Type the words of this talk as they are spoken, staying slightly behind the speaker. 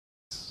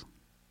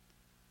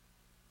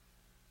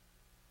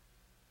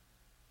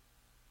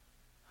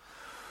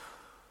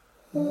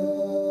There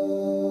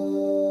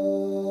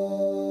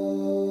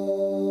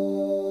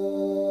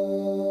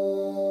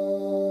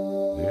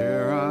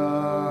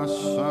are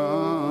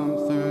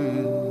some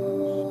things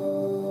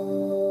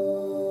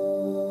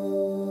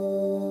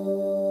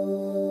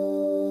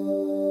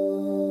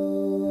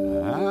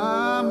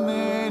I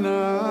may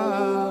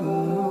not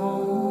know.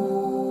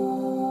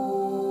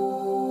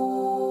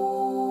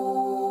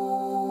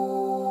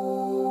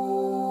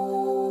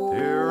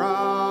 There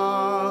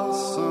are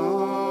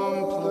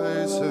some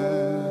places,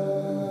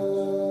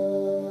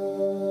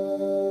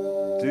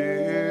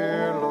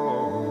 dear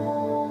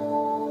Lord,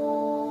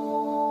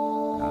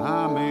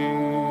 I may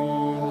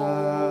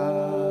not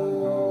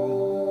go.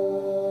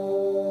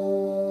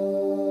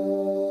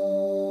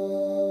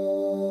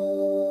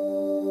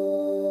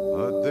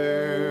 But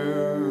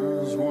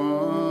there's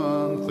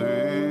one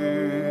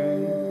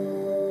thing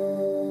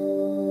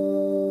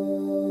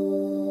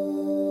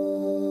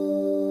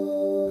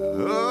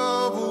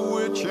of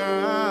which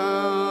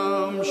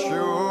I'm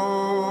sure.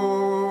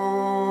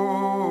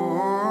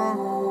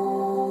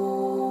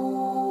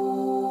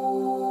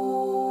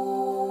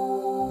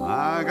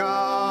 My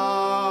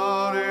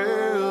God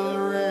is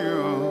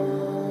real,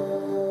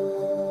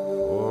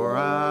 for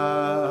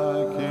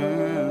I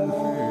can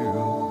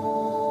feel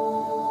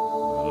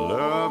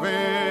love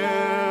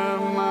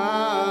in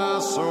my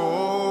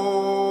soul.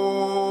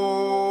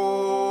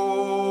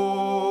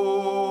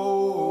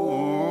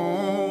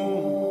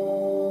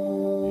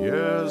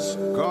 Yes,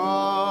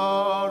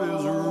 God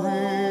is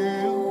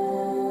real.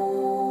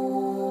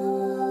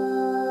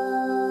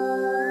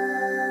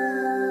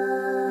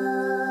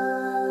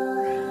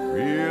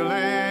 Real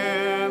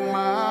in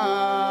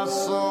my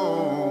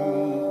soul.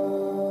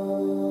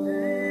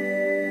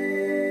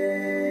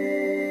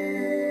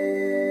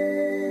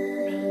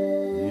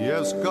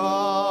 Yes,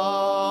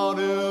 God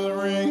is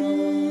real,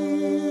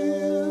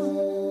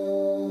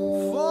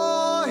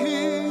 for He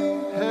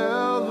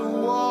has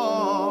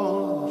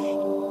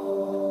washed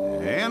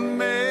and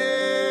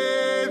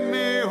made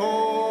me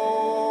whole.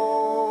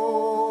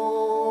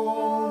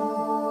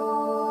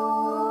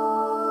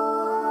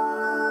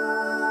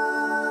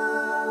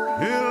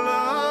 His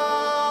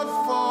love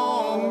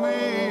for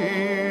me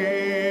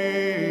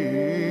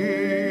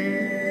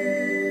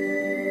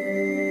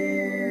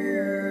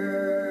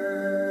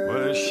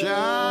will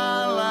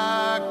shine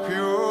like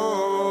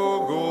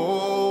pure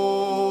gold.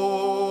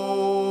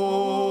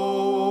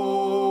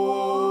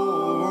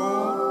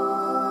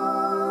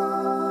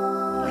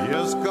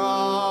 Yes,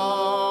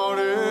 God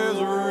is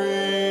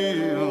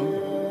real,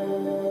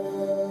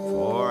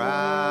 for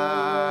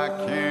I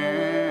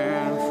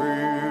can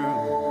feel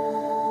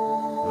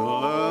the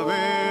love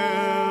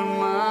in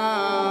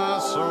my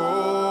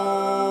soul.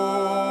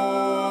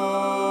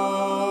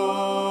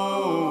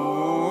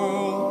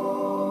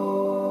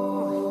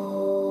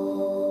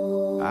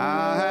 I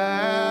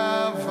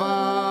have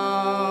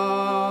found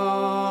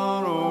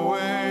a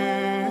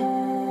way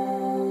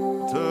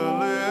to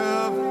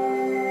live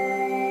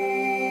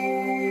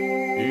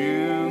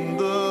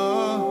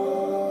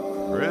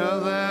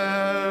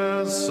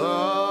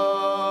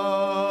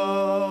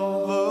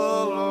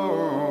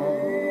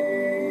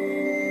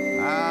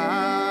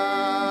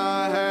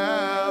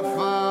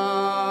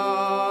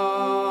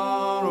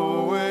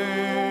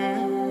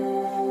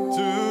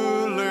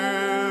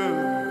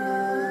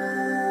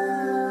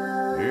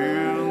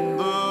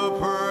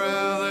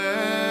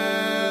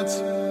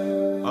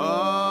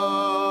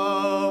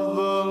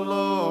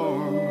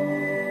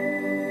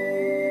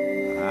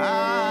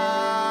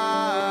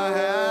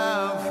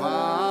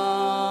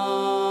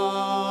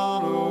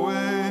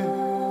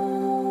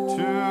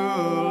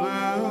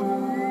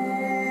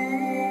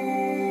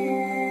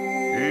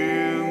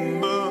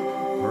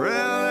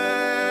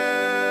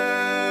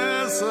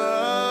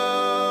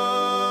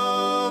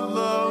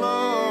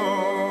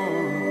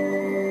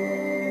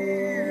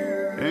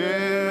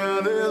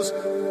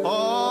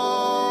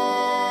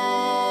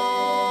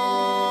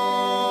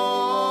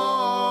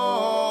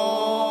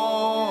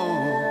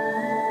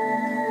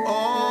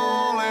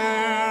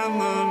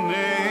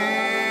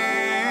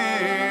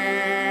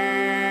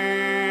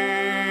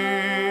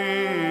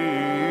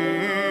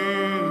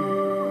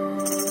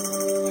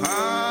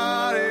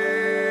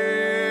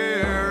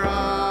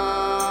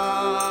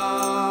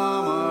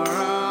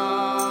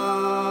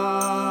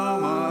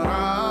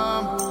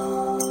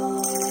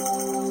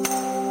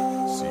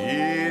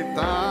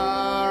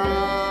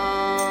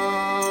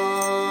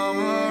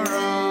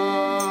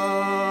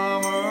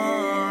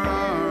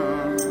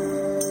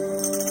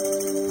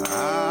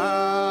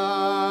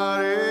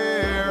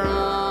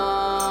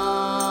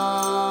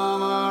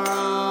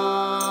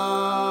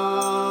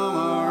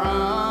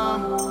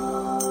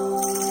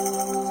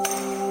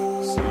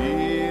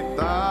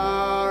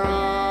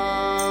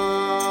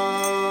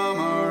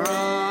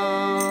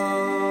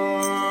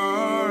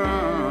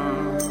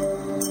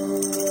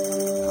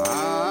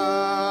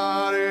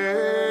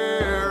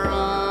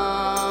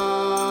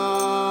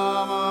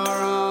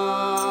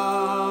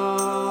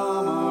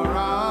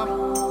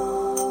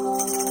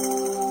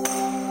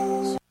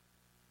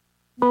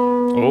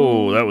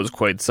that was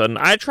quite sudden.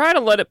 I try to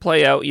let it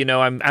play out.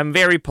 I'm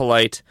very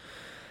polite.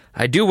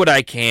 I do what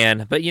I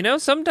can, but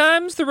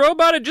sometimes the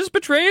robot, it just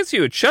betrays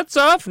you. It shuts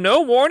off,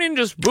 no warning,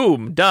 just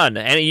boom, done.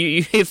 And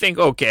you think,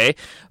 okay,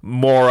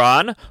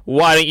 moron,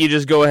 why don't you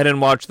just go ahead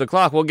and watch the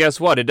clock? Well, guess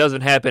what? It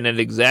doesn't happen at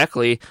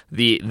exactly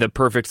the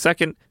perfect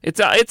second. It's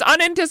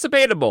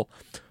unanticipatable.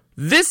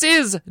 This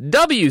is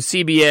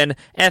WCBN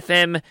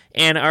FM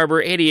Ann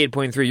Arbor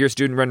 88.3, your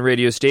student-run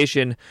radio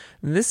station.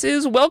 This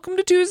is Welcome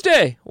to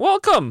Tuesday.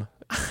 Welcome.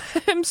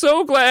 I'm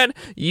so glad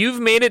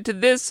you've made it to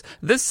this,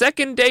 the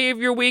second day of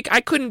your week.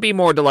 I couldn't be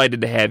more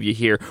delighted to have you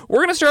here. We're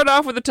going to start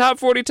off with the top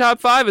 40,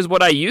 top 5 is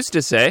what I used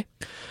to say.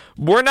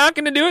 We're not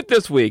going to do it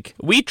this week.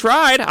 We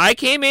tried. I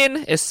came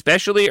in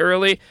especially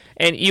early,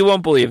 and you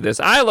won't believe this.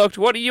 I looked.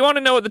 What do you want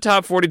to know what the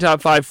top 40, top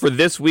 5 for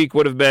this week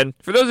would have been?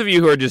 For those of you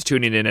who are just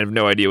tuning in and have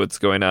no idea what's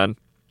going on,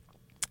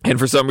 and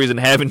for some reason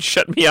haven't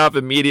shut me off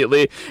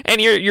immediately,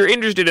 and you're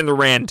interested in the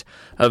rant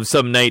of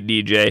some night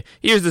DJ,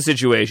 here's the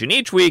situation.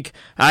 Each week,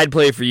 I'd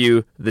play for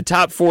you the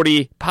top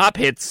 40 pop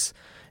hits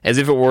as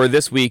if it were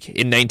this week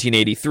in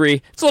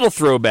 1983. It's a little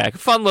throwback,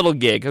 fun little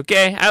gig,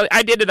 okay?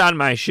 I did it on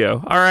my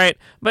show, all right?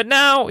 But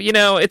now,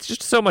 it's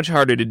just so much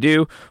harder to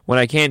do when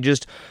I can't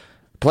just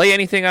play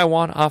anything I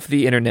want off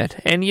the internet.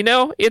 And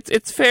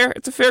it's fair.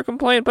 It's a fair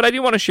complaint, but I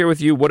do want to share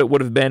with you what it would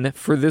have been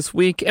for this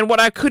week and what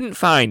I couldn't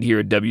find here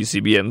at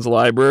WCBN's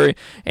library.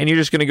 And you're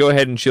just going to go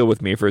ahead and chill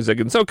with me for a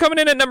second. So coming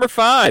in at number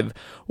 5,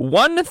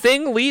 One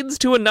Thing Leads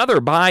to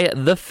Another by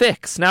The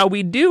Fix. Now,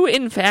 we do,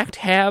 in fact,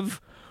 have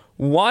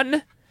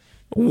one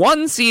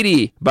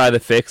CD by The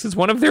Fix. It's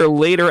one of their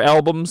later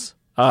albums,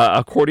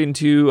 according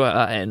to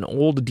an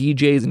old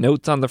DJ's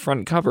notes on the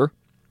front cover.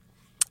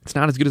 It's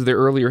not as good as their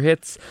earlier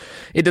hits.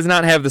 It does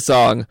not have the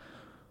song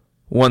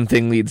One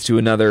Thing Leads to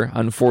Another,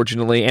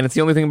 unfortunately, and it's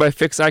the only thing by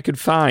Fix I could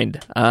find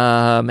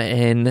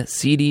in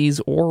CDs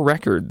or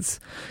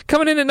records.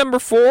 Coming in at number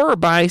 4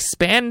 by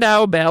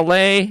Spandau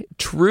Ballet,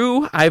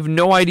 True. I have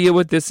no idea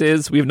what this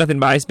is. We have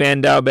nothing by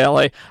Spandau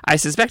Ballet. I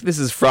suspect this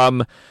is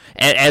from,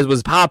 as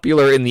was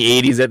popular in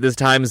the 80s at this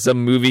time,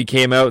 some movie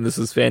came out, and this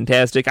was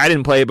fantastic. I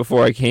didn't play it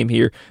before I came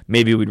here.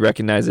 Maybe we'd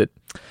recognize it.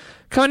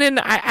 Coming in,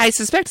 I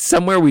suspect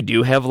somewhere we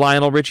do have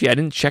Lionel Richie. I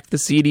didn't check the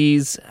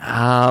CDs,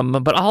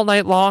 but All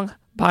Night Long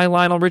by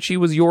Lionel Richie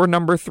was your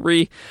number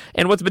 3.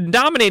 And what's been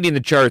dominating the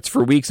charts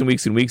for weeks and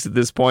weeks and weeks at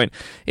this point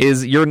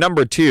is your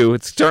number 2.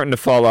 It's starting to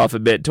fall off a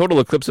bit. Total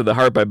Eclipse of the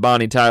Heart by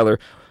Bonnie Tyler.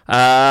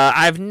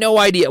 I have no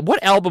idea.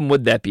 What album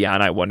would that be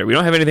on, I wonder? We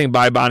don't have anything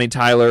by Bonnie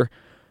Tyler.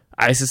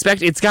 I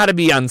suspect it's got to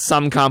be on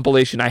some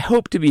compilation. I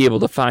hope to be able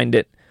to find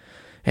it.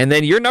 And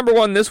then your number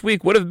 1 this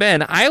week would have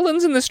been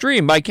Islands in the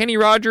Stream by Kenny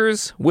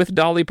Rogers with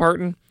Dolly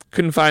Parton.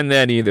 Couldn't find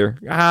that either.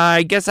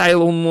 I guess I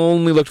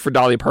only looked for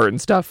Dolly Parton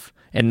stuff,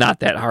 and not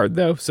that hard,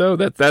 though. So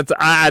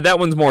that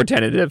one's more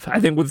tentative. I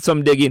think with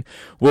some digging,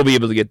 we'll be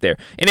able to get there.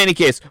 In any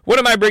case, what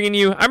am I bringing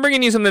you? I'm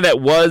bringing you something that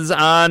was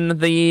on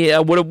the,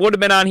 would have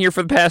been on here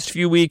for the past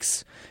few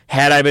weeks,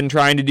 had I been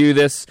trying to do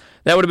this.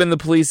 That would have been the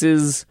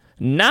Police's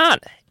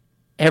Not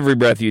Every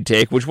Breath You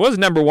Take, which was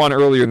number 1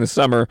 earlier in the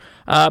summer.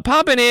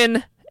 Popping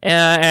in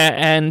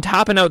and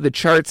topping out the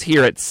charts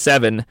here at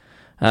 7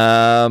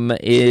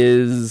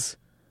 is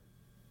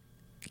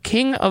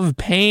King of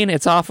Pain.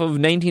 It's off of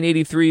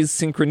 1983's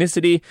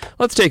Synchronicity.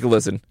 Let's take a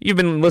listen. You've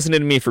been listening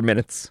to me for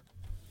minutes.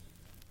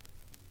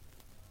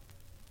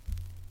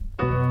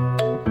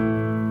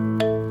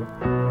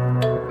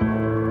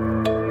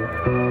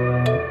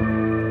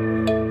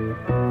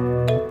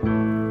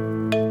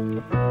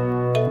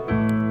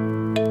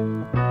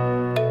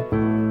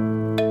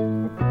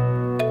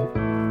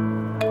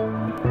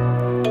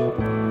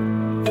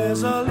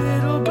 There's a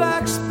little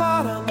black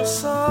spot on the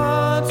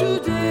sun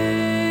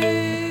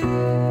today.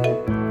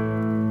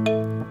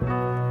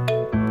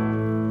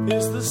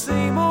 It's the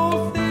same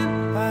old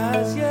thing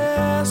as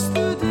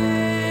yesterday.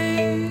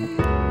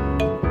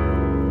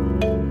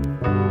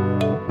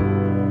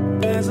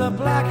 There's a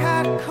black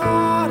hat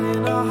caught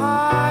in a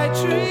high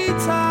tree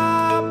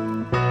top.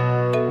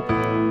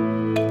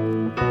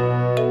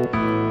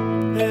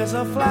 There's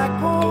a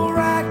flagpole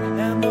rack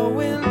and the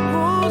wind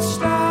won't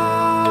stop.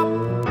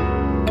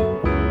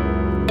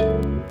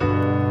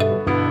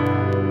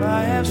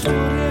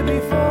 Stood here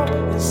before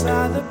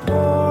inside the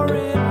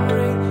pouring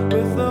rain,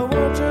 with the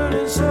world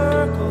turning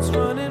circles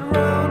running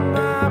round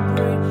my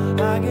brain.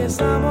 I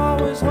guess I'm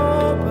always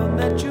hoping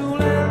that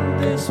you'll end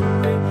this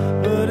way,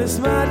 but it's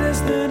my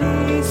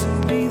destiny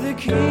to be the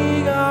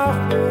king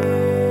of pain.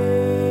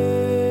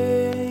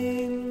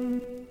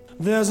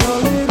 There's a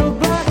little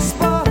black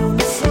spot on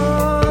the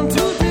sun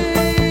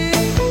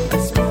today.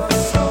 It's my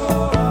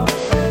soul of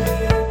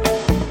pain.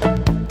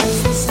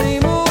 It's the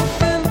same old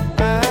thing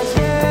as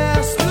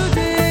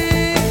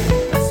yesterday.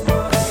 It's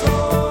my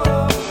soul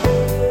of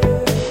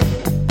pain.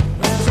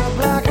 There's a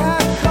black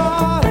hat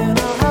caught in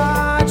a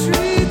high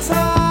tree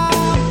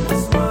top.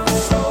 It's my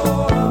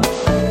soul of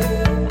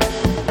pain.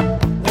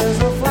 There's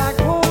a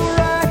flagpole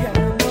rag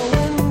and the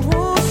wind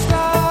won't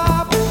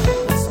stop.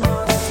 It's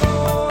my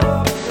soul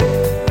of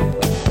pain.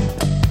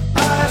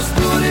 I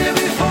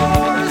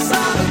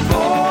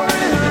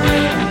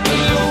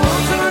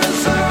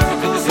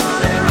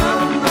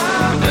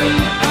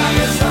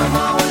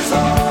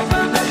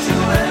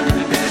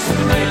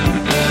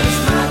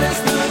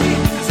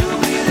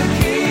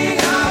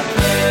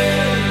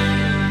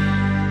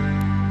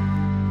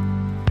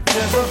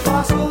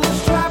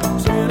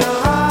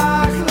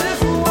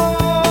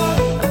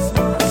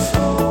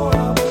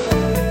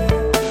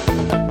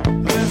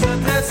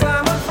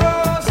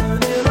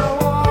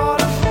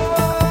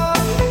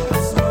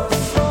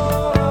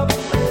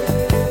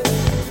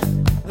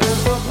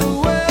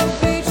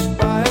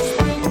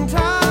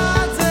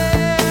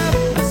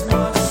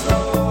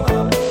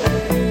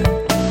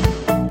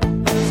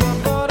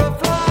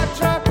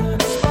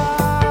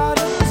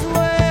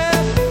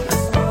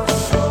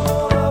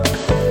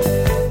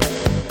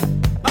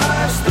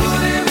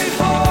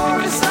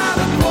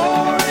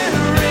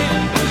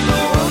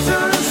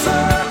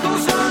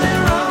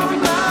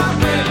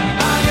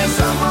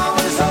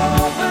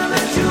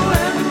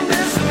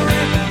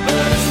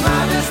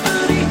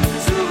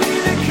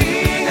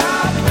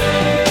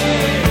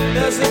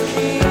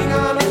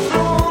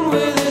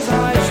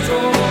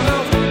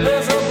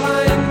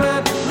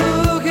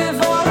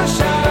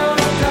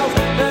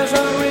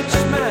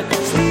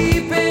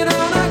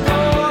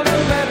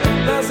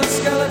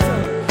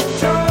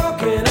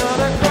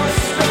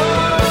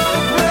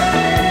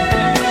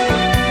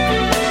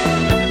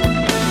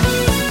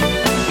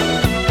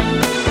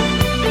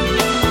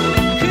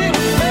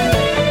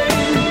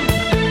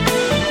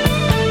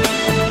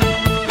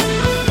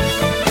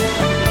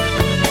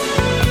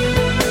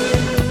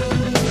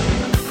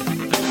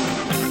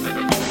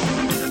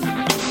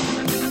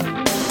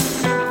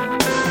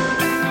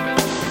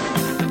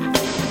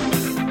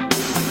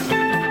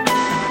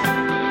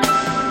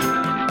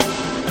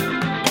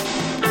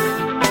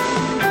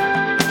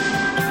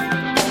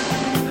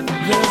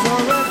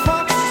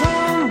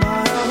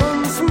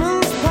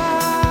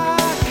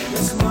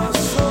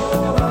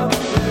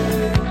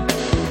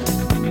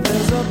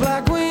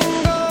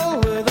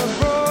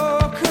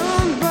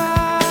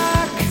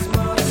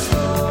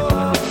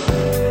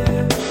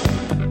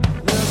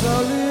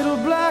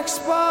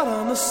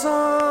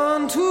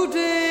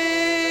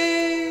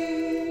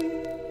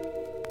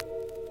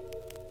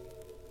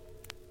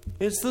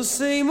It's the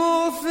same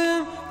old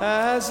thing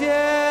as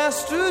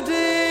yesterday.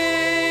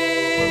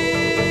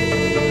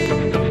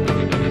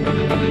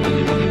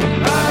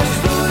 I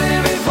stood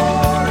here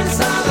before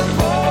inside the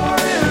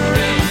pouring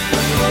rain.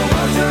 The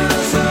world turned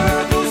in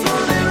circles,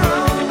 running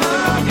round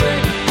my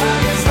brain. I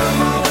guess I'm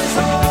always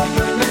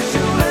hoping that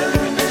you'll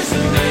end this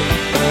way.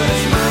 But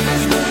it's my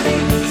destiny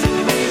to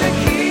be the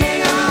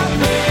king of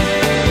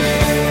pain.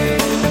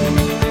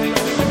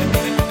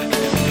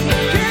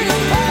 King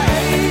of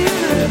pain.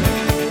 King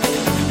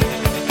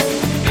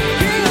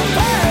of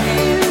pain.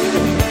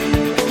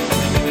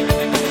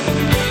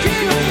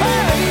 King of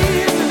pain.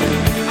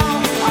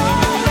 I'll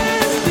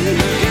always be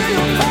king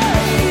of pain. I'll always be king of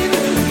pain.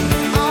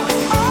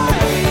 I'll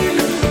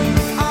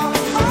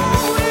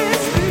always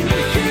be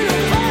king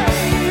of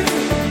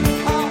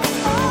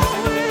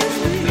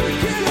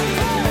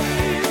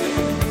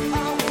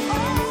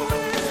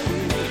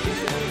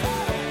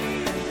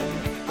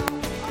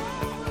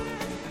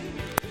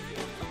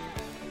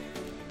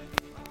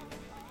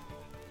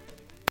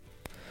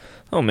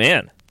Oh,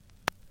 man.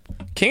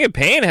 King of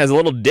Pain has a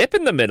little dip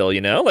in the middle, you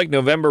know? Like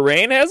November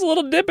Rain has a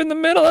little dip in the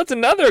middle. That's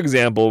another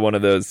example of one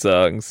of those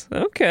songs.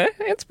 Okay,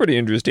 that's pretty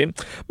interesting.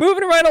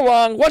 Moving right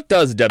along, what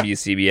does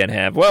WCBN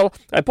have? Well,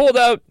 I pulled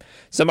out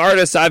some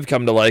artists I've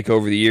come to like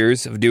over the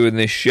years of doing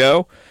this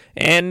show,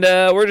 and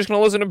we're just going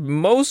to listen to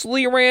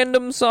mostly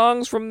random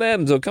songs from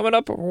them. So coming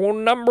up,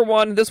 number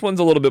one, this one's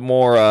a little bit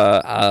more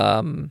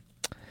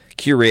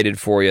curated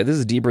for you. This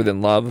is Deeper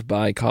Than Love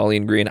by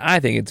Colleen Green. I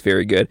think it's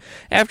very good.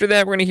 After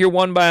that, we're going to hear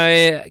one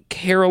by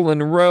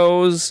Carolyn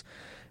Rose,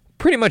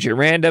 pretty much at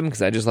random,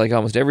 because I just like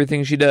almost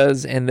everything she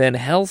does. And then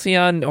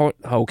Halcyon,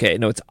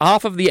 it's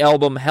off of the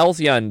album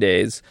Halcyon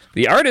Days.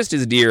 The artist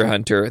is Deer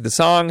Hunter. The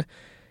song,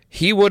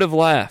 He Would Have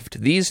Laughed.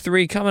 These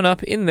three coming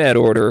up in that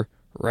order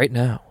right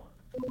now.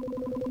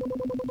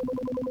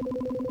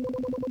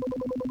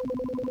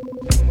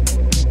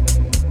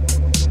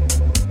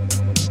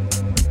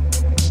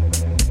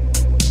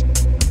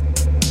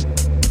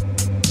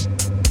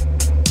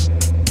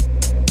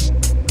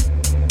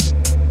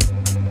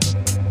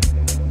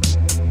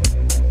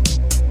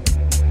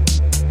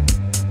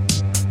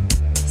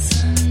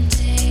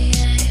 Someday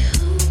I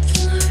hope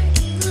for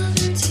evil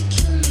learn to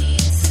kill me.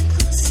 It's the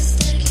closest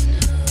I can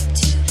hope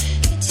to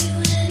get to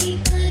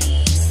anybody.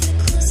 It's the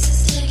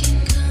closest I can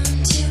come.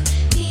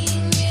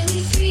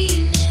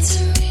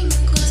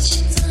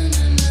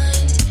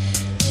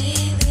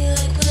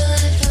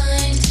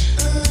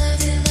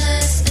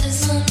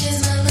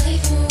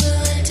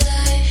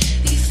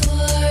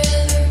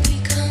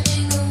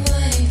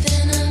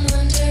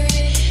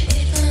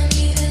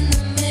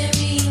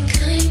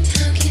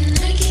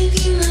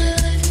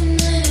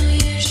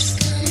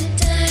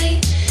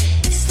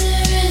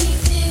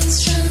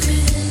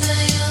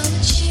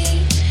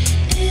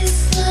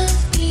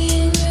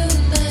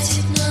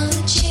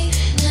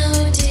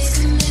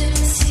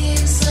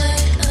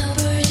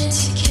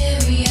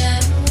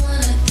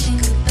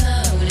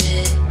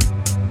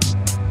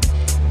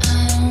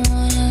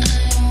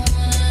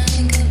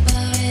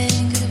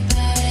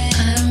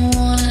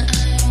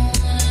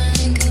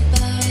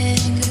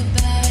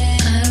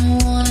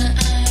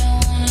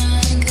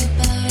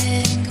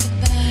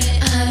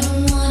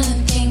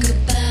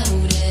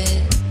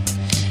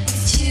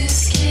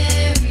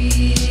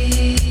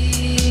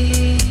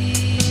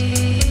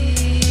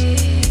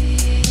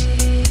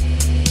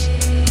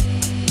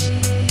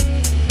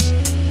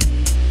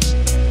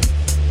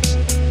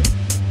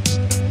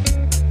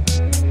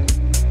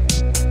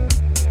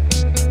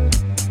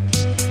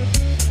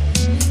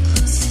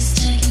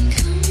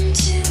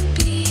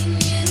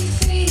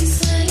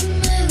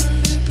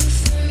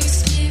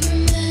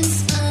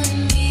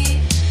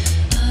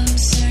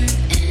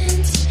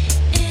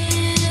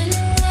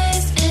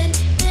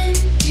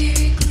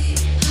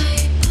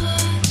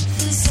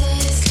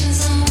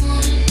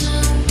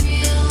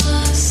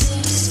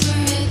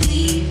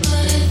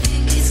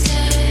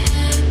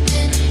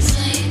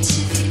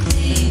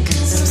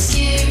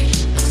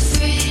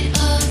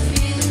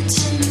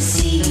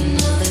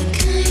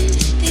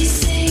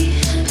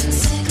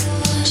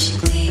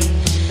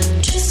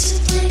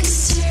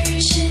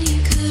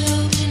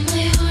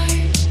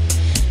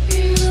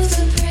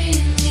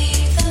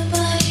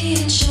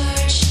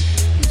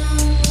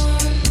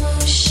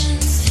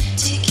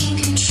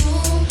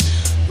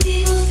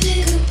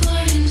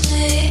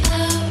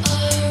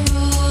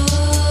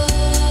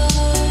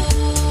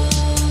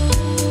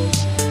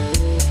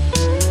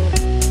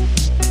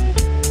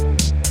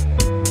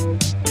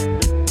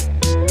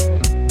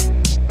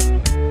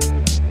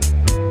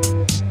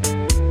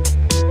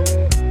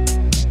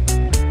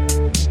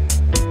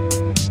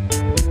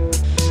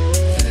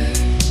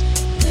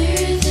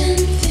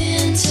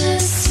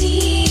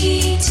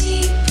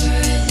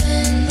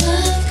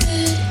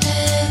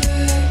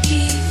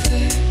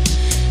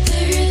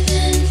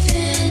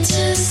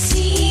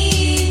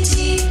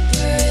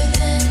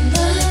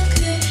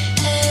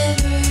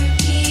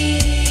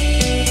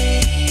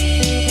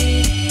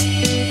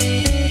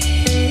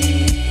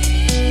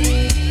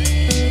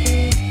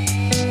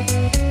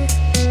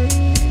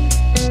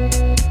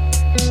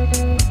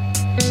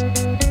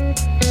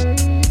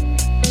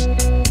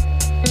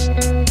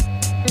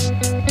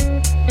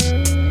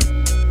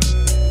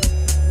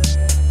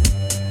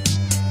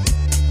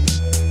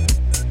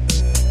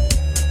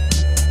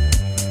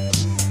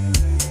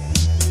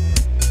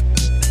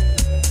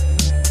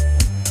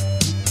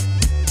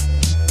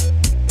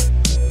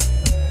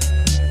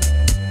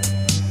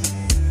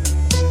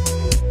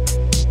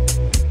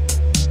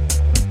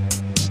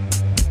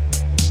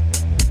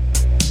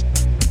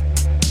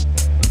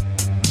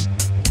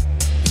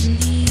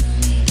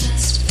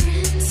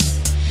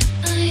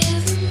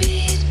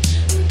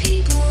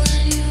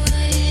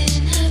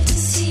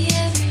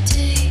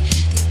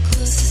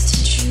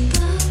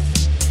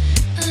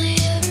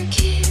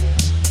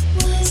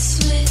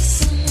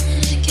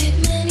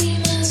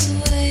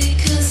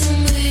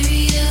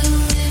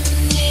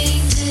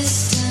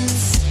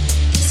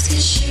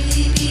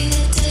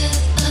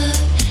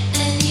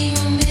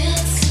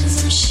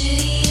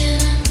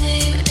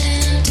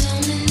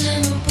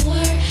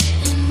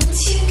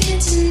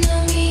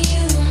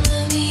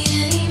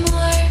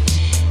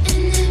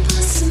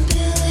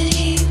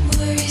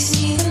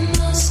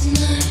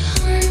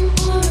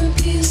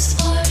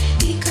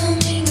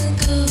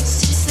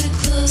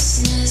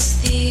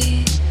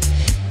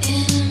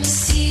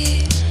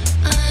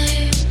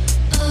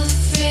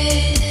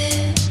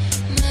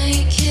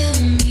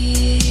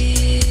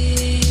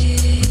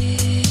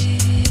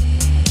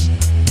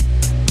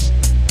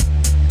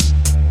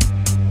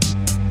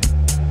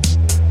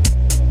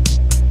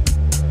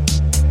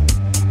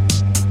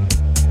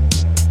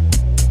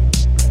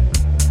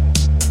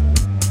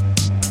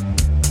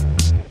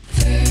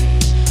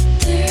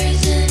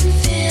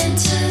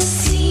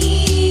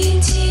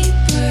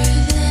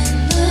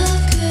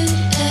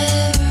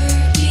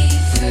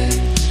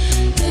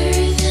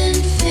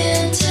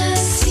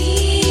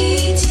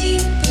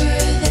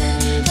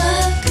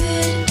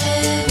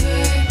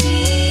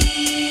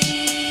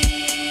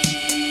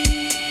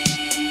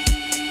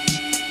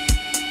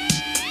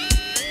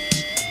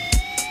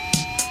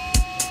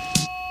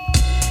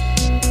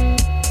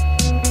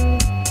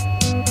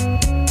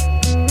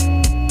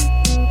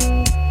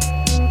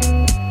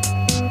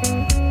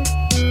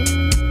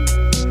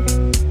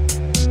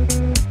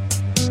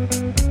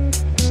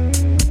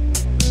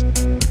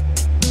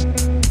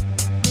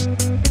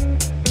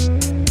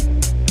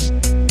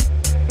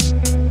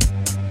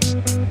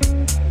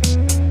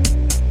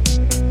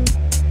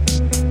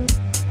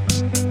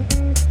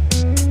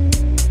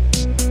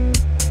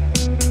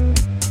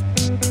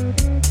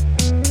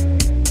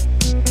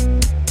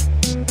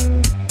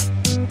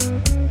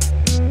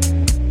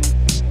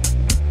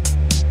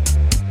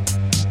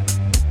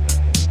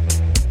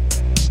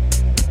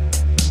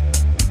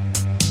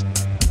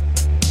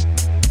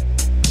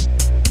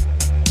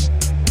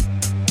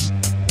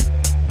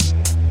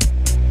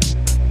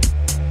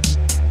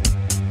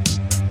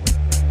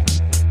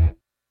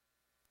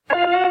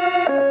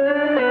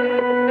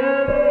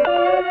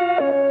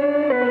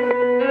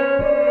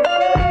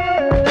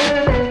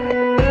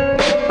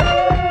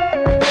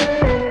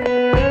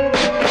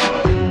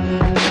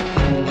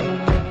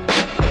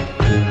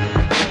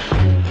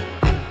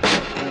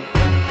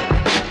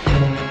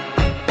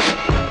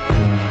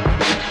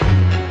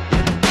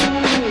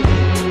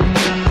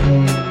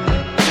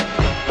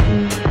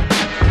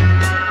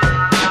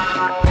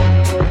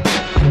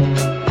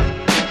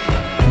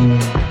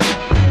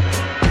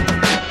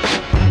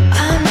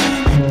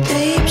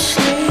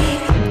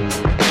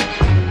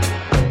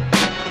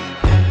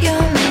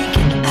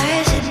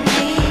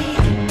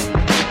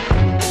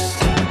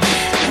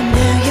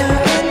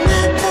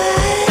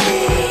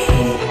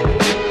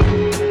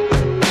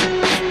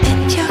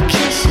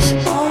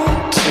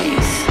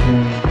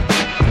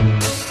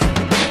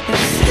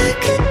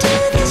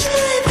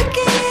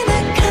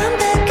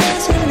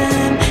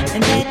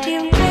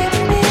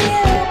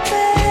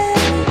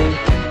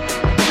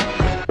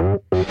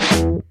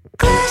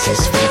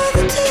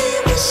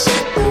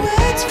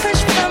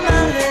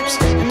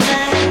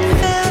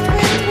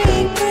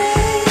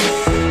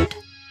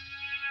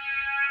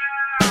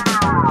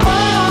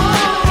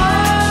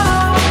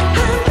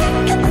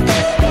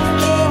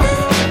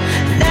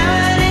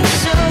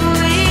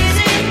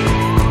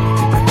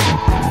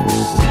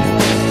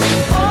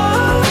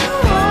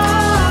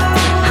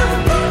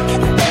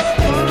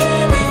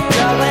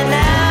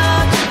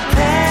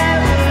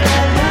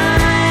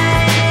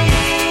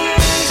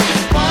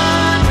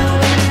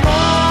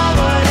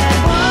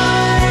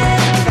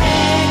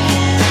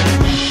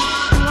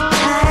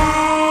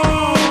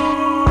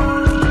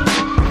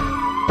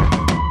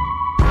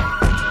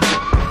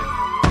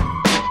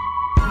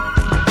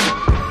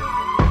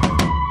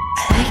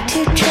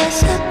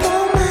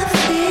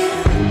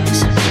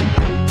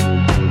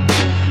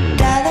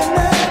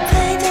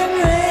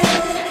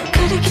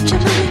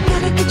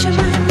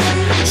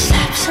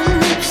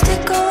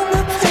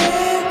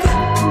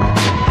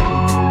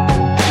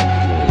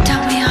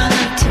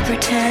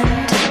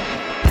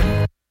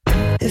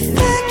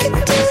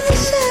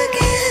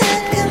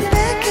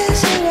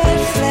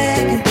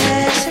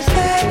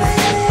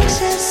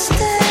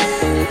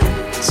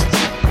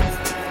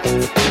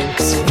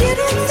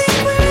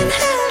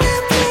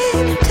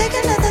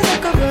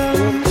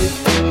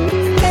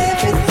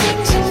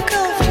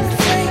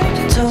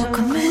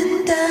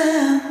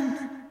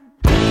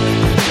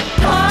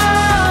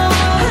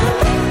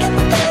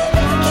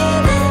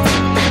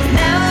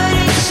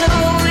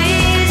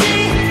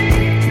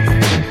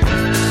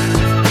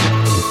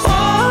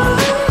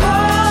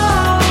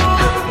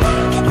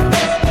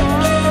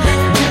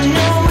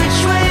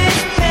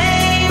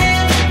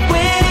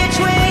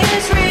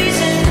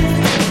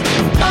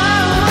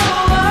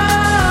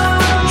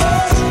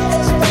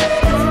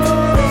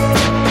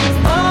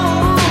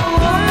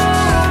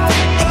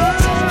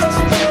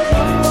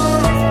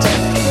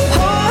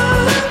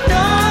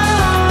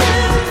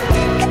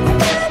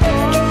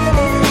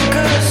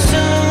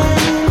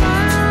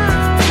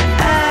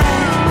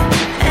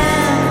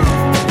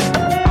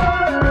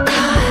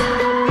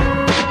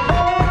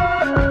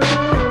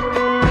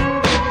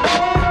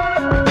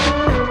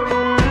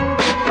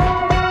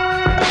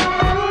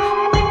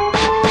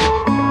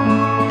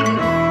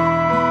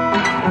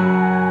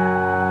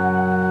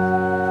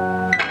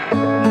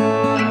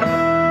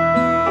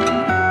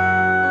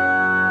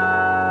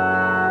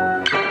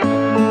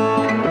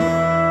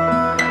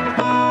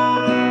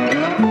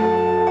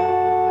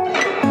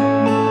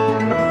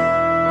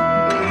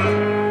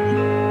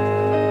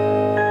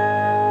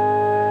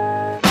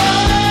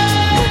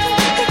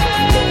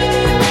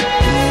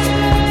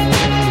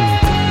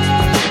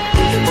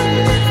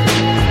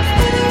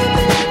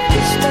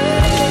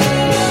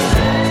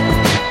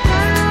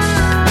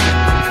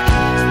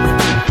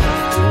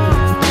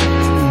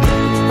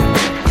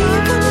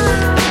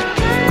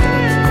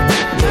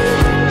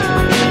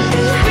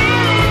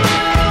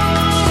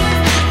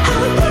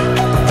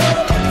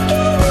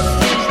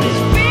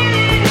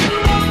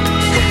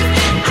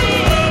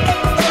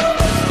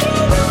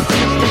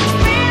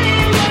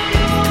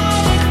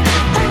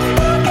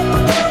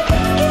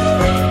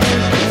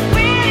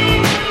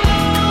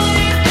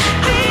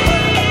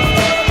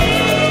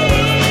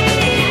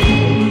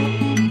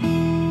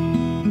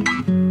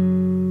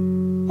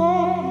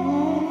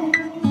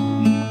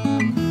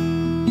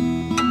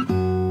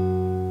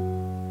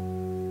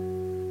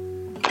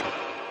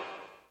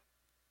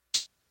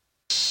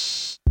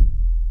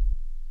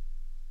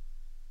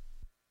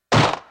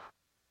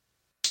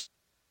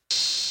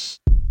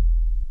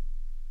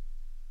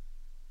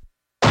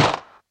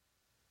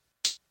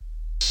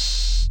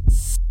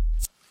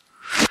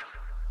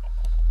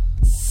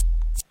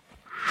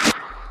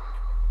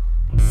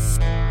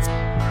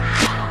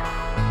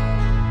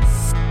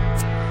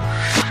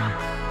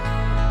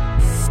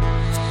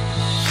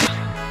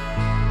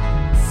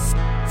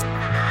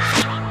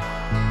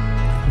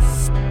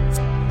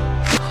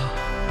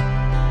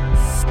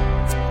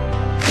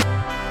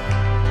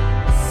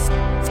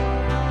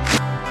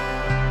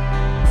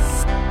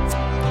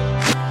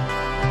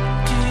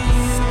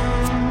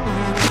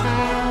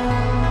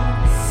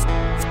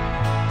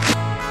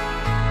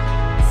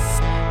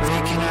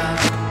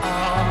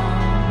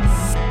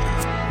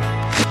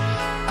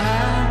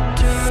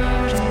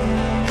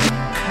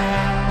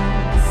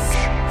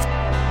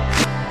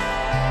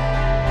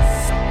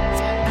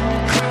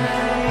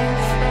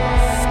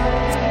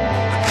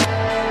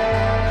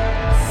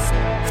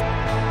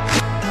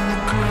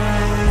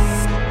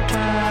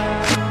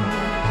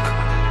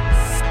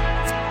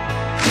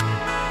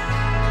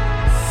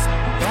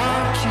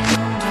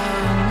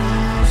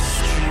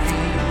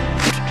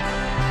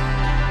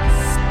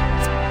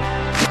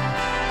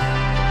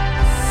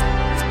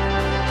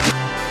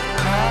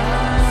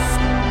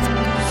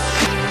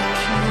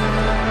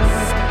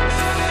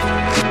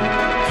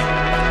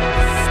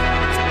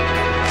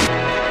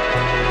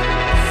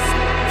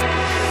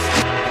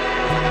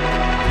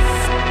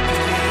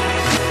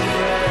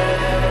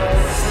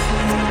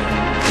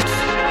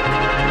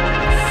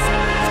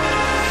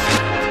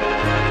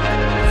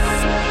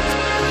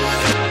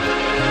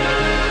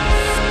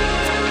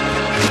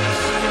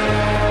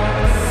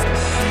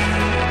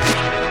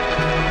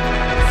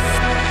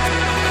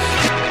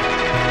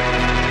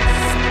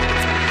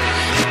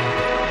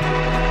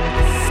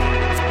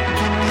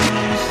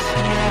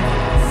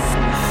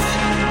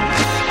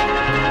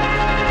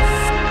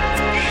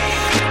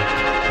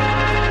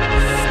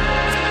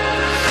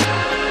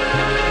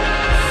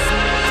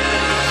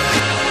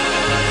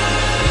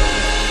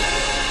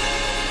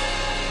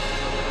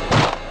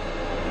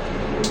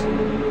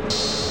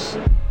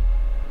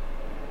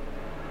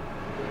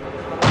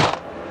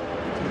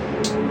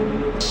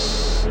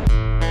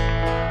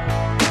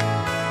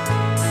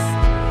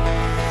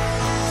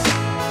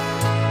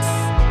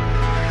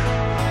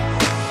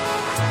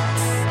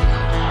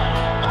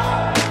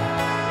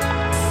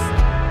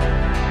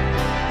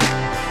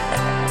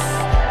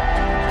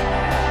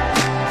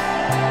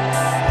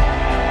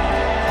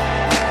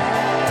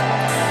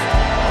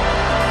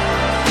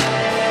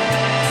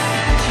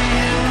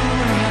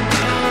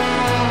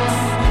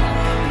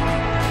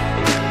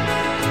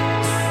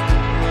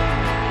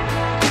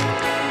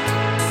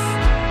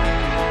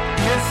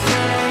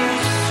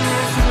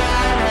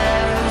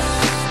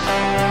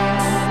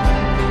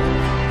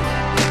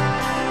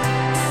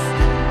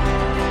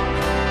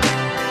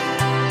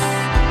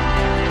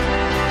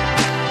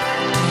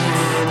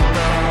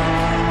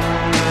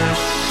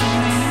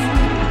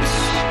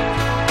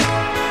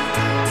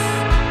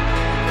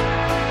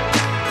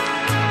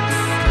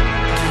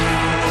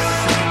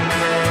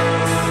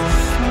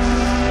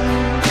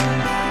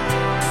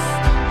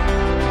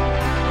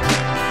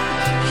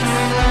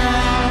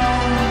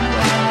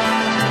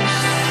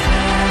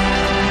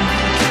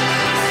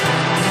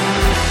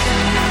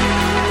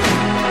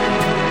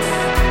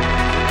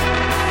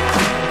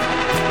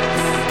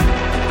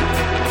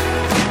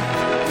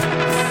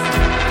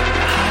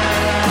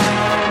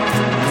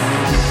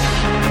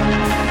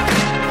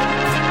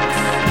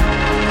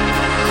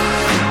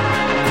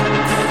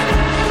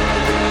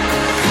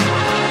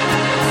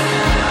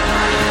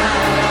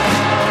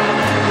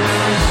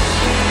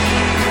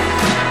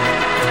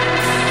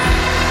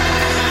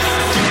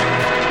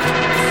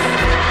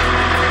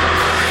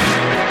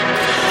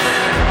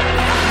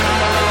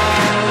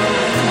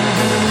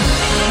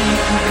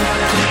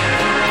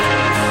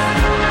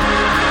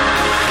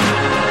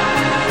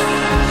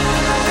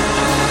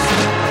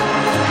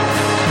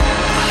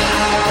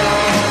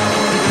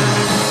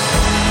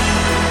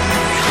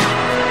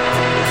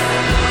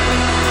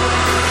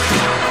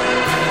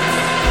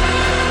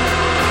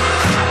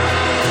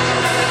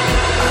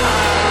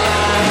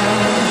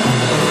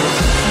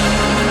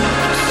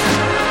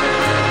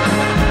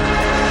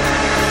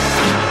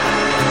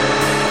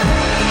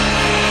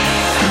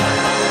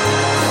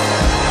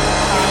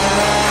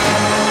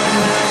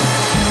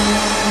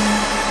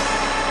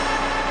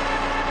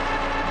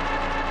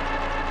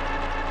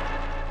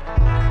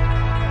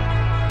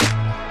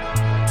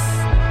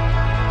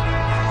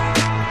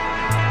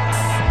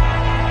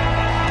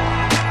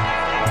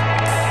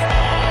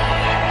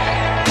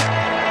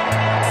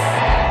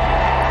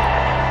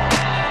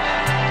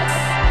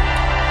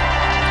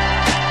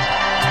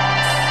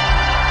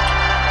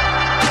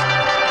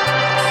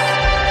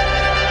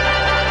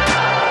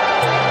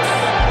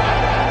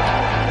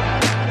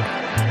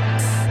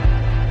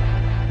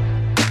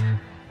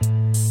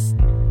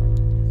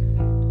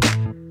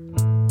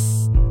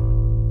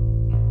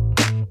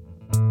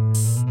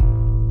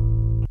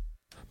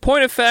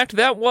 point of fact,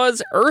 that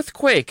was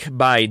Earthquake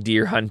by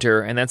Deer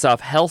Hunter, and that's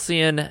off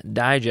Halcyon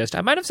Digest.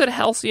 I might have said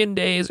Halcyon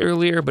Days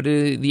earlier, but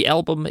the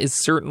album is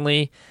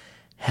certainly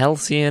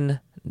Halcyon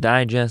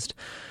Digest.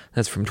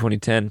 That's from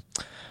 2010.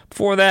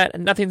 Before that,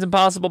 Nothing's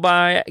Impossible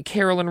by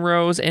Carolyn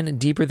Rose and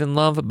Deeper Than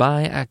Love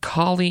by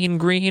Colleen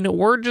Green.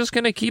 We're just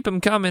going to keep them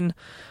coming.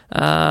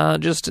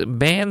 Just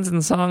bands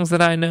and songs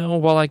that I know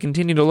while I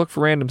continue to look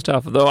for random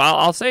stuff. Though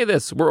I'll say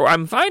this,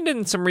 I'm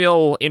finding some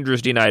real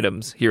interesting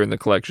items here in the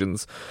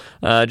collections.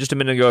 Just a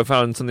minute ago, I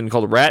found something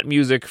called Rat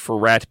Music for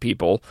Rat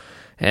People.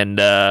 And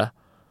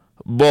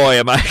boy,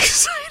 am I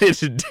excited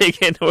to dig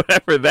into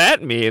whatever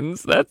that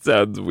means. That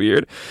sounds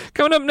weird.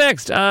 Coming up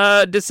next,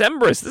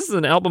 Decemberist. This is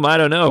an album I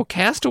don't know.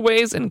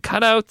 Castaways and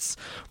Cutouts.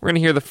 We're going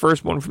to hear the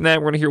first one from that.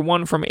 We're going to hear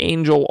one from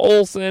Angel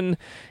Olsen.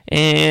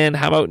 And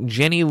how about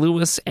Jenny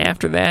Lewis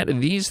after that?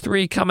 These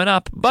three coming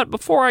up. But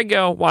before I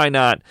go, why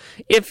not?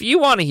 If you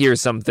want to hear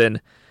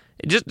something,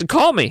 just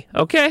call me,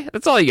 okay?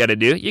 That's all you got to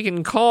do. You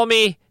can call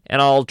me,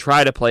 and I'll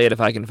try to play it if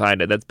I can find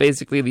it. That's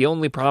basically the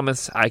only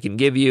promise I can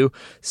give you.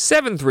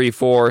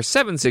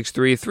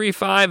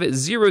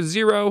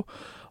 734-763-3500.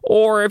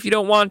 Or if you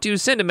don't want to,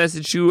 send a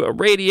message to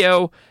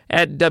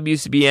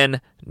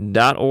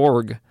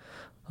radio@wcbn.org.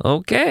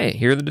 Okay,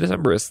 here are the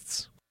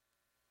Decemberists.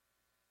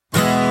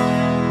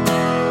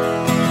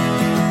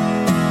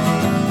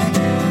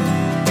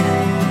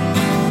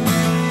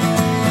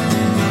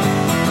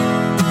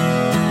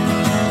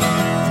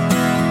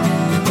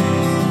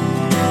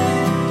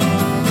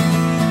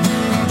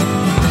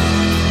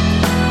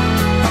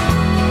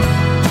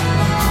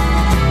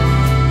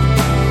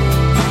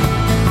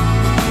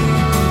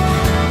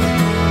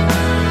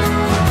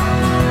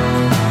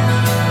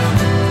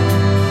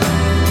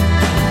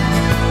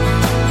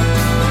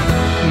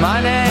 My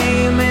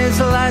name is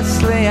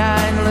Leslie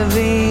Ann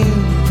Levine.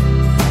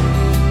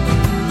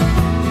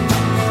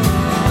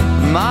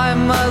 My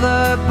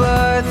mother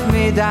birthed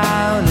me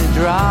down a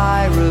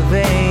dry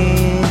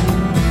ravine.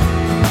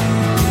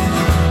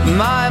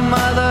 My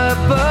mother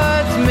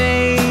birthed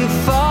me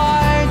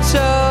far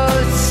too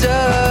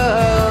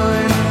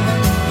soon.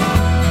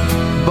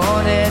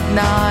 Born at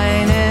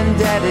 9 and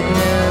dead at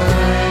noon.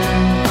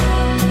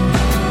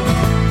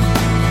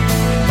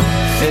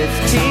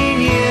 15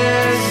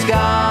 years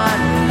gone.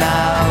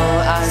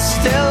 I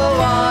still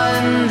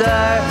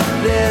wander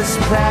this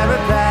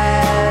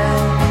parapet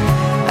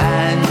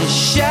and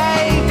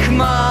shake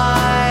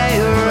my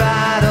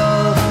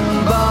rattle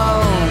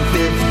bone.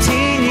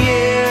 15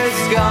 years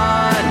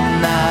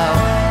gone now,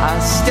 I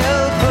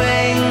still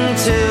cling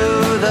to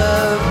the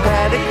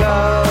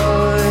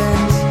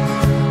petticoats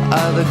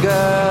of the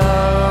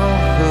girl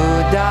who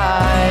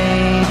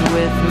died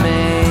with me.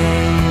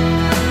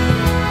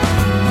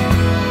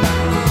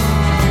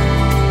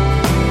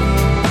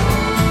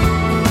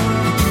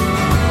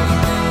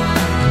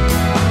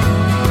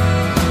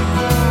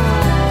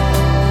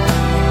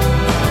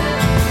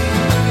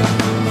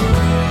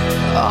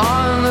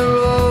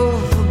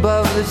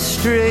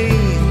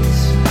 Streets,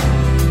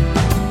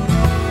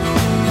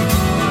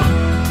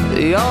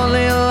 the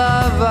only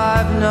love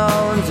I've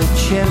known's a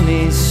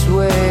chimney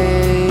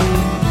sweep.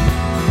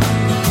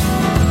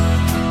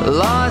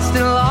 Lost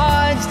and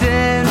lodged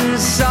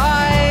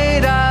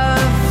inside a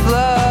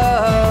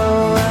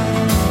flow.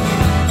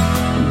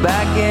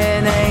 Back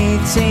in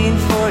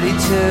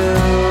 1842.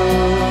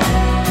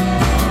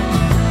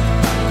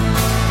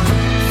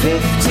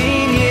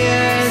 15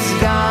 years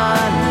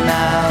gone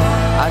now,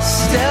 I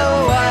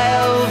still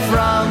wail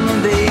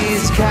from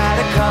these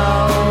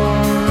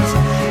catacombs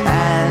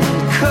and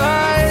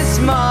curse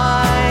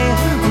my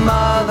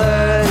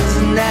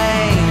mother's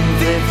name.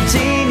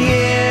 15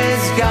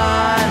 years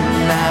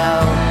gone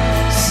now,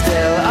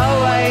 still a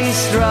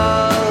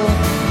wastrel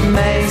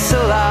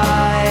mesa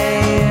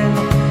line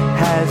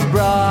has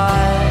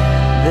brought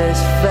this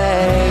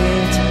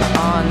fate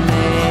on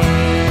me.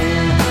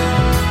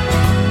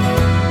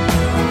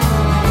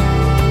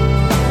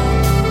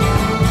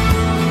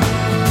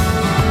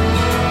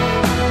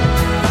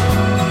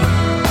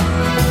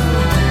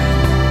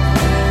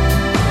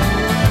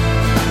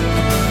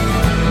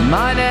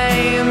 My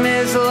name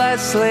is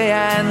Leslie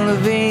Ann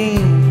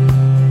Levine.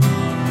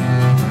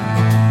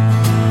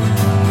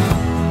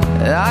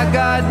 I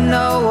got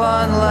no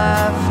one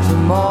left to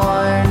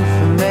mourn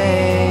for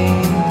me.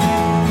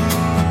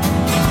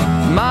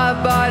 My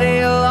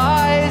body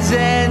lies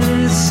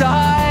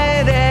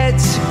inside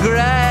its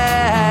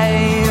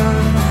grave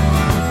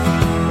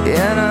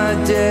in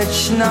a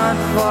ditch not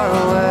far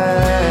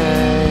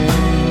away.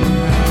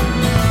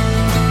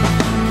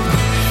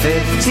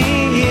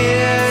 15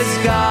 years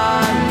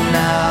gone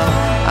now,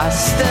 I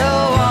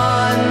still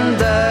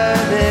wander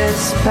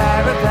this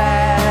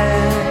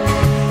parapet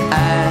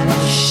and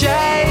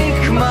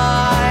shake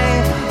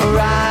my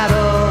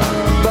rattle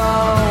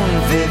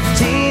bone.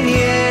 15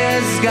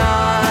 years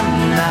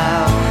gone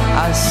now,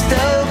 I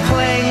still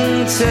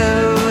cling to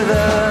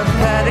the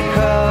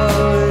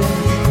petticoats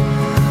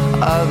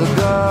of the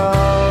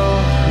girl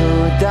who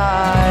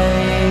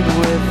died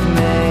with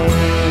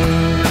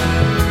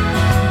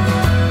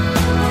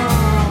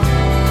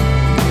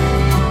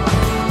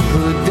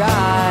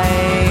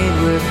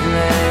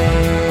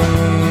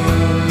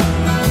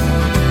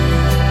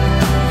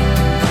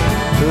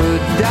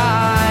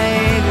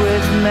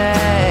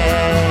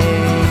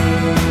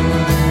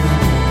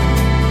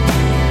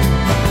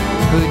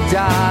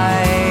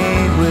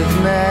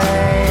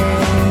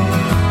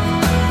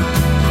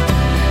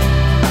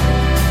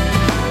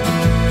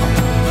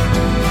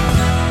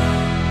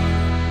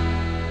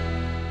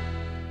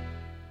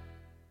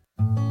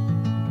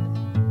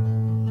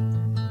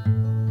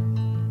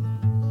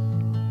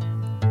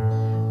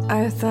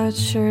I thought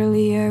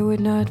surely I would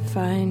not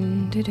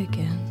find it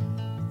again.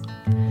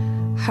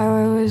 How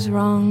I was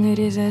wrong, it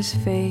is as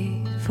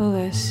faithful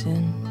as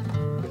sin.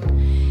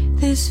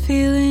 This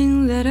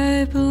feeling that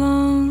I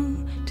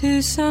belong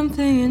to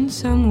something in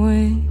some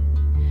way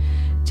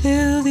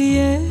till the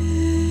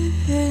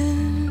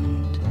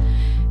end.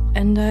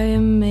 And I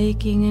am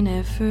making an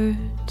effort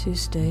to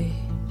stay.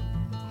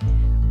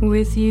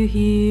 With you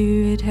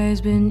here, it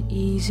has been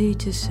easy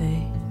to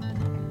say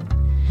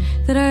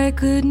that I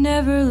could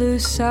never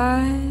lose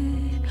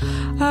sight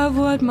of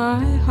what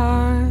my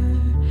heart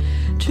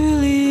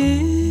truly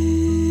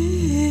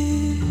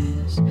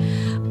is.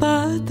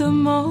 But the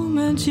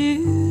moment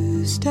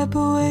you step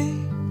away,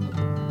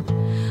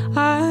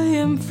 I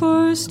am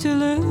forced to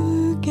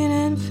look in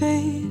and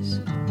face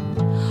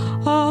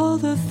all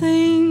the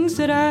things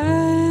that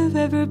I've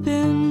ever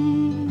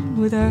been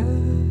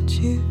without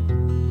you.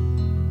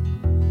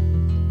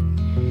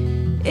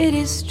 It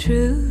is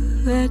true,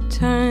 at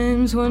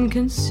times one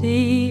can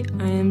see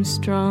I am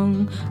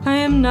strong. I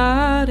am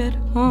not at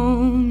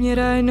home, yet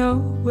I know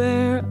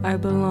where I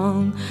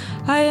belong.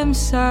 I am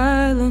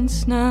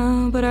silence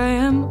now, but I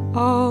am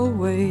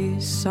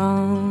always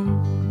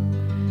song.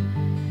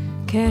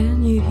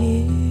 Can you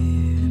hear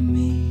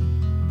me?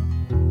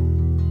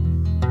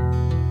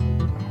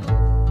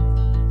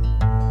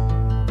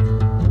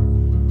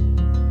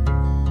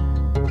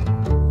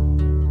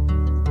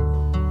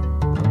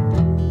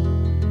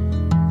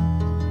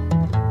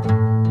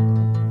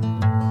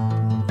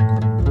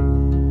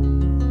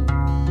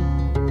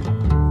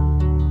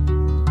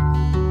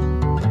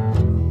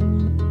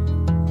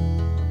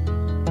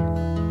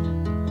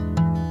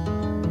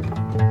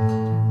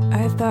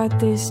 I thought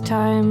this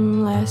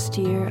time last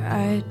year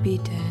I'd be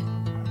dead.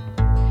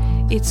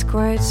 It's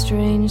quite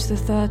strange, the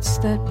thoughts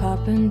that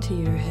pop into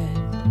your head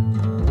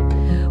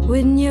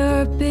when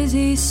you're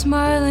busy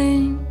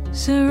smiling,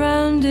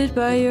 surrounded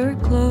by your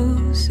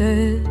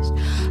closest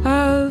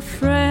of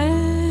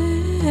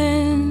friends.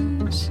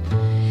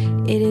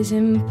 It is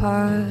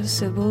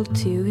impossible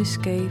to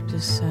escape the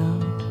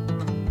sound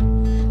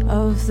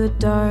of the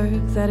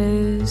dark that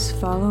is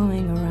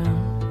following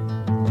around.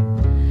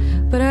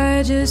 But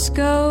I just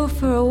go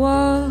for a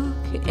walk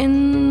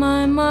in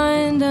my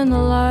mind, and the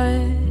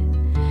light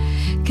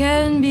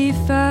can be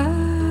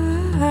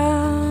found.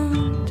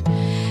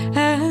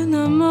 And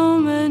the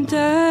moment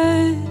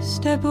I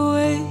step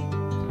away,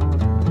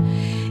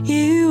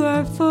 you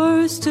are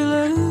forced to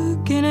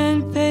look in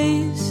and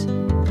face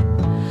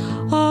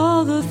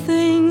all the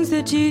things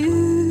that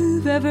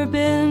you've ever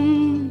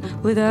been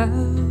without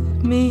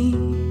me.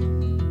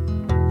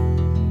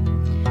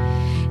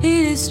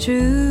 It is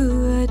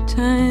true, at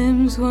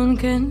times one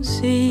can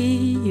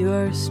see you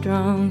are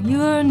strong.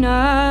 You are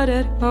not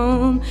at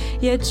home,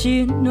 yet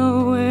you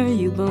know where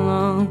you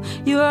belong.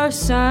 You are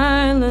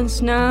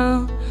silenced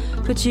now,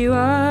 but you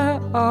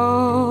are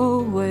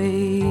always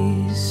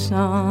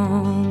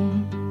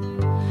song.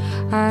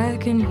 I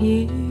can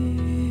hear you.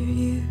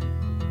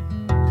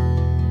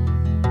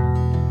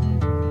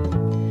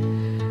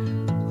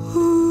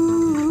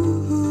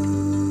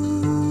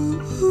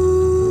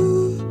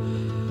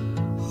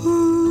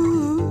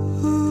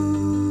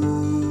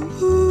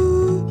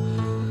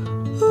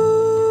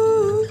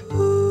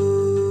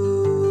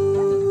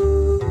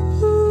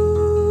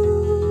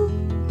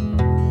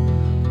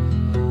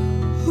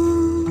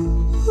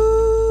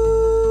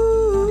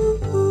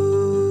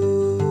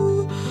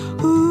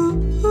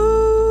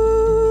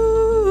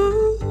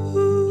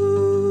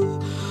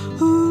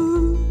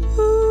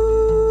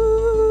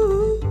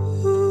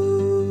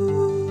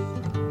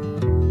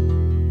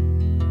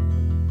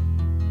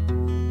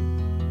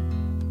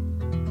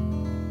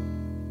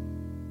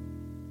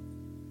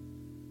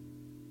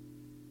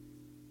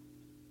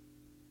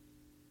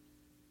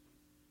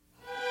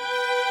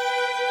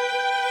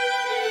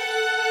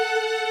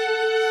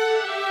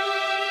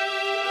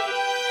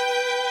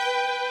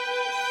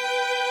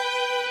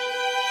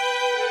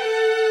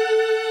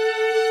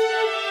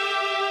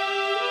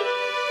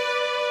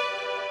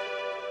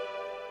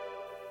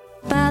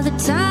 By the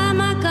time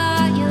I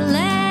got your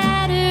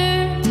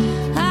letter,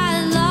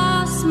 I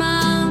lost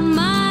my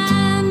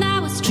mind. I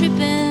was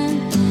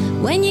tripping.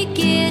 When you're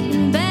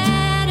getting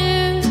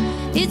better,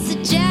 it's a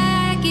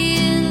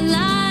jagged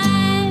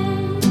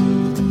line.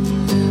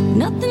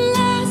 Nothing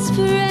lasts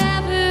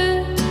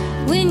forever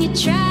when you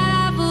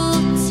travel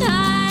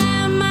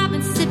time. I've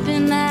been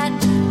sipping that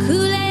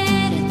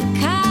Kool-Aid at the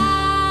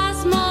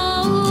Cosmos,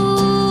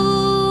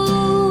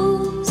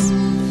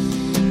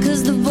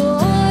 'cause the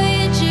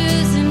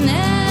voyagers and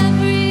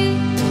every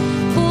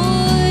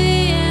boy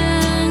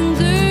and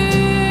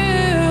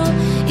girl,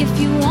 if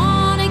you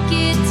wanna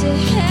get to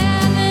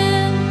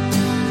heaven,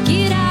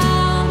 get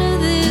out of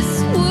this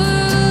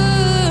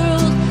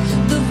world.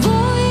 The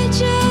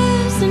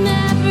voyagers and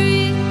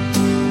every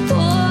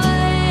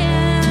boy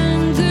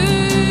and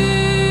girl.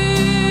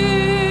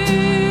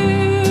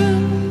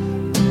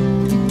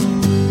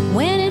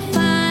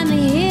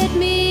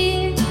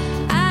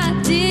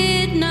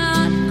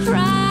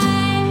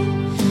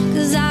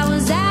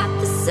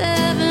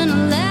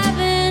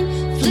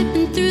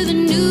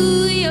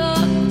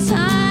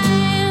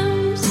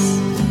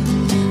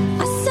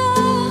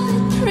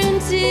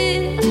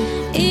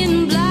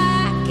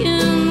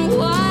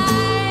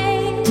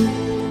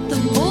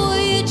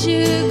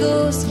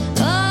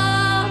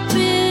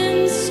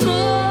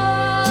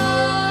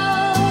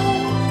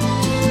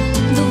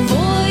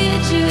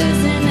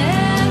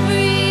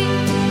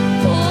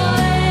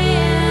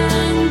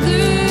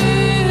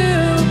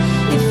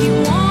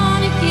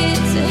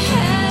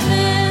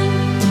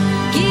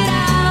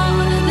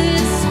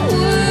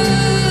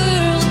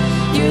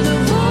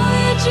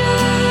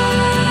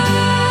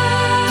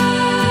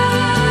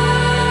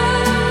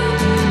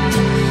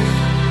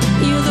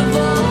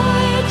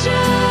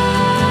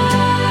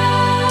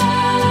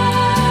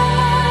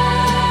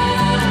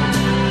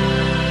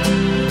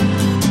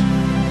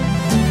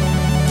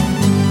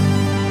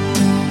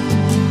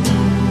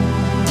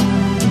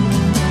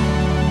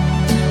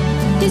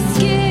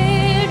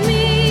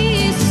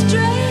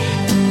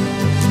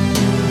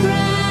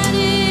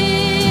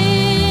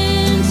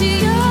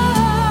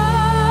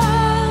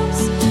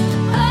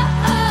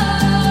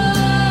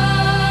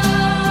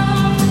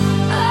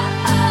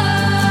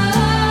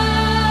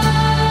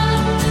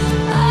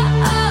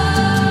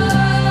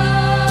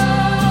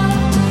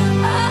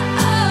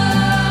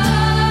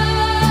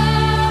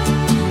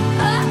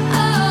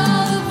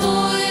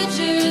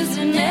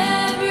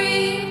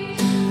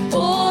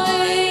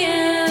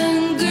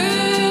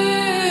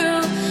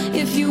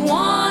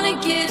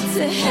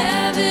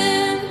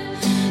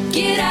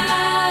 get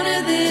out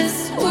of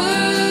this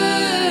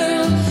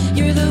world.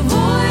 You're the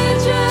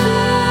voyager.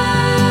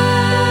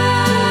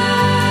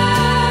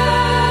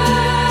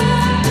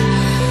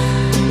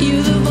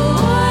 You're the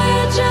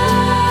voyager.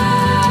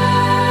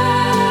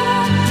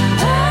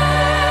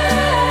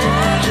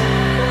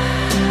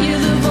 You're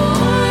the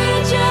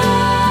voyager.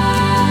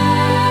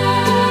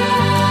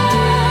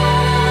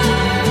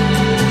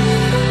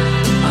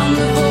 I'm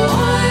the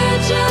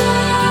voyager.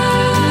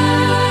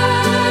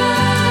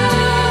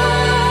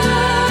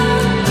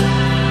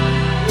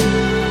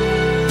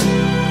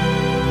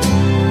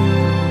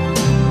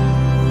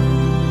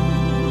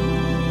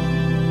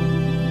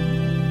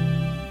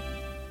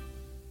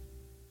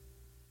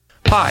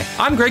 Hi,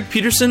 I'm Greg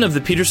Peterson of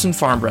the Peterson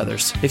Farm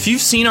Brothers. If you've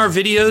seen our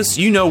videos,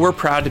 you know we're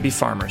proud to be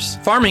farmers.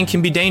 Farming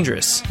can be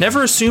dangerous.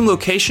 Never assume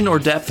location or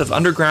depth of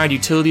underground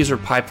utilities or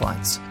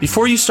pipelines.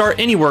 Before you start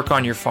any work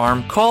on your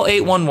farm, call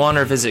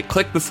 811 or visit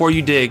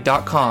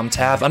clickbeforeyoudig.com to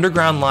have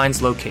underground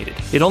lines located.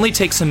 It only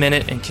takes a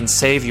minute and can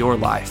save your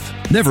life.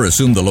 Never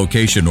assume the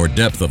location or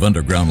depth of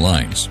underground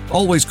lines.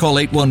 Always call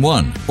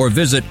 811 or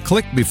visit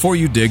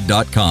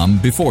clickbeforeyoudig.com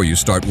before you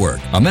start work.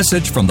 A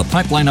message from the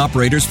Pipeline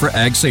Operators for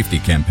Ag Safety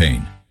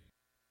campaign.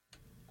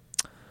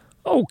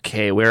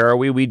 Okay, where are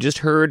we? We just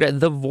heard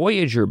The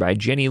Voyager by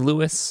Jenny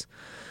Lewis.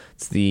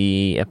 It's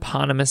the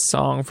eponymous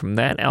song from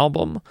that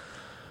album.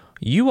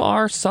 You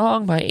Are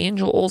song by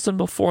Angel Olsen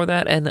before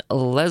that, and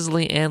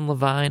Leslie Ann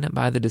Levine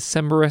by the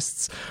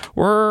Decemberists.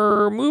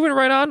 We're moving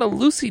right on to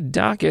Lucy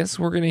Dacus.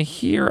 We're going to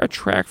hear a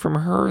track from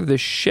her, The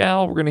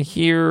Shell. We're going to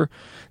hear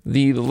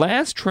the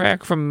last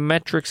track from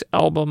Metric's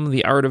album,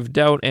 The Art of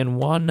Doubt, and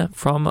one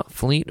from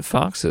Fleet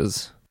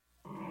Foxes.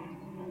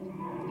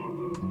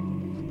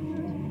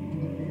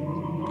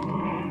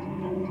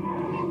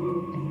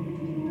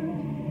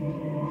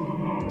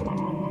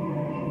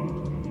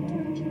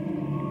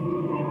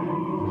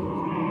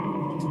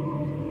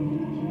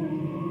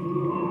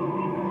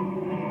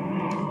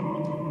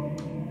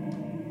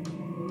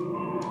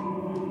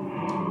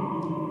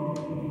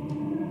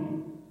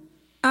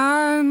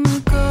 I'm a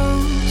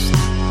ghost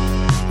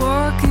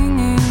walking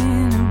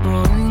in a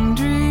boring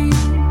dream.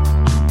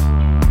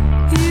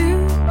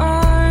 You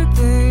are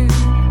there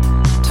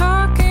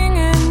talking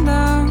and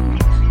I'm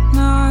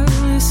not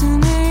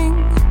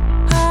listening.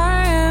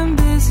 I am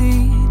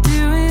busy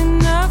doing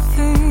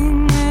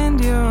nothing and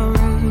you're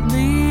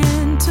rudely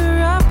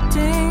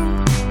interrupting.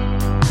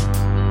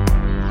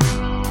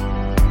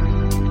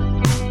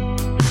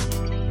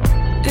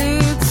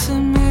 It's a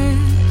myth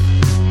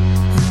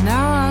and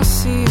now I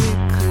see it.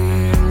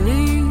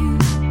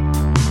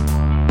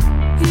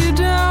 You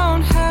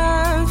don't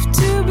have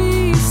to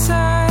be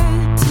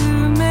sad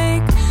to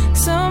make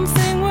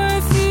something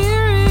worth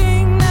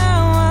hearing.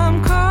 Now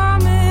I'm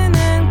calm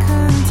and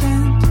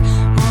content.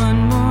 One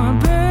more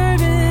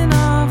burden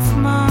off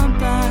my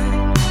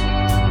back.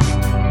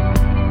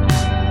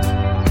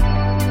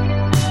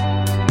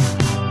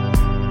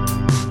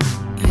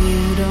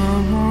 You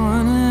don't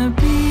wanna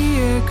be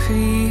a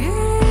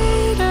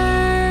creator.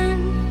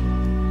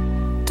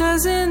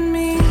 Doesn't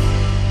mean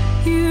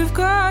you've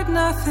got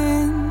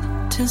nothing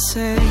to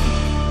say.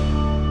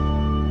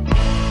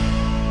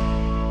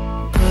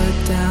 Put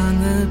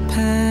down the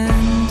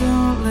pen,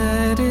 don't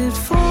let it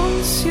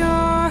force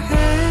your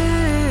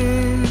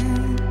head.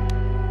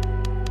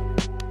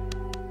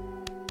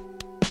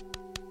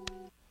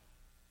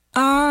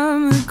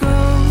 I'm a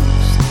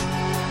ghost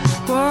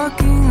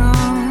walking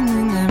on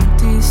an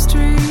empty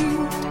street.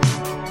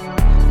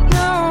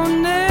 No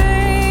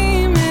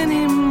name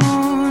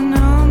anymore,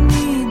 no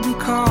need to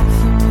call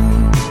for me.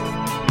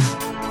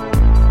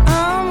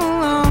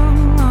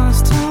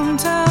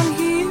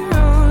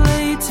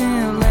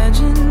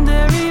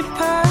 Legendary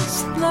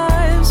past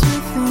lives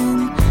within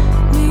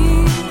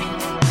me.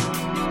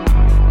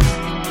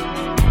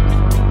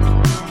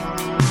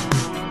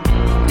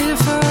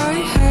 If I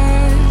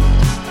had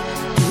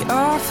the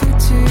offer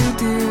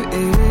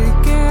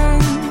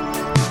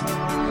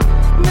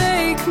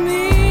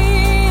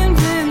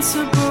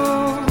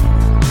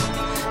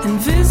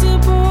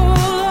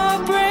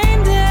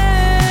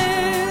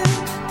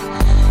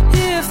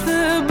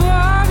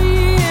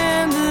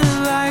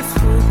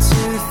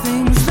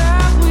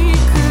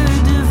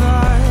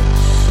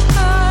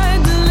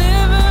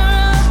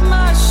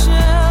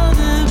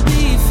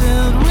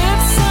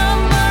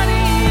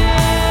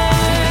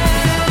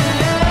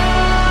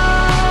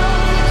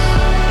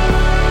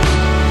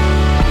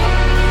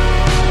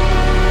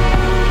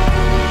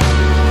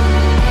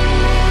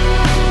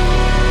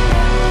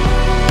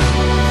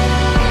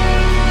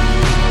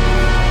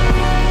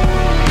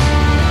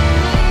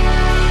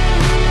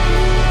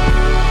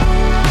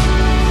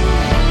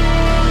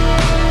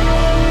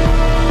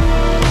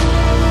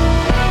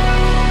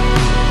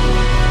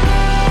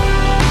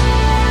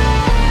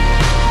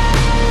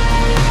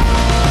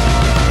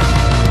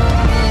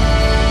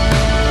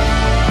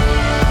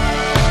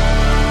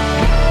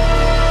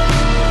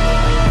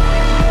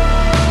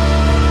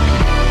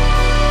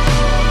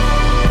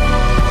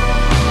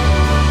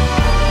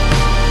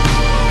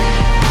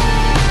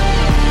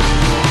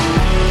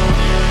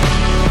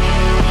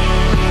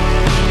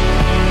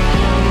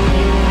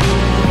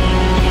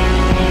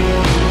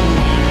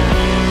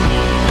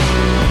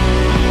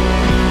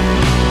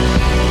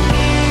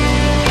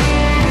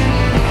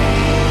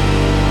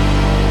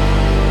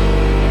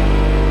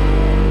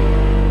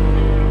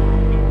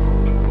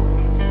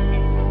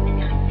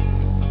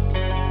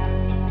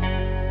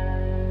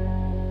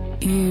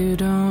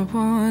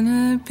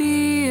wanna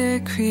be a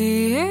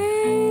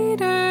creator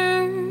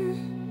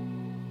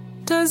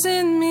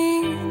doesn't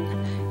mean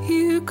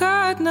you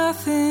got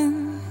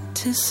nothing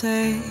to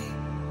say.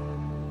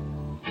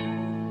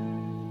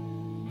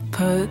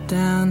 Put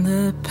down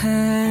the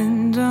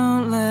pen,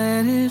 don't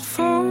let it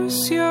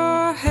force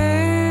your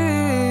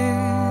hand.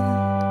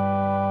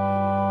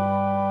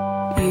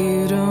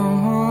 You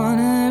don't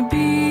wanna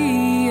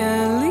be a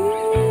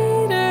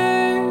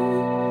leader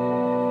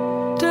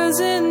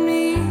doesn't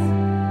mean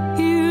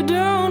you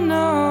don't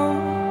know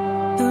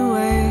the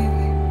way.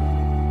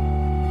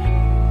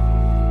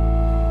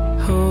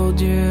 Hold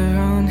your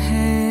own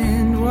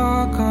hand,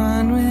 walk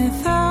on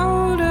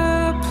without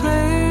a plan.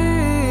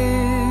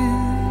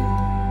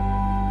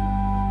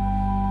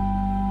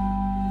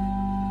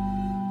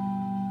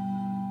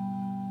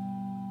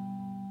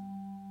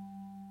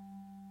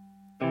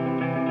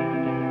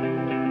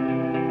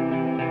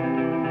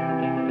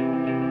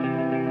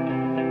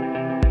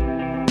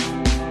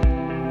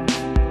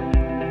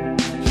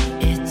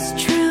 It's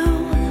true,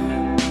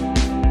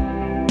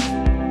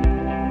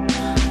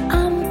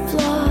 I'm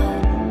flawed.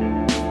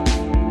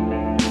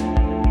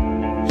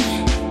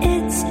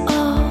 It's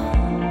all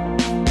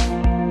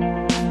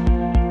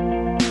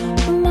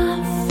my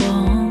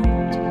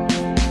fault.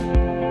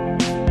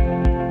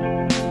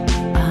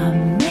 I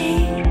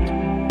made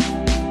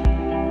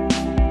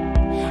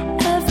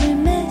every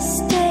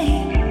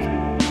mistake.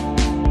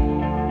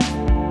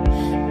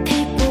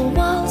 Paper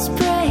walls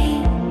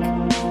break,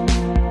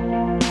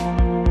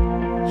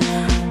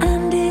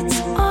 and it's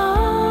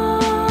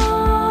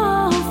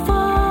all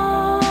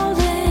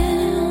falling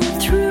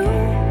through.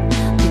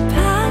 The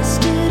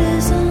past, it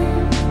isn't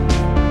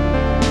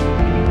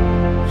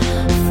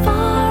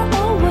far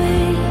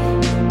away.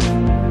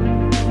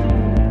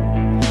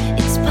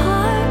 It's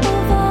part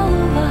of all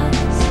of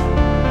us.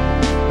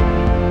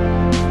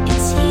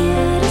 It's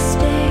here to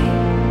stay.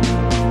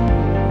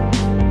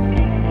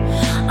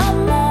 I'm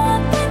more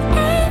than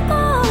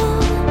able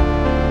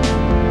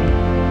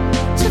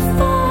to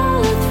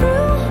follow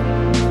through.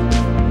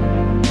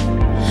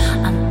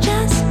 I'm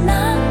just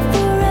not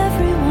for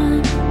everyone.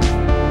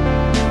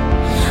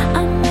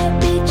 I might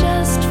be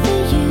just for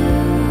you.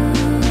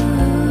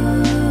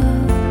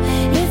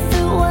 If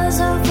it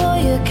wasn't for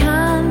your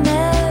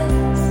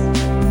kindness,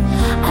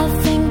 I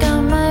think I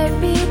might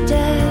be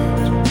dead.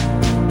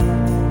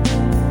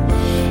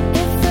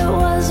 If it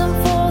wasn't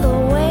for the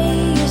way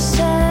you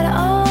said,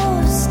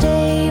 oh,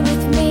 stay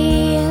with me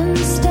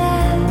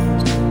instead.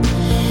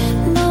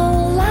 No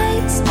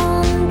lights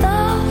on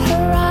the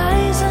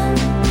horizon,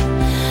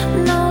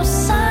 no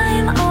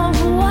sign of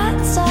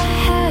what's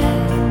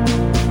ahead.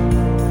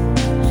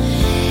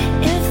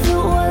 If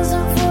it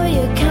wasn't for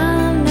your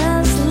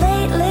kindness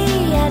lately,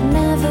 I'd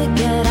never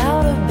get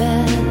out of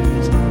bed.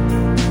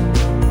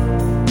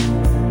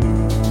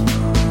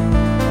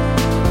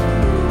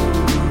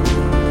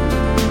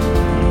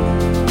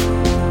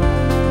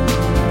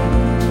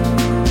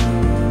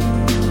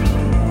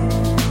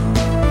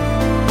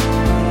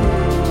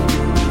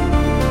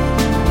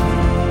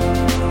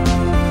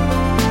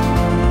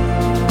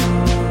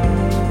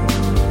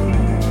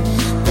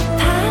 The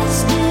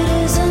past, it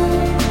isn't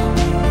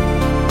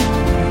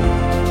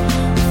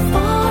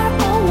far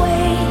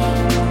away.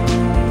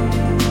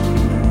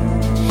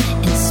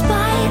 In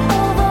spite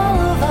of all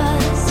of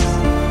us,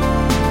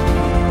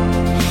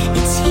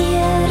 it's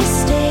here to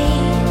stay.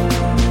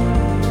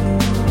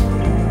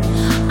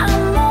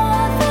 I'm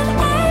more than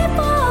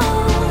able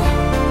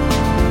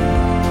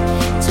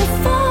to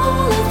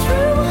follow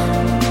through.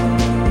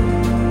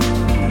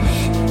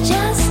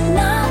 Just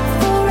not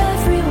for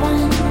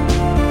everyone.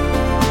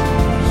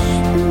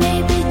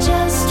 Maybe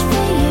just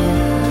for you.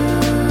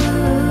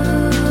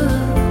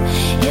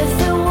 If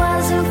it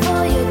wasn't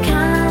for your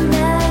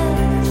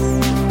kindness,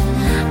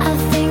 I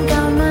think I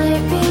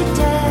might be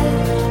dead.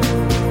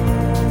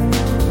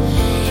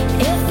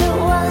 If it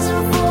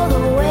wasn't for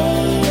the way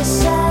you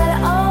said,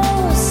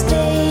 oh,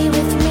 stay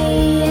with me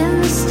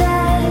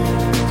instead.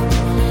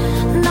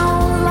 No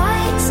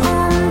lights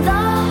on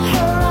the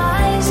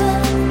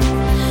horizon,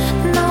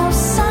 no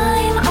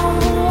sign of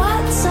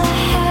what's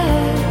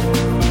ahead.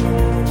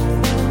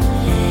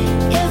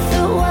 If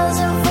it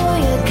wasn't for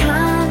your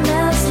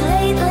kindness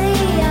lately,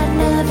 I'd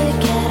never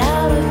get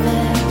out of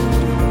bed.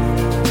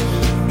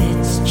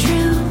 It's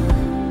true,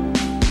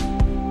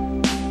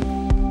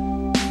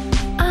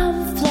 I'm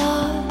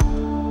flawed.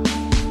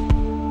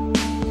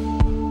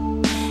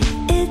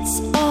 It's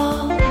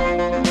all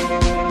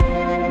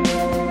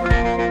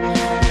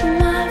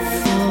my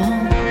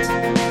fault.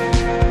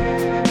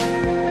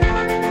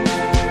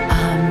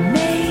 I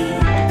made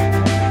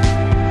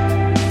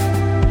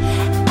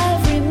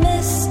every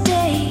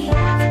mistake.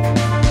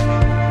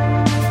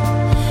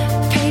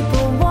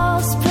 Paper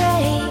walls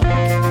break,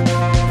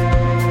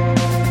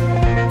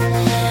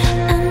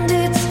 and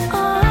it's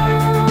all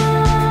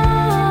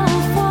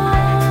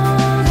falling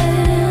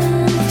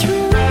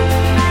through.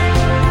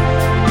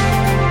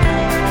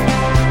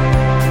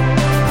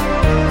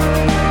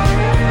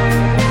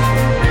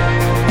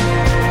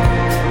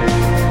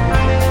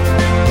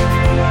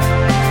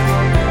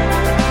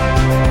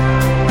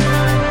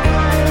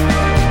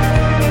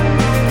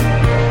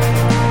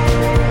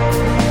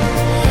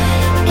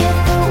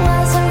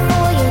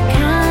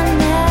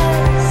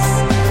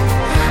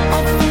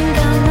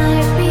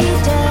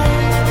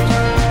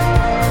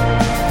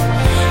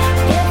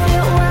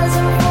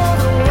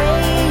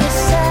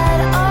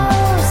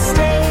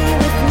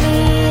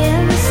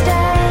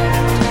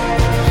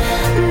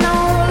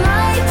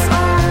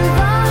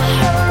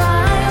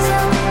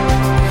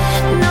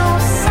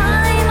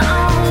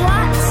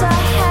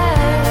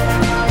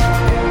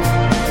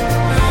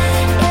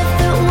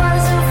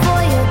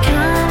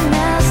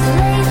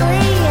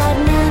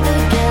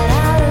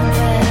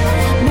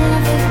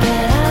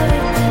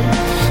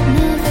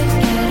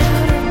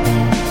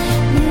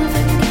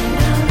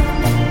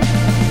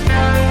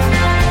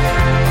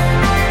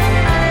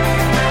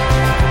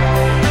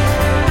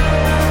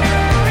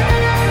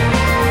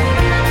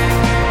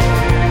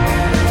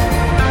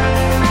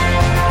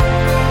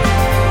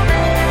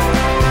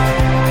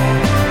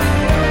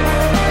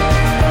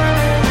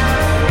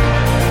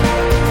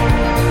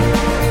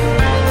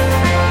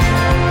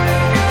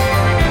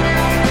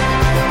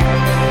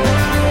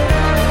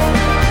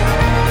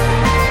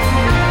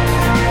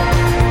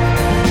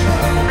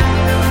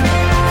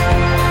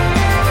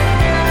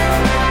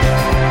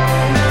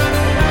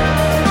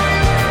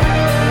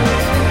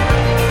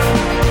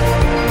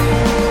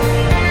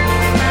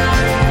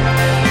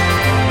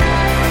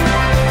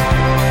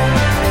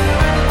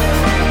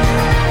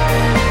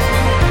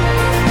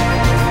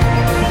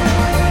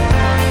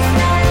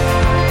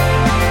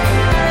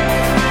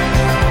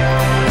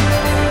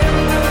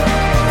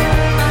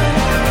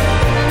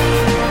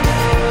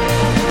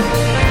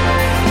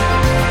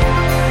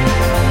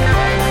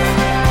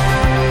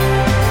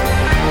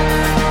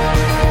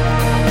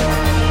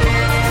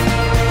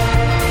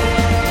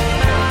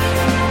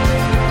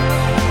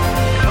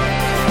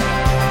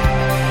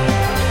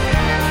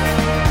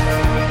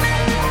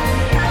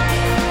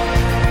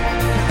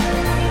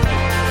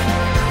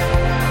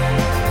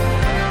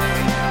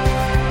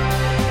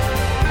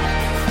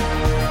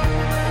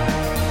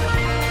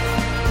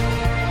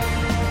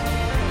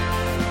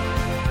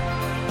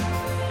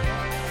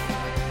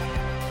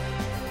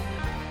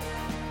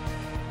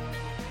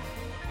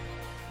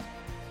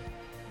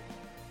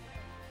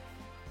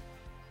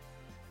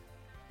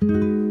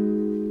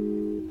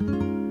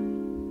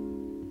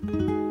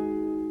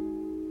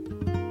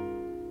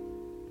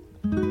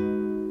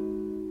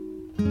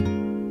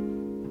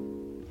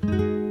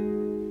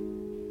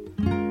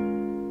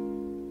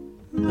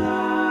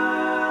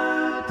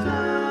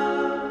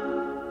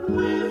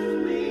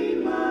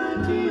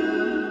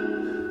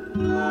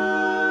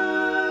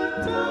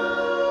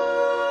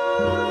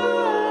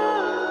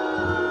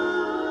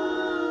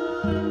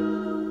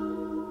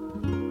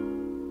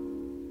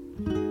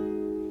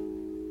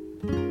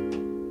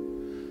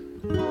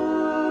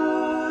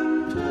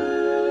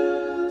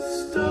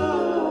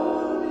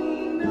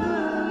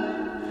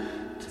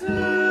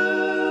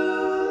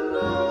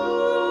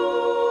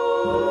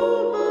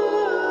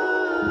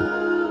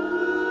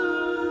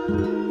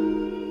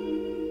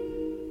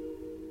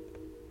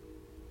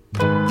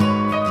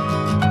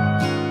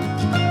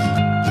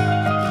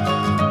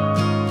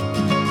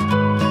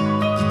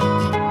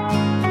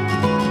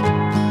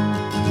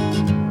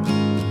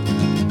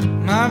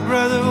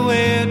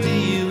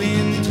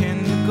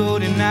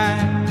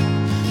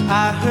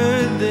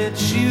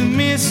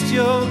 is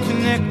your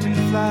connecting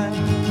flight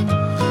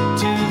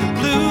to the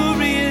Blue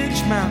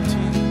Ridge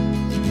Mountain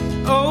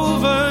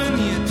over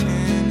near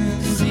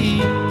Tennessee.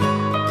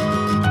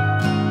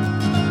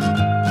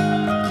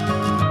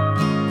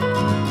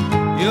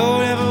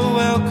 You're ever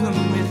welcome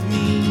with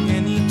me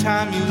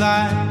anytime you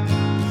like.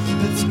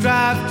 Let's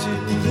drive to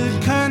the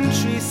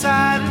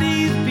countryside,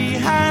 leave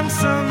behind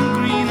some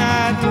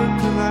green-eyed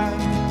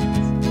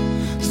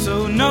lookalikes,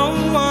 so no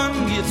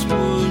one gets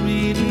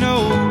worried,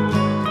 no.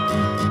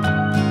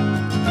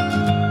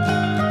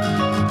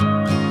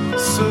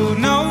 So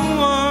no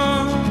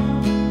one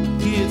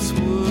gets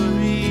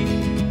worried,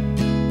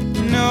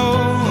 no.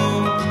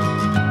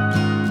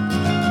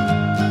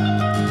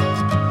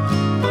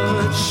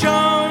 But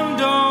Sean,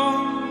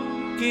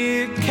 don't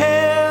get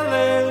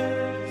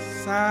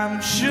careless,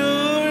 I'm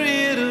sure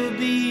it'll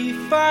be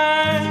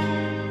fine.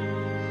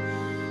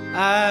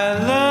 I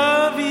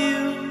love you,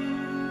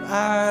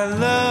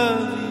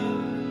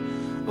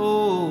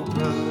 oh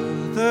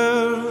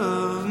brother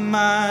of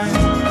mine.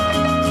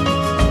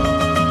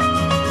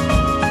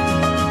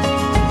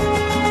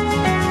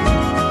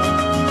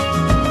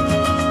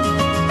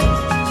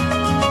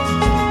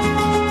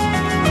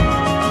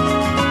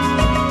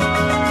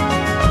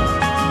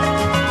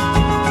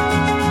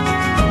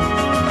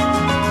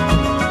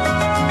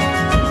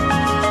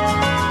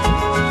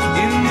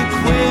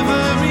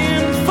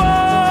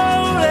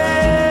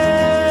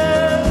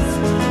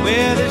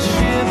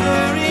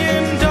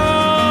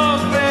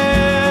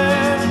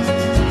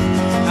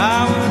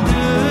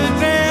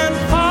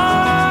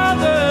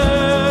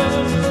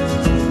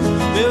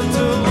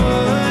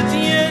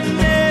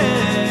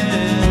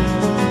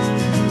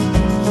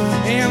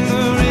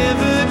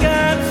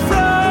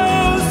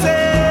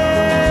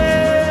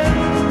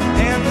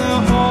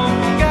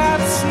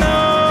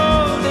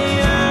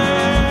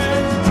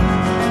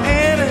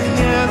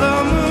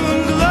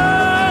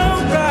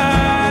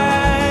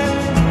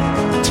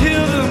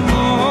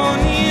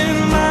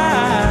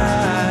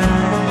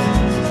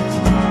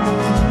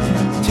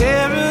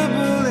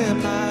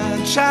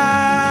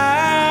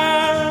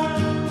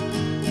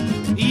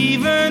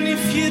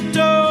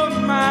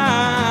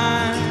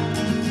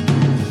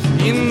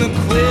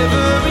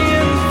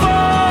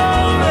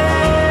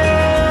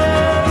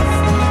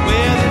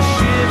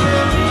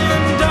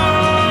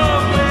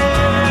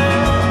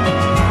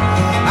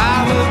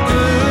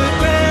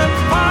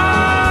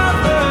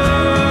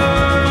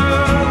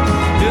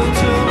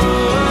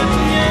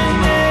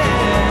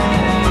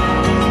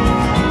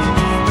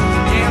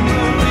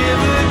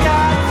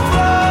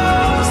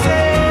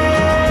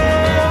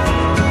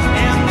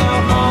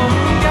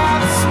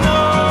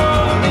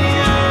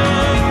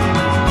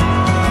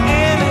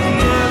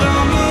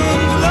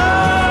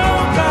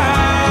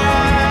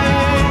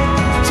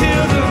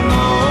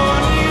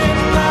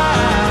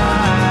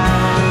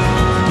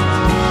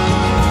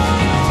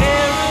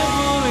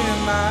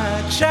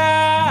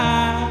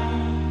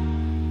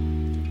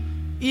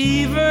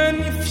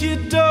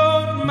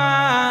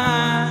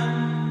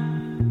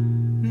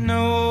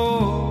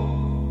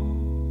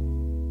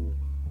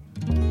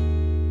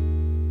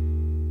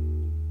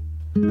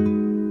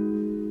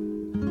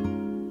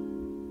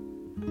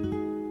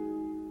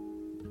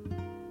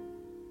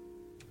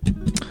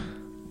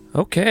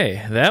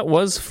 Okay, that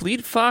was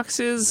Fleet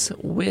Foxes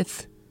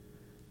with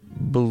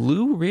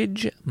Blue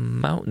Ridge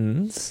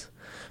Mountains.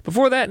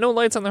 Before that, No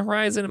Lights on the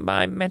Horizon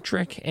by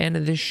Metric and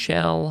The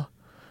Shell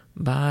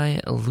by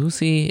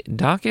Lucy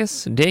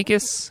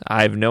Dacus.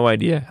 I have no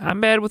idea. I'm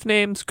bad with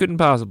names, couldn't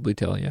possibly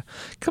tell you.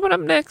 Coming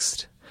up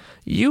next,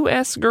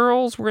 U.S.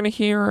 Girls, we're going to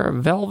hear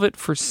Velvet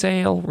for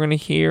Sale. We're going to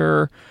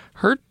hear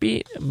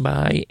Heartbeat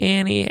by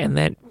Annie, and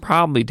that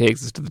probably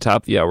takes us to the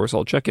top of the hour, so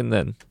I'll check in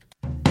then.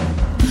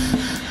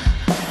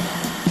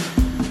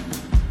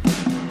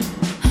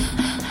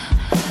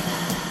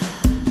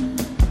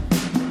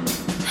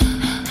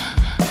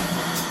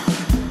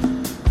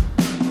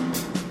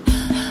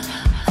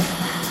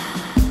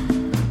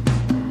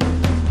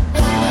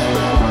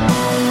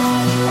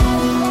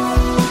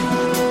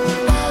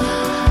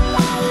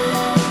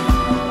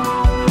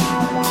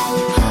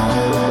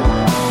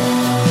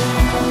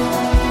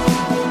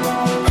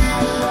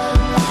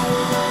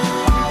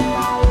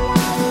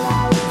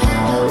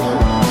 Oh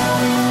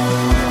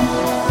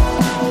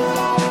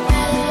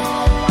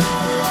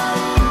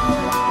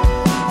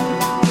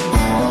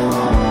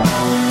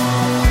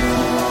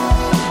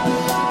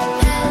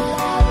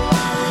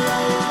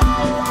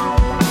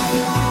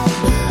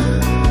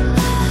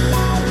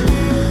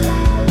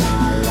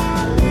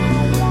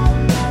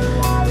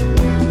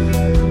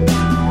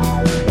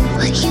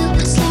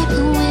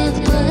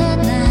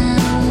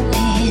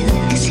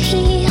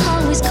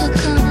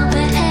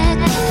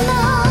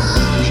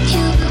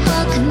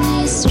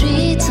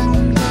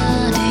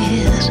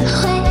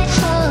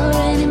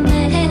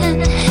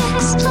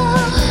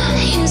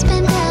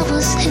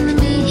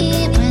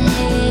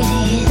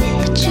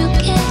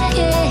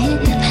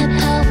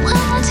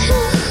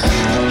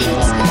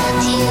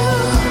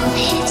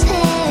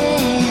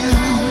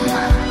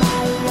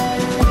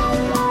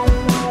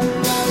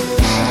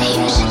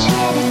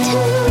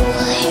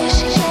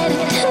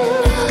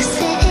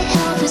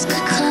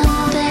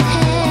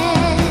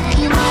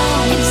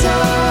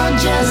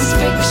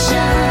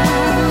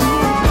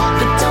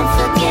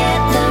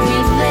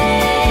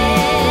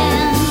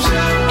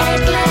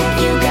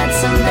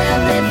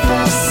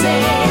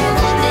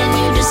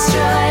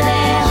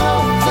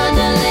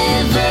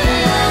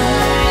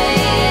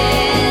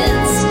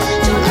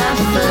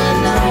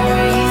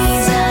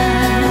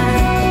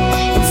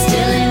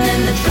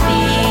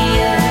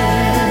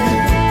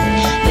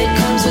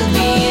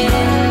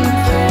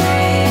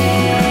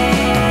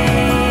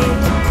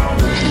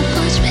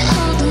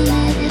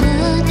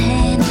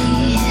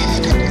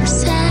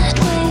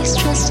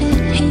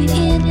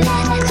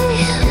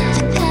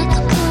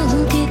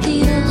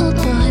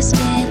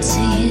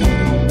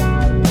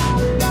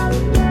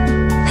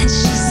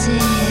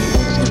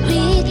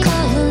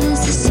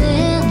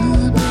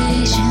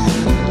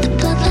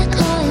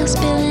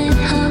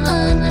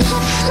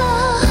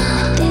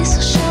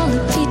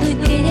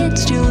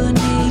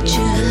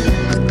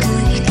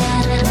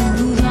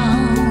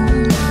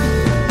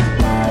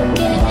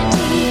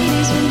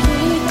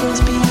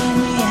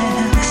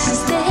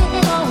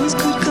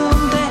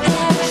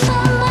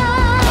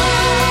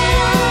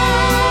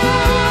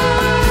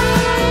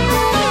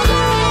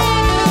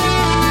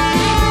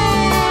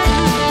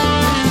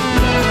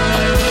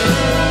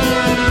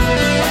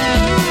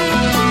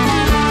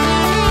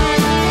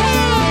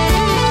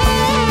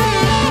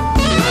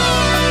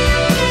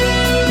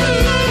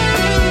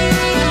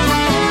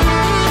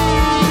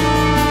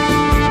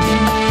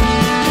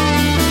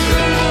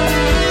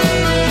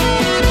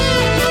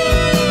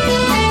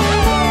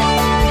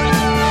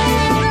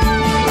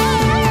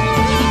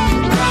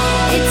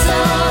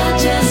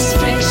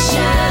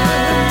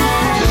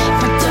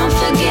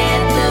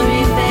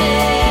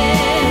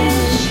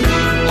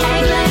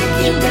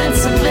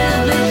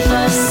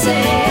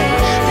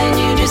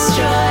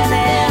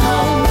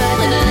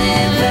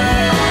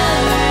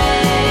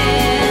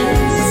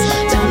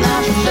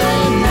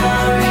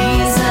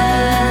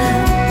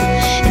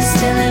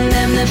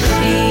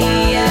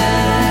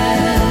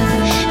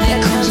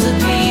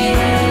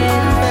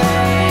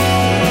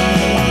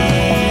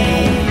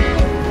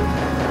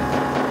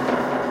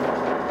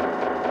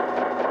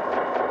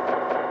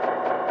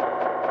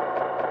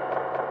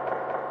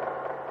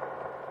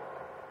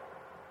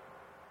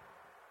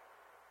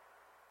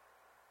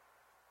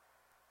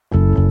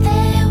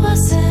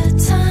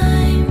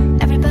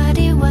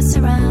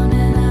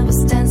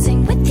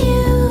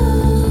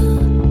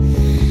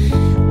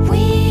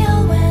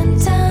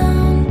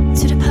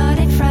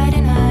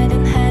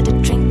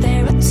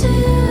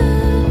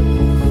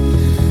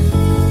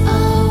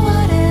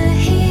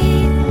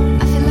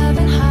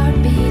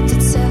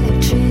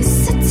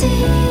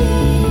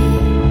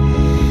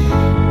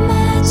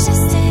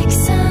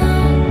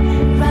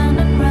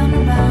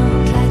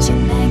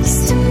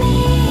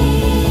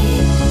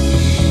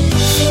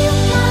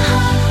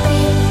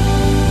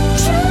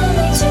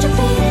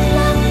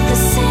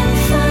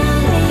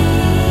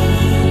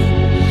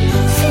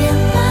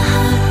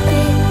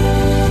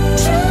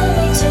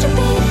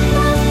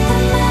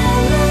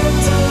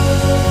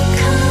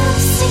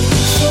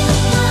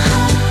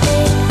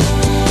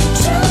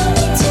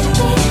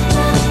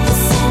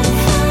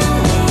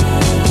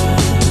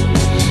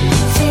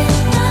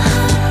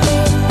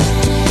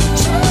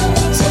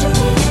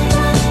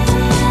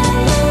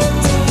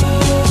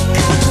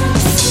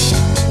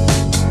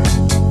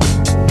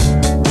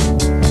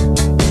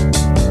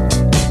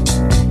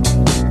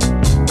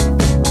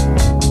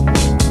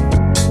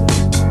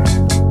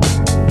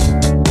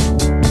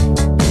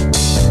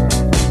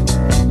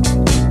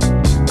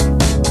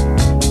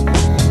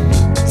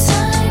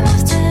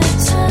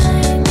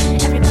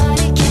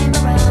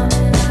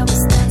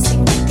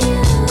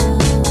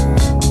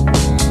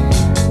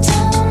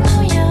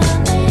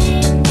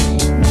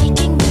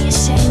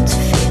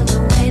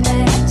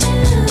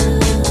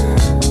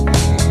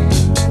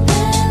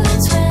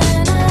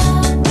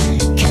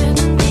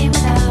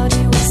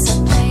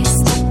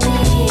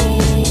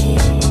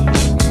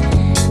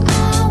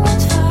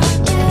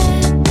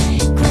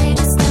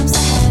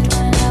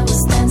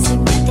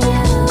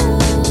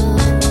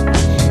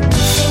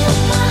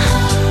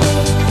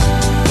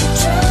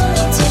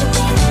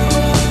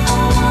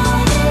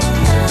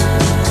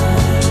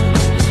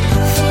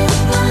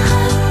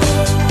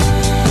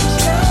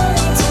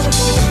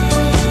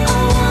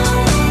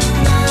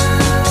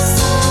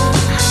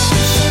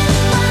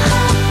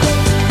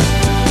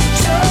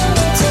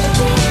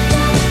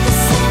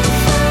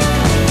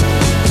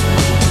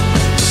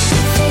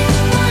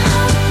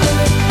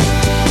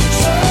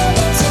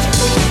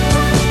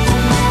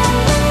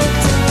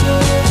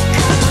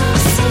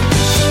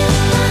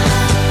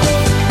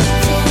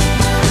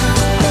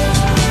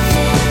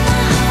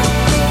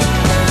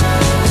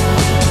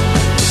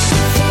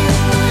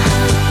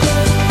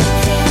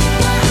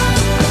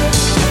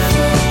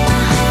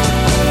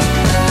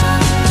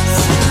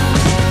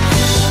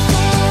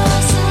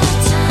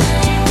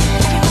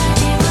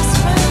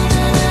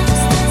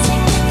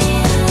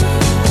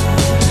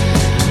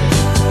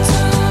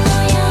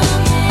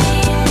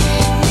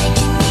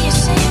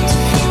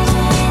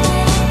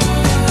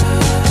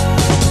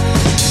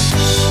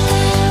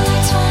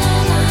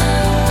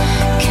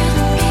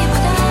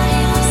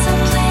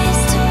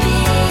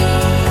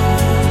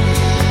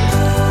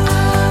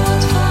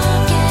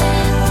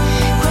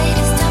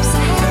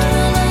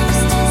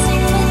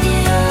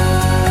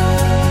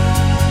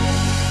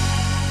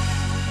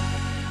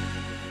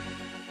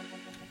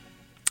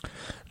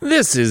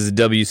This is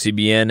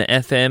WCBN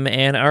FM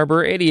Ann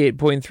Arbor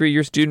 88.3,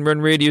 your student-run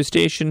radio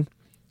station.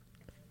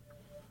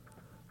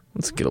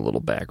 Let's get a little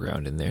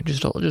background in there,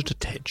 just a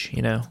tidge,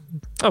 you know.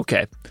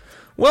 Okay,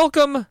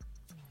 welcome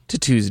to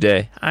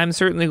Tuesday. I'm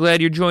certainly glad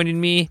you're joining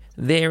me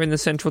there in the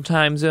Central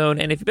Time Zone.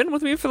 And if you've been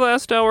with me for the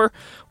last hour,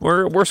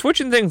 we're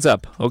switching things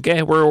up.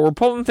 Okay, we're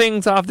pulling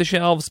things off the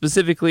shelves,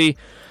 specifically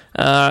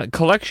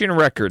collection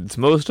records.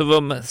 Most of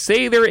them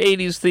say they're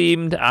 80s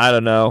themed. I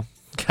don't know.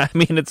 I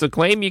mean, it's a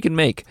claim you can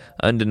make,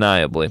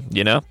 undeniably,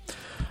 you know?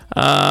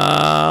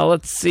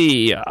 Let's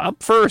see.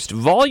 Up first,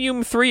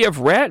 Volume 3 of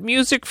Rat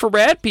Music for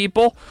Rat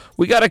People.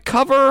 We got a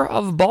cover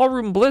of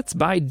Ballroom Blitz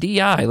by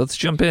D.I. Let's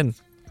jump in.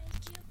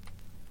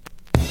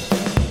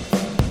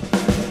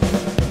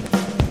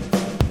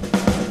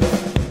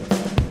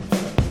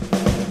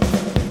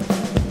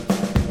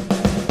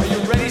 Are you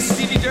ready,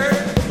 Stevie Dirt?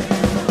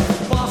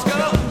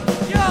 Bosco?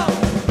 Yo!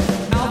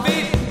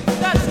 Alfie?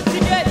 That's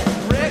TJ!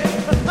 Rick?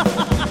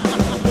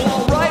 Well,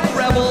 all right,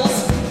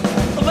 rebels.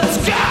 Let's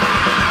go!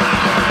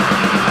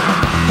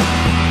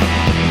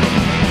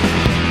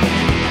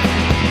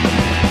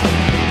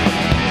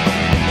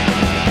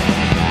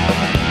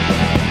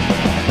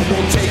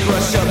 We'll take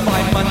Russia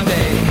by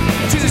Monday.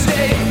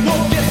 Tuesday,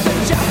 we'll get the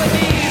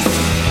Japanese.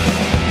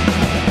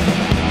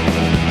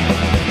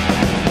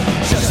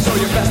 Just throw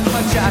your best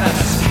punch at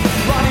us.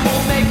 Ronnie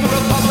will make the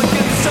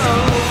Republicans so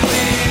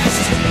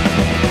pleased.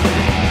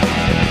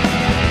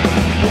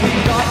 Well, we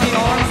got the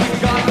arms, we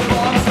got the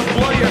bombs to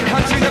blow your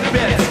country to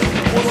bits.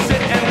 We'll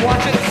sit and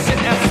watch it, sit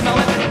and smell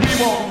it. We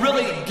won't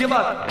really give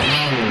up.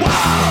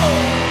 Wow!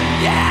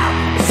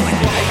 Yeah! It's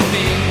like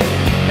lightning.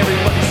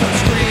 Everybody starts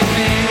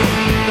screaming.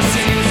 The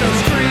city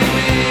starts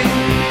screaming.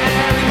 And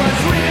everyone's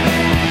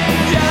screaming.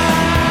 Yeah,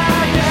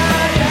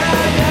 yeah,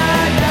 yeah,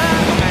 yeah, yeah.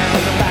 The man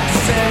in the back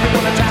says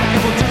everyone attack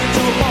and we'll turn into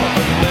a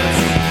ballroom blitz.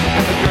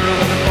 And the girl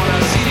in the corner,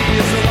 she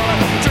is a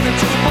lot. Turn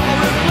into a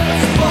ballroom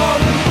blitz.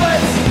 Ballroom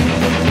blitz.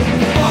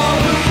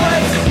 Ballroom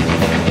blitz.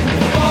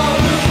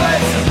 Ballroom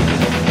blitz.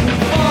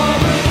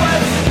 Ballroom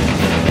blitz.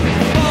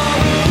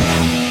 Ballroom.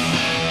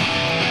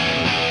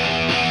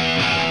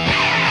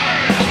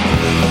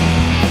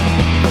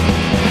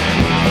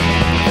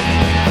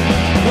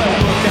 Well,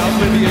 look out,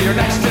 Libya, you're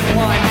next in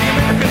line. The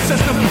American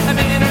system and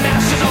the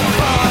international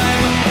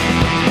crime.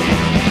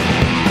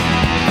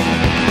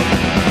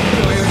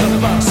 Billions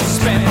of bucks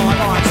spent on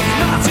arms.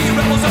 Nazi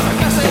rebels are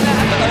messing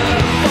at the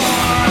farm.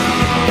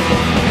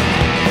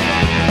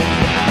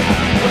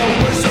 Well,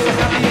 we're so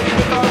happy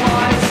with our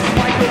lives,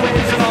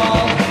 microwaves and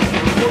all.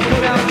 We'll go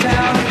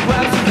downtown,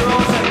 grab some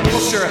girls, and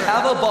we'll sure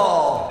have a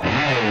ball.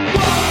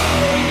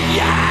 Whoa,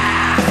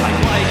 yeah! Like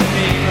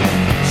lightning.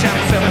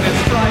 Channel 7 is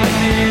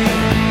frightening.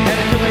 And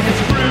it really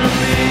hits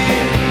groovy.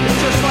 It's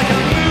just like a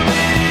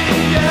movie.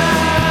 Yeah,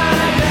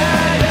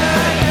 yeah, yeah,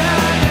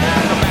 yeah,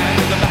 yeah. The man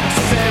in the back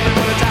says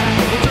everyone attack.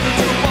 We'll turn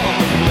into a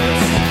ballroom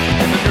blitz.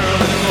 And the girl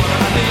in the corner,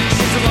 I think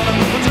she's a lot of.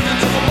 We'll turn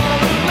into a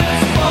ballroom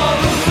blitz.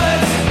 Ballroom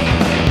blitz.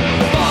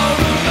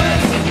 Ballroom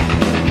blitz.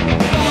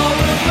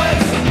 Ballroom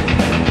blitz.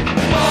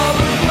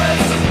 Ballroom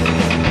blitz.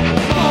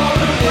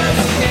 Ballroom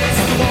blitz. It's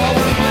the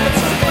ballroom blitz.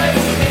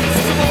 Blitz.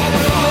 It's the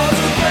ballroom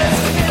blitz.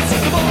 Blitz. It's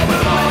the ballroom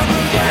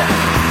blitz. Yeah.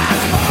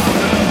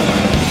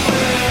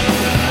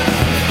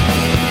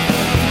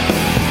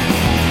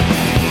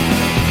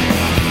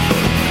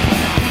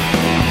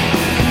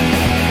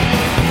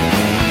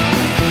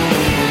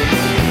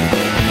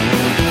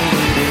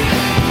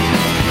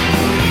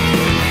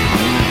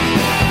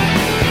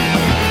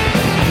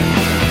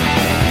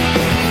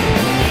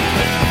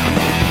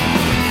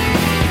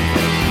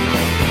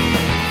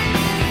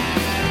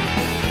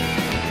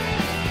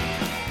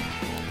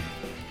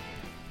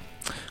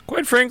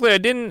 Quite frankly, I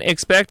didn't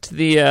expect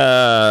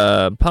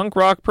the punk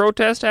rock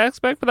protest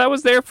aspect, but I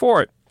was there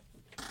for it.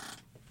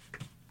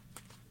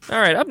 All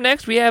right, up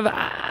next we have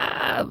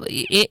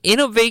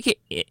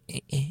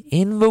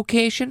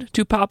Invocation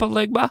to Papa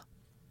Legba.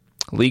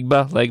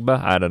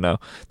 Legba, I don't know.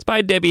 It's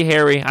by Debbie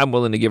Harry. I'm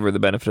willing to give her the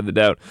benefit of the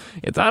doubt.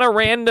 It's on a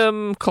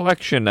random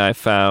collection I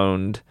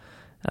found.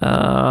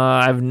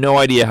 I have no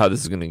idea how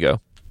this is going to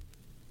go.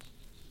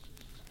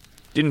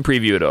 Didn't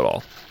preview it at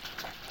all.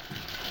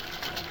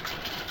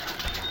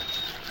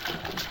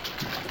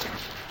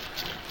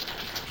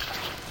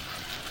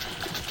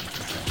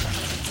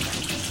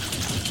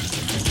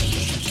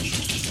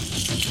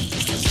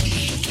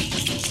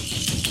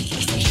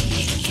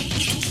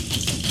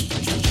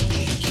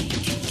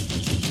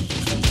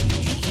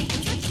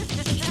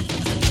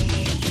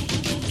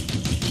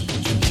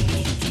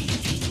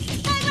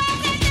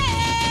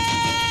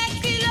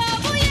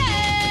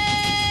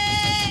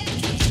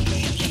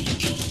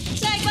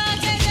 Take my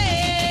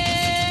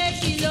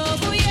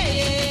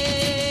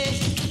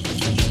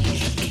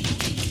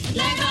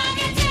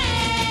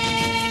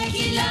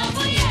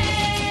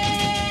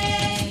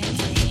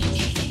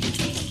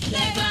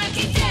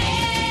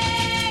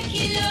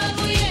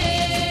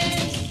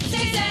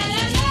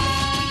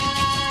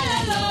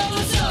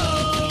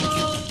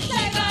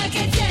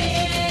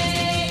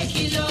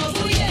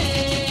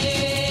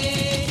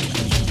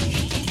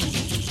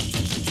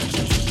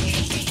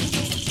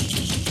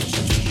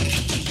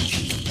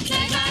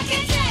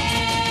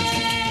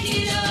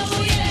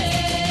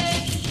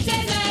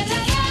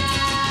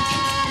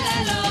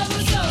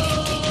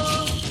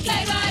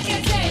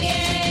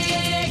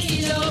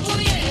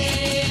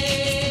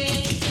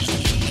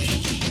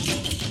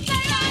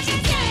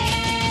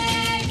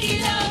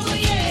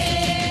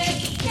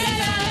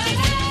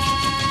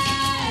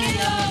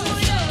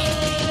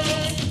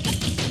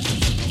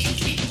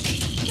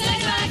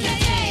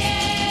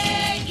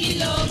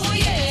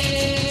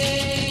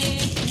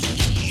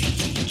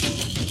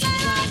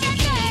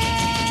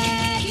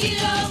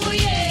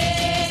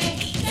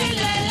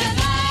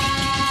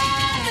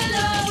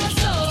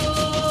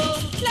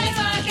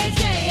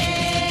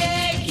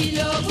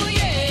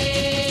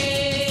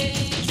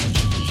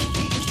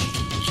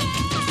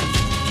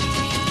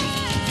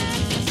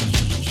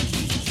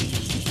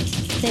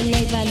te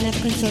leva na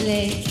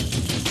console.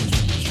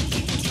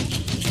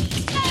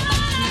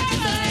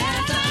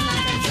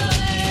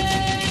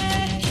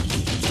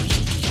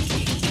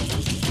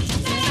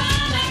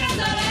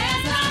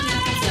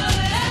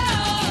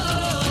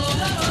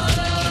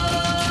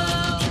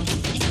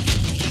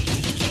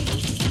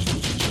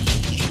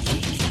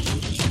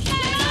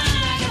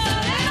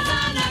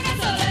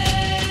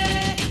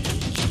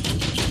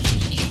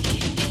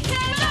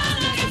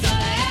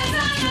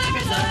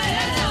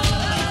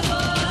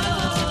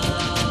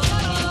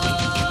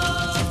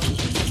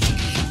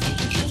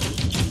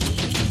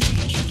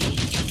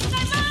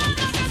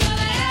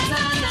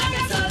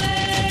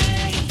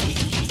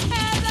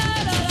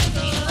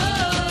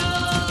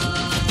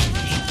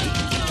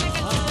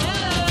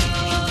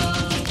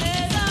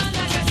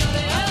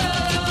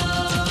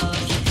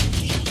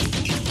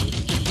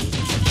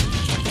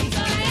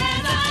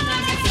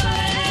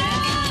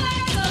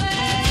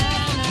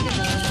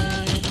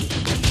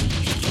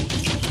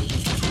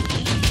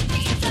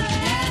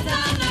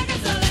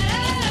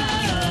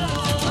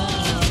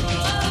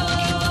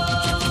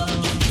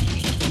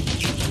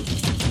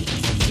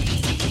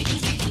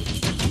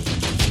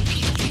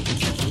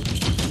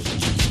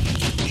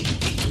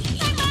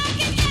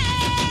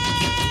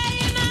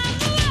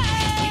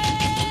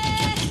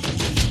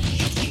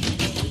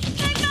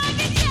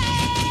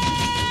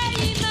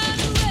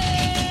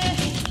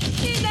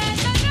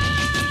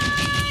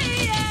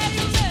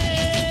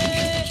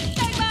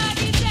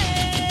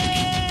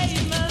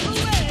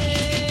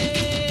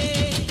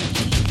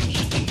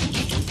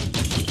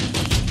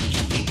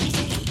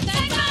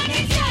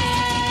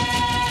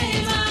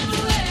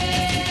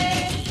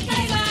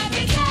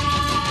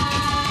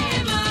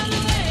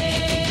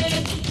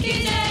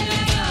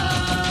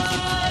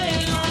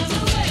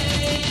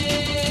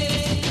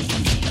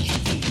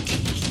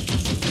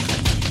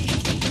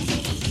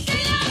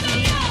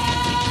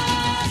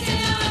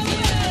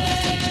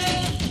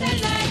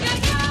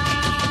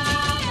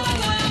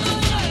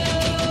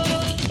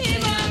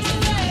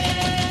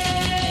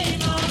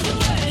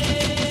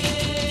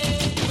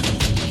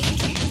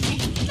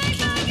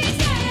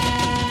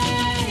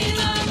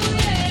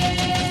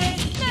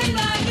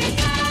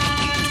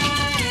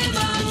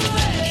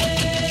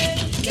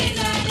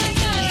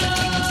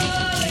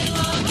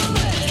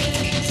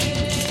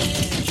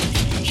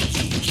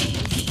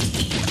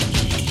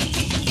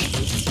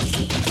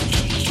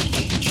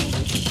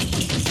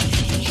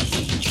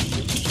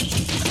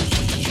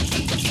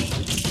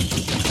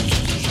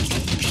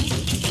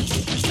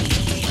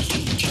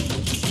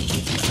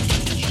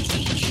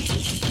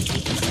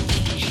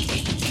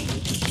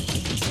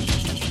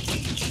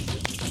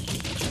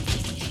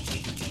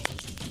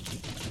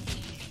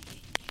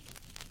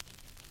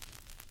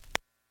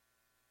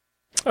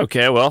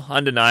 Okay, well,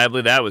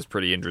 undeniably, that was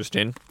pretty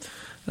interesting.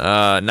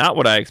 Not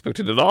what I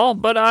expected at all,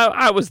 but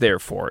I was there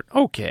for it.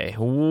 Okay,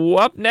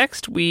 up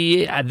next,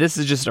 this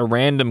is just a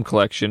random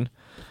collection.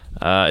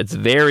 It's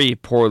very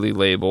poorly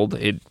labeled.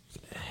 It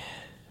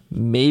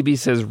maybe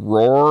says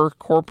Roar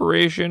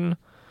Corporation.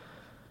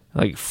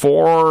 Like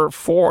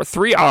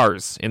 3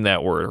 R's in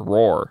that word,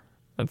 Roar.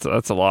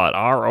 That's a lot.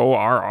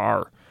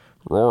 RORR.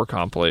 Roar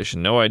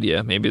compilation. No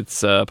idea. Maybe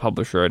it's a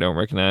publisher I don't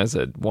recognize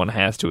that one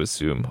has to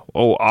assume.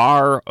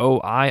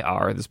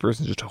 OROIR. This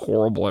person's just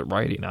horrible at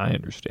writing. I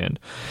understand.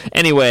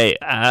 Anyway,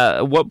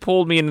 what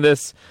pulled me into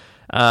this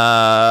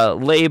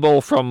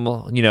label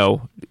from,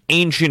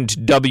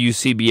 ancient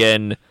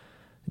WCBN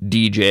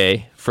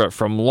DJ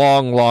from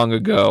long, long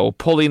ago,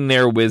 pulling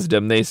their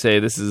wisdom. They say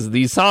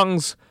these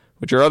songs,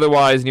 which are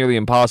otherwise nearly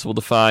impossible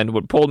to find.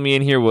 What pulled me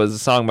in here was a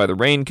song by the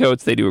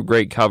Raincoats. They do a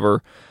great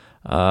cover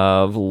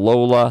of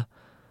Lola.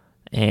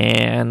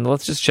 And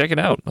let's just check it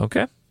out,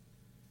 okay?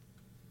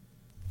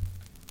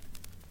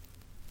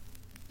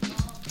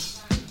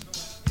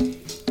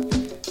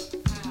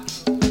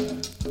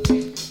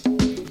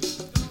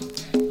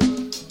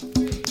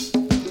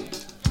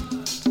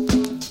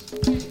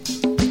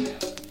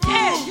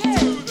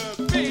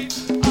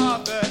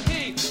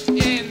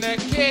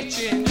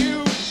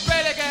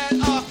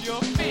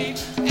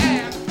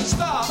 Yeah.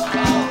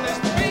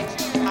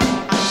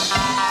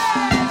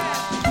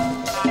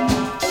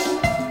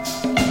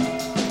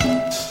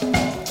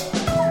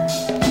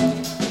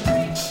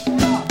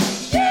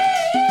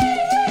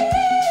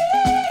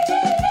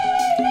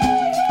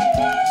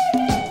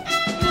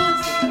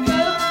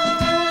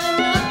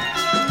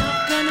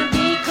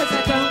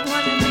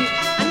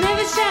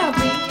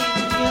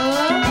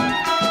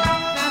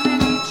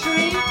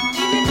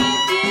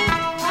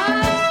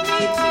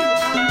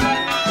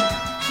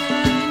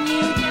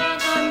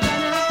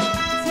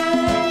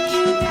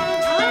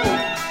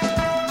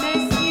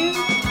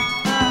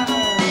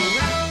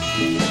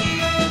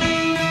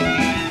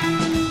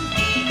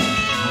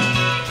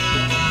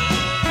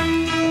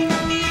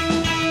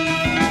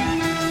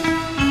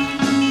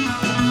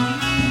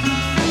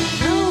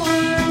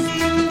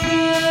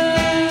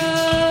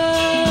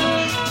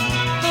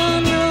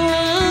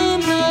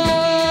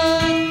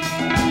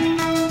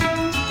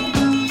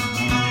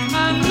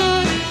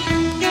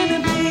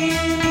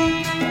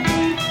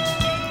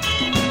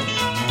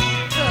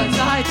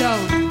 I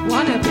don't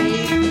wanna be.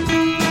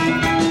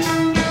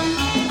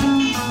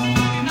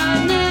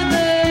 I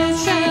never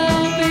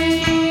shall be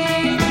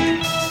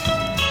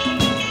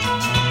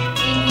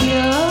in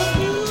your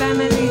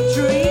family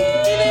tree,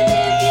 even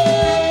if you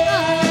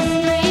ask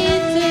me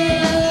to.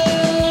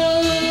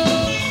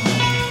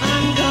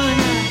 I'm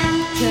gonna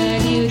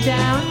turn you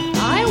down.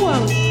 I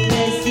won't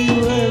mess you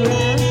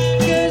around,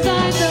 'cause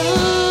I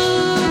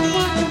don't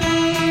wanna be.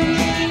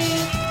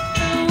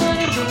 Don't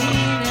wanna be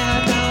now.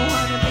 Don't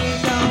wanna be.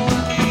 Don't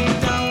wanna be.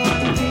 Don't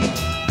wanna be.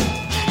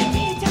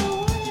 Don't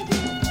wanna be.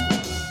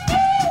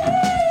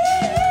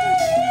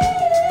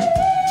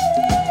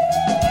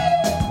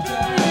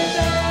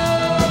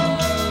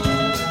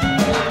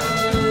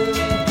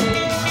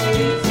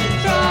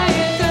 Try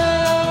it out.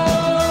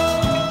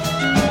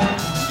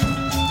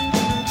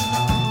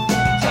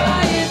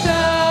 Try it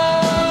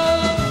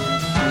out.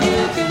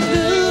 You can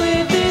do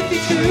it if you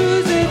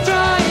choose it.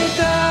 Try it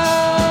out.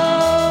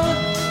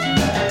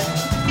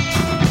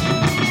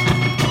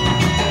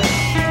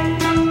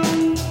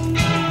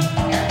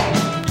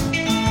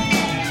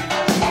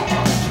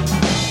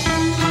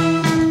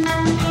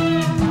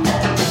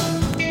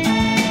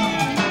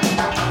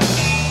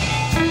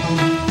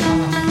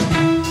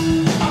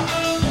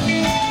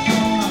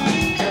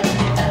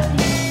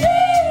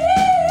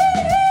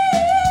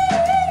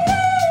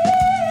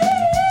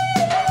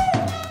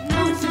 No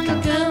one's like a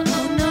girl,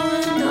 oh no,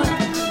 I'm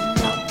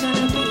not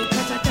gonna be,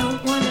 'cause I don't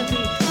wanna be.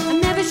 I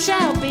never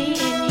shall be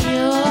in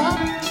your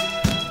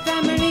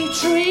family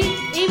tree,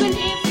 even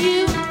if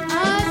you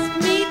ask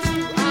me to.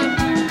 I'm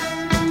gonna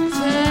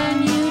turn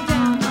you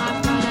down. I'm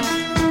gonna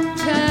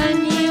turn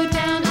you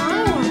down. I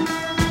won't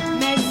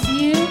mess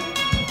you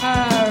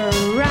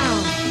around.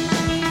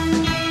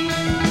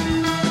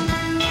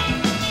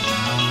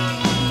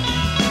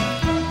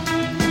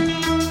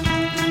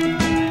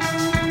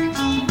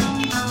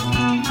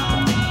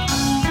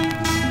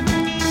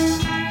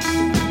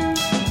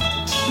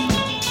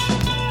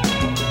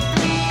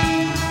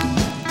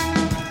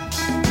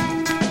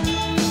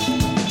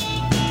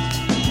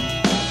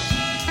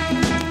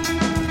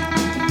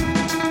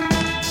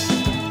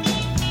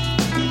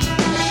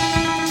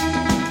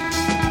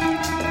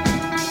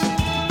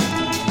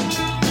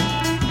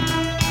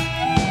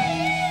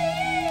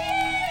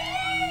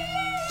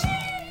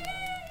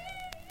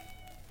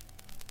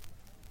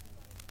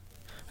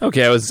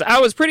 Okay, I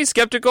was pretty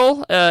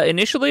skeptical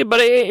initially, but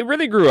it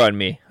really grew on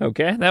me.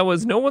 Okay, that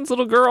was No One's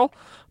Little Girl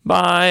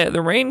by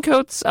the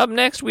Raincoats. Up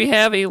next, we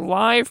have a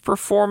live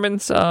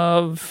performance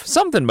of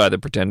something by the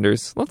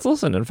Pretenders. Let's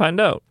listen and find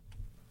out.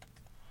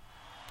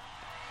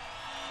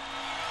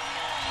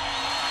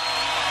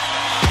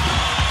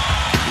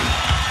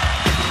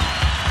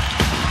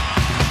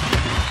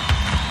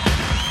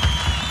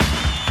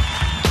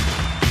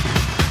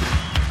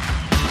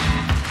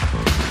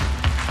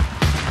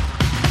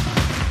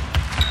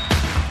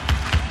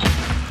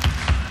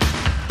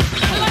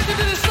 I'd like to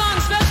do this song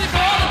especially for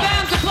all the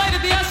bands who played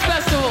at the S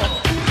Festival.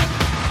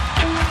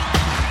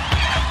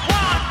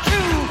 1, 2,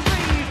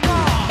 3,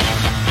 4.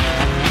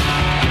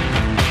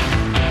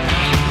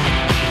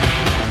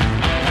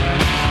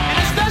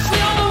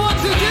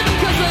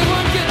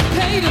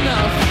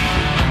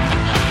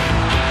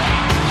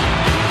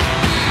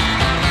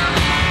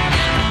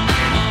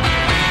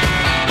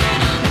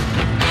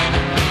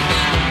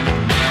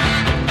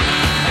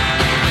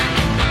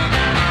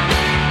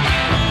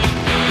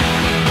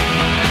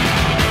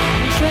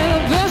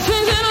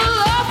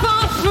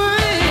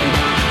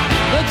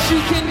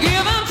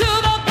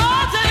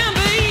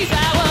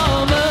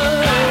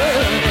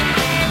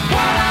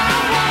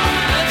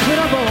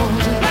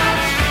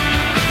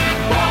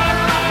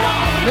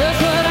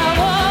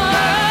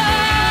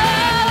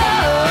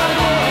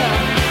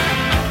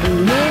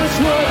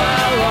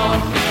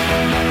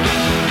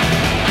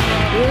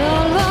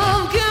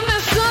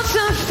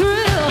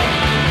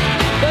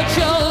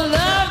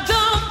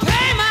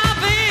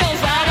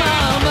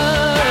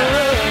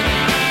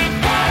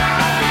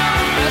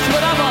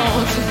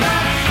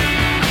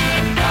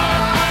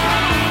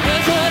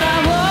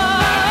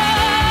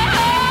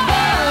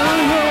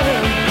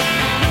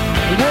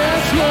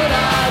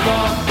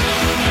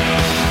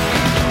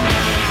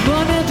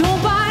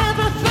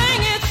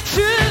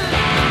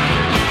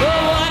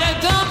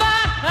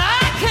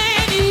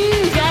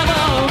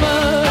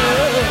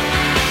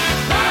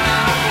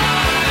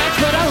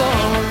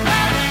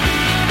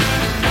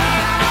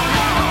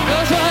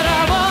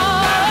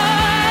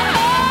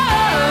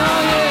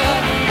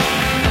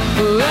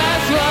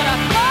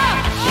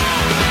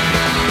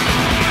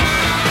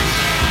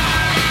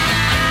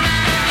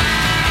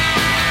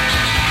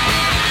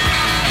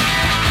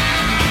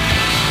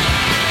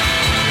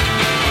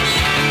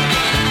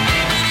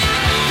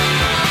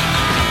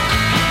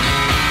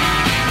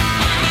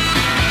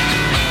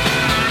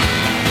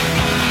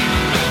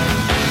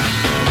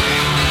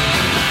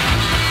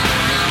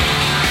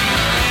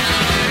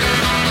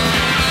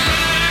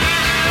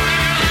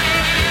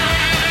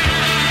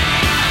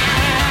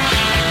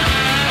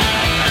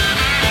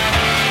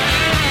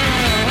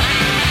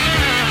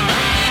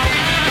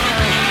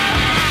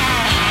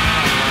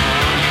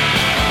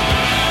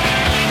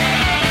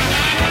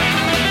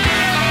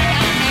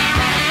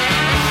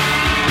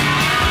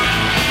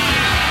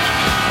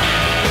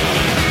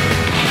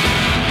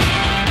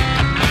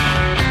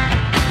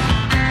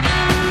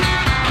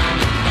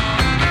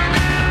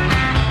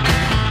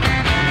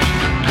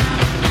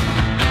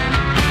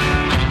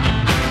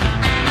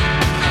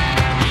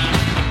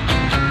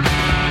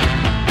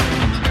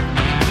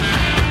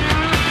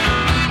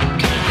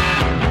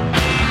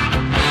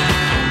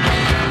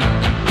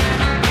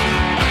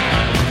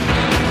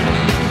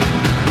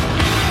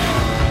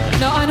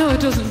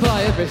 doesn't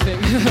buy everything.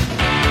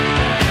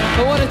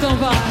 But what it don't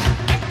buy,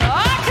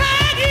 I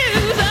can't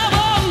use that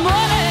more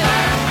money.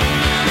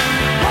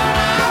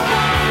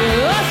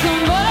 That's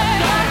some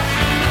money.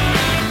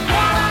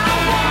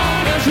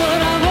 That's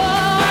what I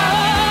want.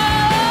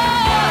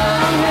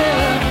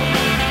 Yeah.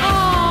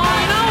 Oh,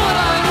 I know what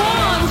I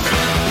want.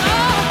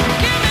 Oh,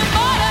 give me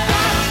money.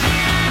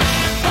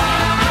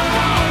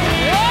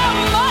 Yeah,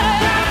 money.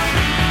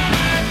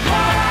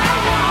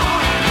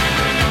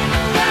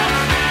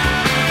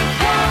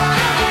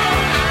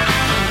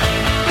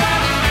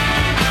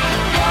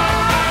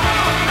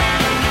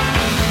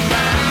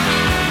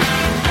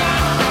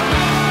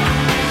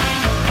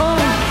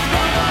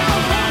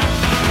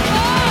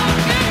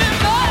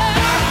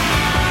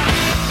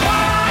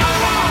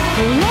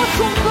 Want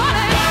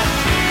somebody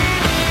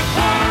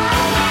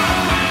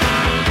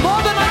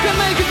more than I can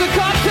make as a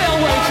cocktail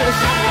waitress.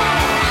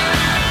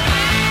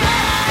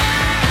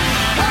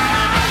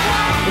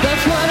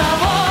 That's what I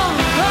want.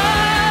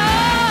 Yeah.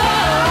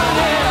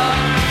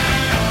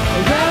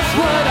 That's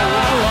what I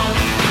want.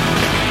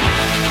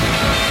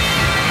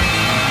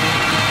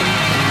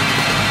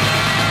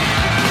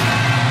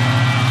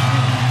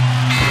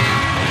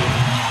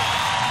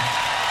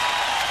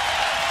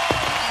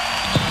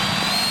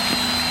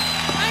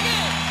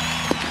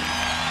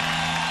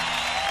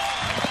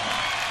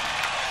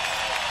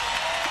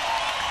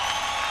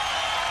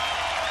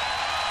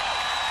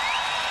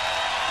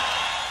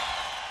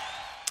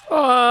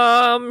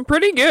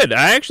 Pretty good.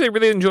 I actually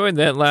really enjoyed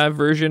that live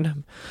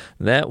version.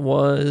 That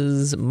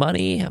was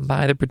Money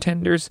by the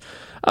Pretenders.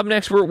 Up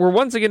next, we're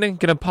once again going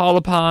to call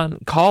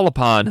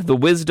upon the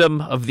wisdom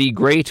of the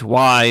great,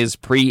 wise,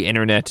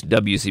 pre-internet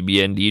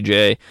WCBN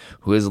DJ,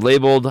 who is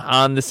labeled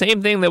on the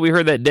same thing that we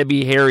heard that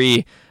Debbie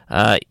Harry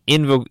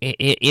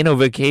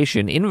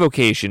invocation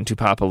to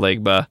Papa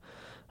Legba.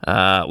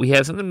 We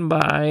have something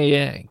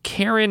by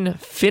Karen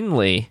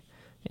Finley.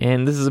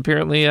 And this is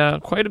apparently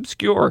quite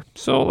obscure.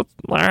 So,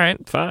 all right,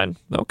 fine,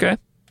 okay.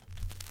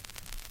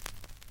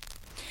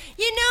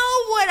 You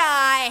know what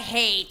I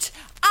hate?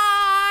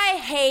 I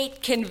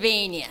hate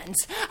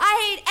convenience. I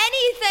hate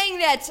anything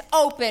that's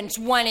open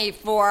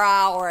 24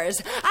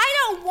 hours. I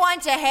don't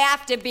want to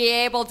have to be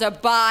able to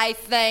buy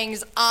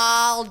things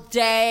all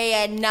day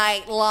and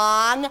night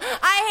long.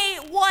 I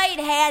hate white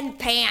hen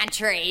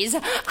pantries.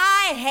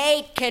 I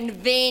hate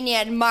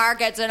convenient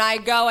markets, and I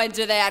go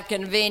into that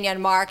convenient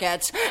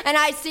markets, and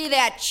I see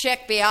that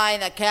chick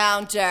behind the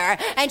counter,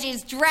 and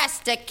she's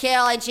dressed to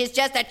kill, and she's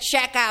just a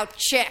checkout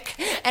chick.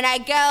 And I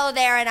go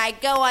there, and I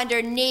go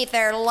underneath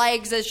her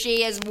legs as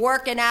she is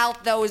working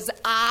out those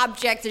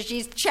objects, as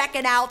she's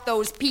checking out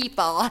those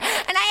people. And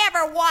I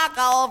ever walk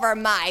all over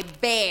my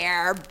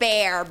bare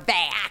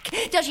back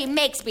till she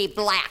makes me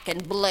black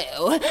and blue.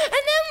 And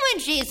then when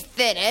she's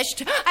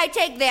finished, I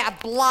take that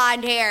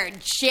blonde-haired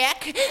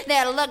chick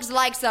that looks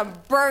like some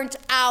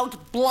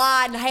burnt-out,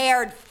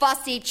 blonde-haired,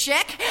 fussy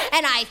chick,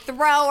 and I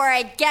throw her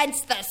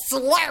against the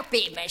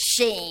Slurpee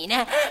machine.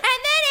 And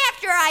then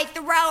after I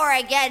throw her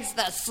against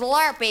the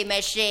Slurpee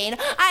machine,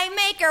 I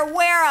make her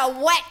wear a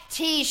wet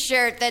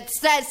t-shirt that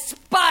says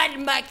Spud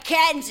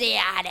McKenzie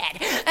on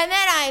it. And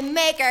then I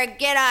make her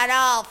get on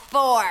all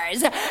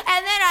fours. And then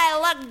I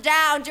look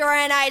down to her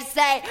and I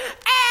say,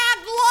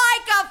 act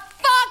like a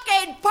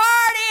fucking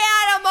party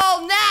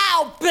animal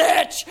now,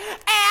 bitch!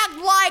 Act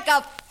like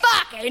a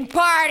fucking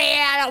party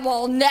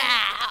animal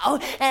now!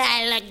 And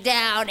I look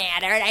down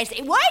at her and I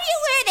say, why do you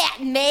wear that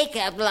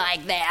makeup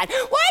like that?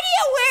 Why do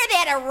you wear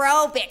that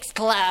aerobics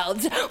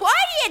clothes? Why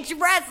do you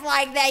dress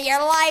like that? Your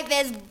life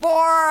is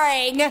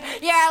boring.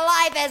 Your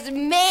life is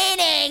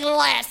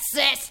meaningless,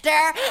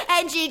 sister.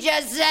 And she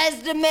just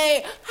says to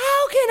me,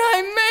 how can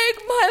I make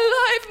my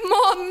life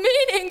more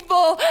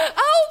meaningful?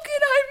 How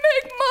can I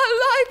make my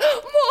life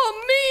more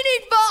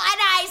meaningful? And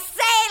I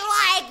say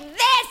like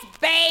this,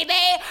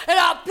 baby, and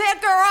I'll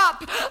pick her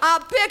up. I'll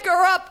pick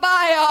her up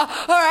by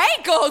her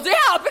ankles. Yeah,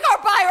 I'll pick her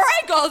up by her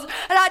ankles,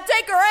 and I'll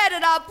take her head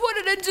and I'll put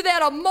it into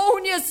that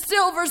ammonia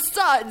silver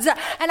suds,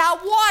 and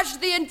I'll wash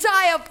the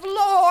entire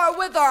floor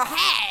with her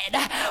head.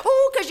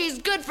 Ooh, because she's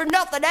good for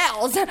nothing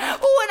else. Ooh,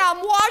 and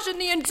I'm washing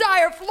the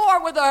entire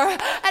floor with her, and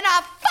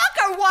I fuck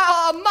her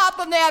while I'm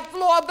mopping that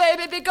floor,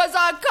 baby, because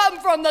I come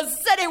from the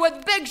city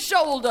with big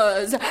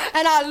shoulders,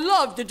 and I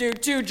love to do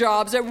two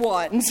jobs at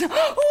once. Ooh, and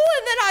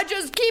then I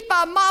just keep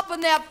on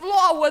mopping that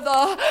floor with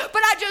her,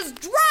 but I just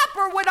drop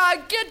her when I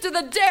get to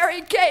the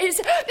dairy case,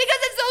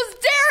 because it's those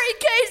dairy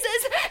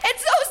cases,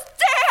 it's those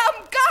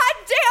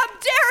goddamn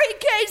dairy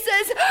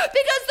cases,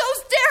 because those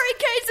dairy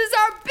cases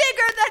are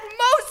bigger than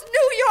most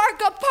New York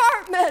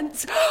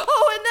apartments.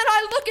 Oh, and then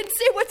I look and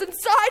see what's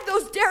inside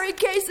those dairy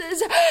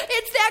cases.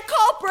 It's that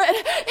culprit.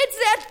 It's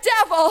that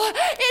devil.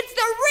 It's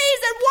the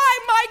reason why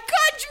my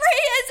country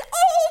is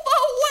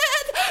over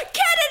with.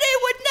 Kennedy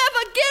would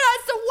never get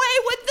us away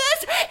with this.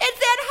 It's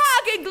that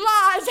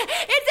Hagen-Glaz.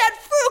 It's that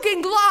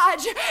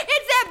Frugen-Glaz.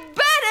 It's that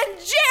Ben and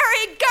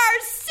Jerry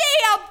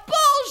Garcia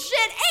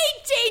bullshit,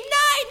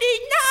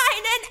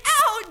 $18.99 an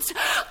ounce.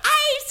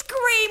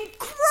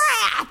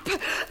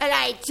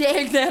 I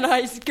take that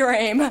ice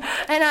cream and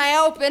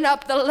I open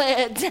up the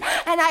lid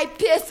and I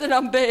piss in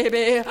them,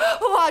 baby.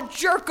 Oh, I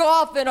jerk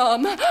off in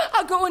them.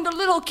 I go into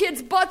little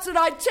kids' butts and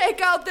I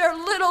take out their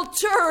little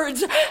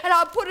turds and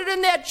I put it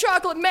in that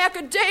chocolate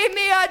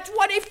macadamia,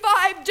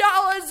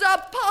 $25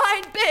 a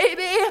pint,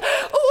 baby.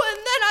 Oh, and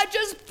then I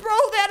just throw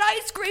that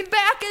ice cream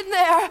back in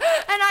there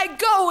and I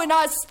go and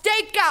I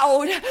stake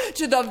out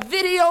to the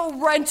video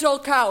rental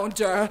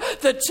counter,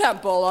 the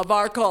temple of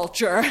our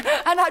culture.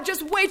 And I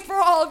just wait for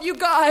all of you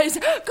guys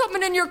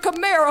coming in your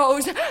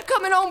Camaros,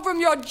 coming home from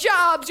your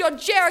jobs, your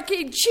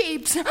Cherokee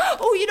Jeeps.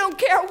 Oh, you don't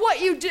care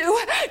what you do,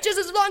 just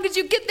as long as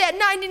you get that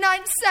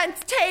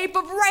 99-cent tape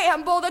of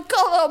Rambo, The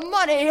Color of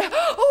Money.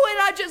 Oh,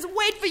 and I just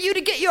wait for you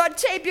to get your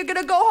tape. You're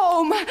gonna go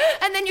home,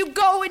 and then you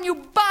go and you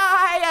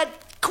buy a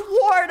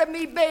quart of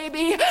me,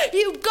 baby.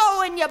 You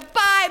go and you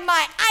buy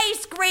my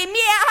ice cream. Yeah,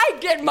 I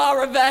get my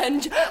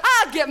revenge.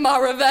 I get my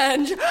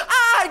revenge.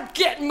 I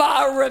get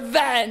my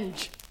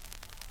revenge.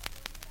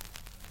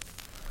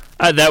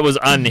 That was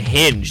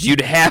unhinged.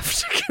 You'd have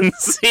to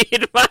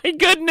concede. My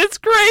goodness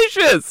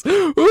gracious.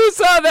 Who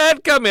saw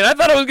that coming? I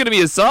thought it was going to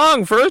be a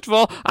song, first of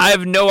all. I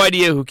have no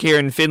idea who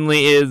Karen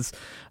Finley is.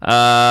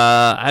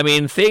 I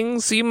mean,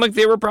 things seem like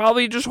they were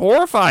probably just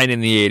horrifying in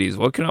the 80s.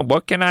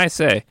 What can I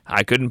say?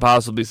 I couldn't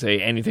possibly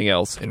say anything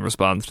else in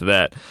response to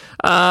that.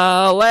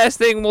 Last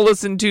thing we'll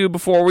listen to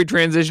before we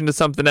transition to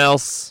something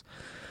else.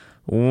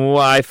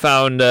 I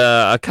found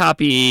a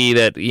copy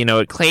that,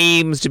 it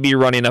claims to be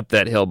Running Up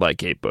That Hill by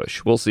Kate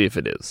Bush. We'll see if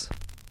it is.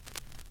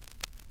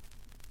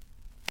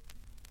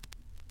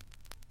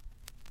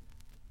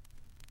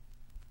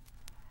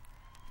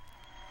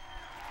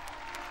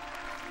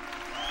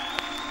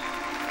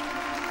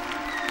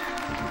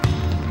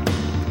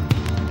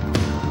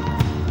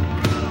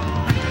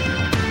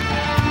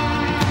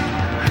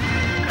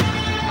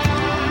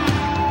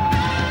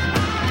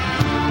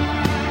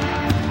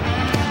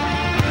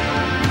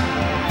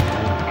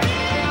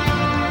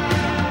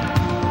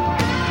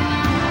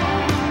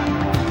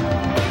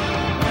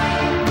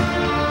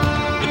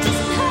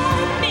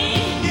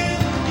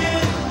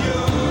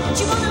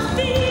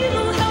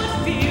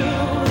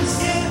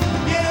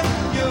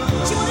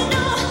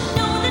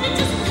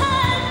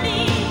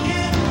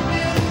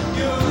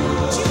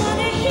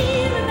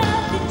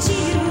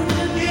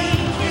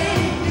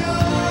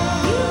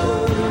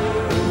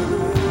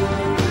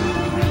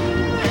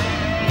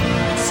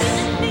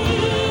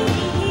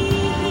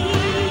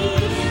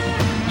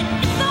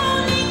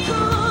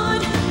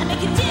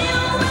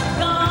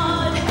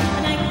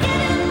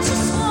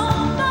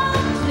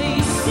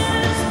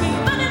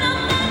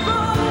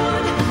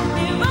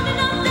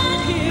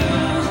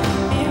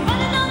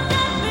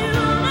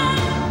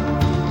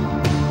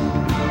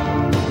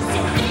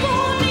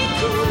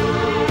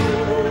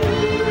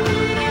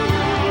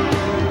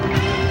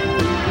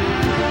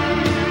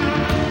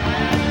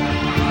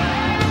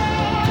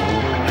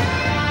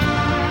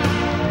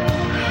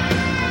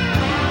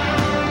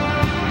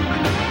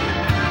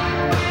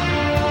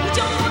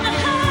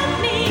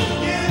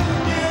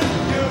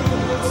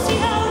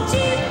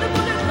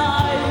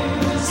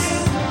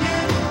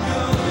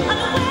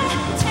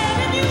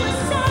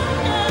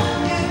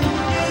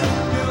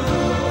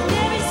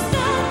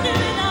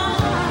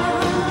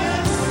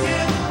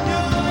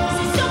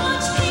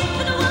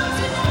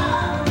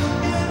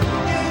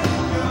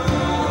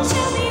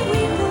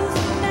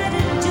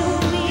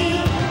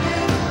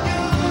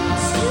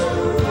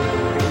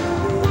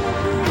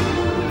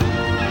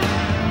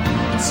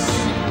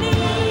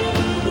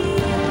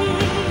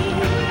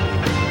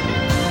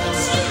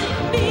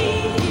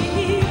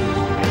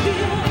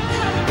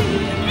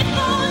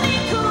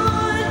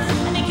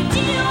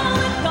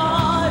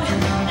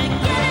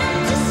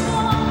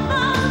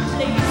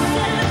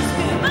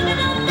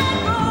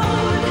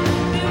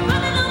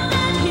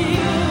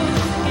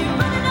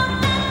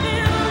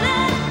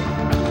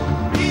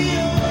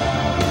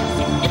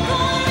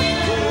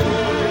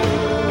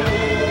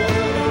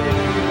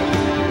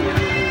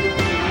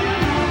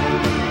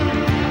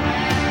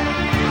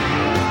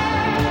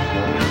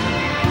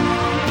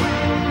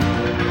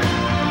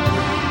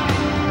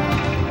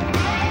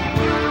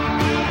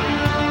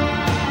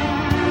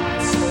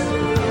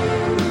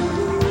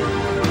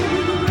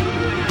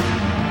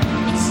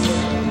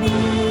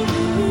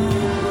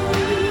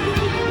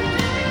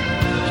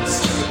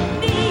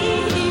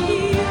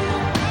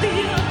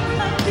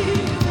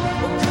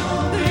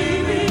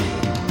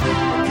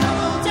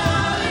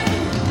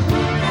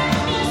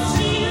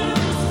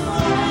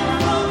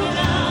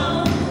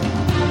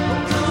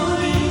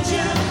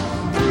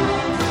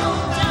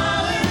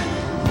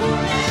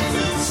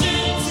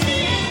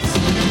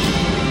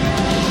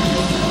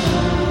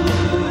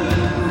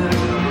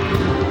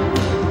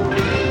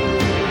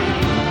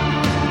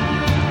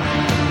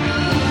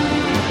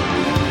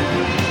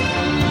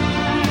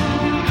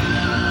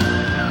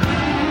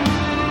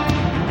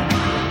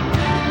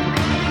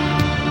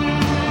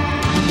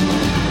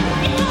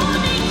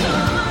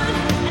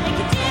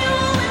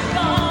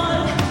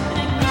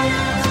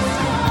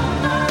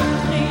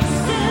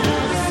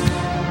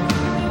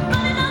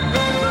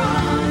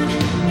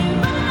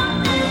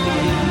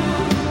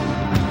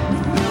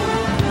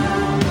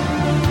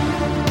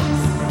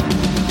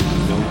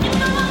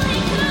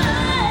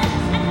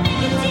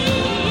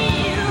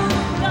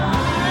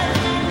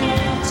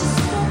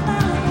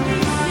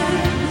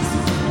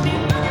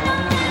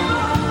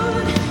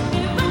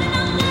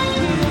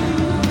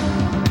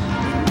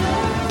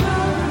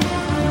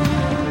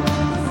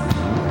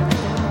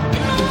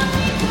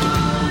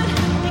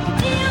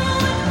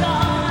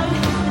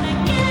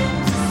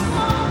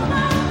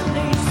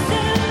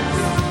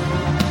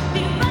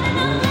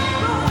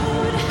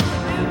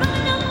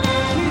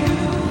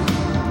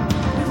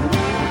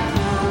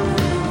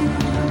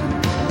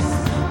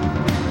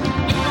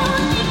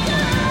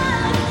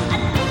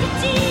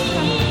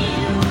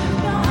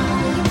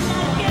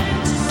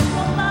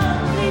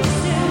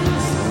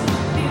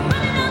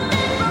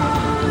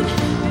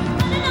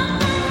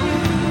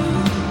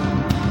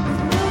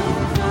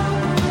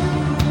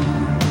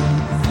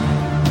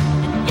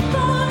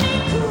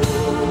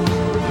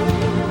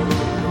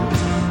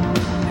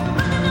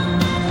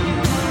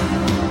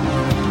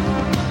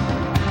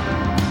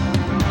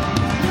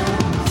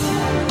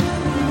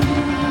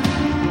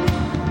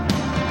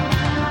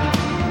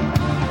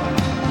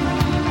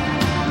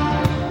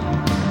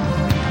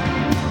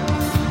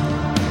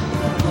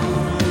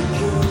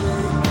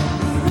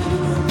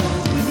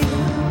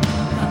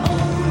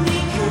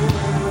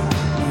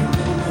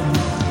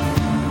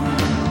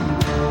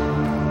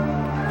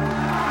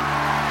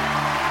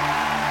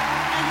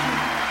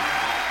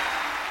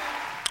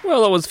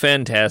 Well, it was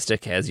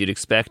fantastic, as you'd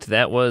expect.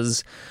 That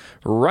was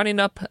Running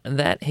Up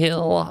That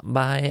Hill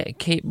by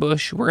Kate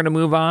Bush. We're going to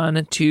move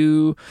on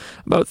to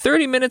about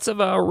 30 minutes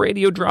of a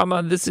radio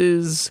drama. This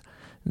is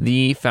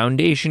the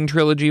Foundation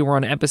trilogy. We're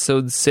on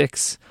episode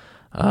 6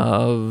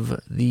 of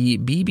the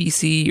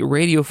BBC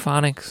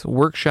Radiophonics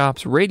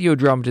Workshop's radio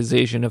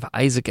dramatization of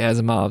Isaac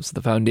Asimov's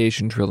The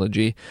Foundation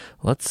trilogy.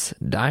 Let's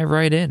dive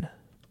right in.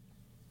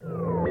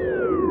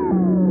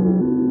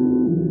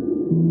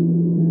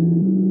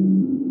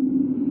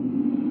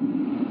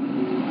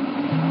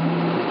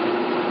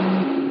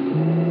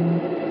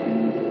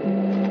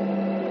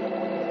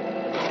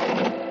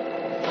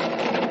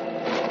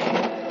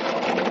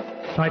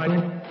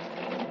 Title,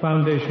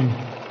 Foundation.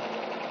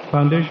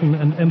 Foundation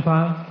and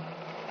Empire,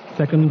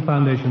 Second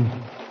Foundation.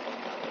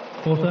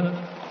 Author,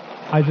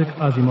 Isaac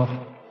Asimov.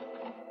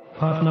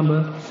 Part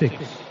number 6.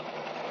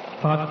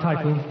 Part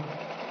title,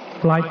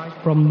 Flight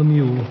from the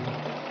Mule.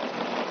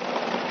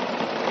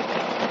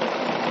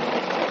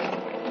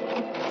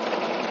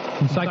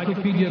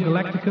 Encyclopedia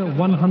Galactica,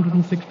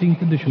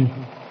 116th edition.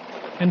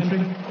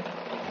 Entry,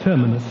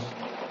 Terminus,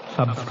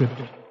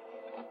 Subscript.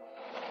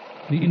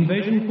 The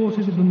invasion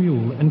forces of the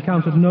Mule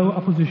encountered no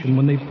opposition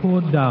when they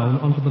poured down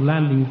onto the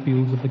landing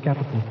fields of the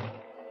capital.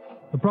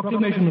 The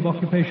proclamation of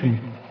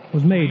occupation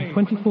was made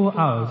 24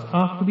 hours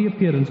after the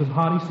appearance of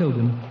Harry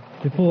Seldon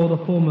before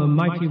the former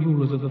mighty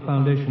rulers of the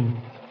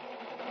Foundation.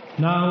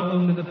 Now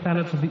only the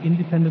planets of the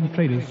independent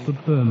traders stood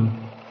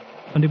firm,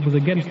 and it was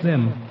against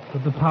them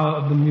that the power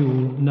of the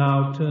Mule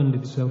now turned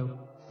itself.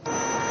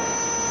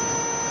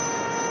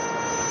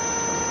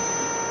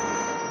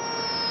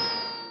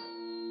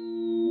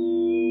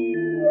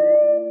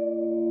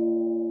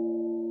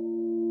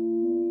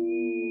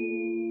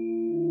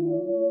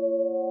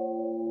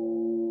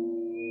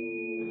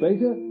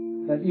 Beta,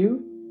 that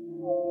you?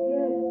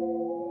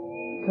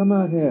 Yes. Come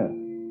out here.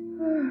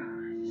 Oh,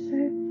 I'm so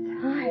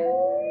tired.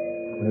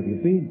 Where have you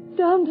been?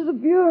 Down to the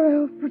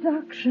Bureau of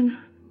Production.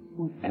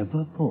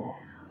 Whatever for?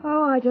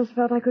 Oh, I just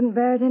felt I couldn't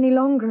bear it any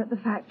longer at the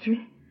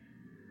factory.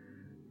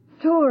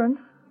 Torrent,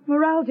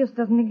 morale just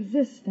doesn't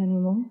exist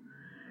anymore.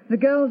 The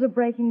girls are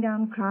breaking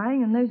down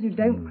crying, and those who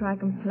don't cry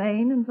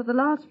complain, and for the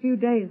last few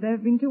days there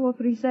have been 2 or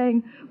 3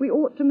 saying we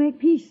ought to make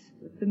peace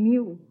with the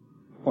Mule.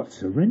 What,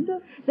 surrender?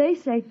 They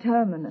say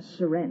Terminus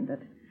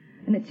surrendered,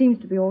 and it seems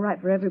to be all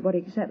right for everybody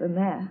except them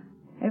there.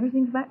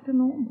 Everything's back to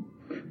normal.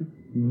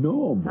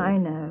 Normal? I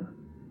know.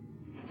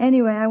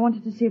 Anyway, I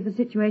wanted to see if the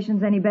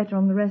situation's any better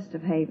on the rest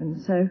of Haven,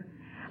 so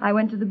I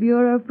went to the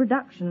Bureau of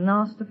Production and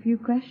asked a few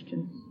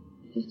questions.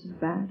 Just as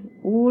bad.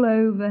 All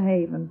over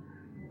Haven.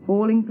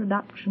 Falling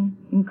production,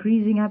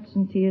 increasing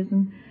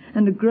absenteeism,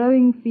 and a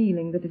growing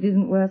feeling that it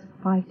isn't worth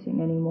fighting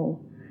anymore.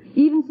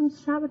 Even some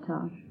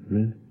sabotage.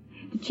 Really?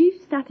 The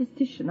chief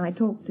statistician I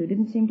talked to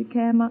didn't seem to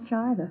care much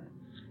either.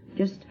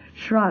 Just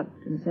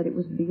shrugged and said it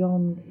was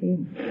beyond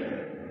him.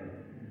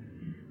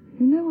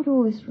 You know what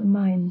all this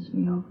reminds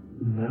me of?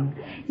 No.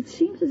 It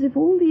seems as if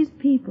all these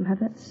people have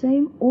that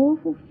same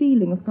awful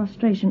feeling of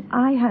frustration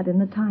I had in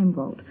the Time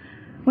Vault,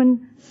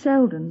 when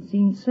Seldon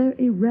seemed so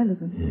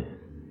irrelevant. Yeah.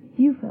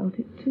 You felt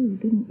it too,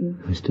 didn't you?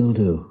 I still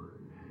do.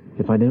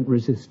 If I don't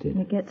resist it.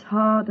 And it gets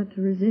harder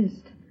to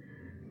resist.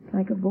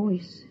 Like a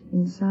voice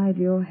inside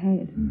your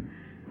head.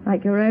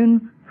 Like your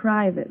own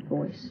private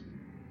voice.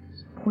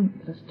 It's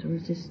pointless to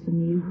resist the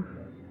Mule.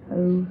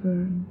 Over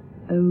and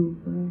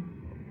over.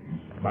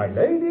 My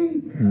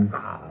lady?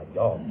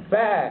 You're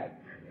bad.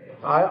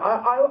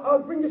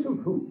 I'll bring you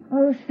some food.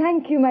 Oh,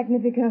 thank you,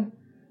 Magnifico.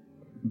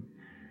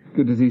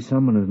 Good to see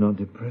someone who's not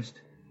depressed.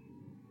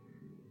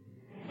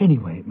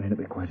 Anyway, it may not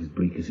be quite as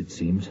bleak as it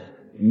seems.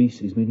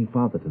 Mies is meeting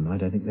Father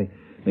tonight. I think they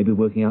may be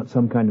working out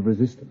some kind of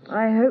resistance.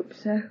 I hope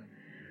so.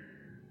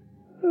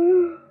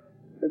 Oh,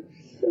 I'm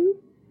so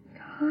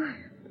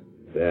tired.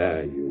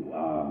 There you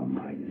are,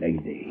 my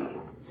lady.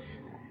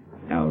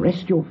 Now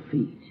rest your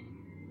feet.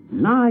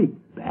 Lie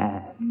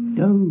back.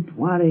 Don't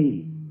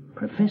worry.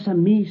 Professor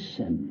Mies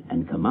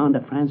and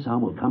Commander Francois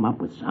will come up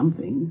with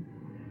something.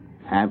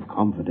 Have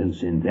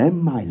confidence in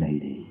them, my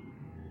lady.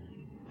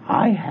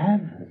 I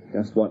have.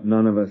 Just what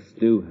none of us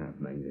do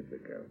have,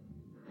 Magnifico.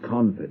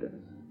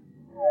 Confidence.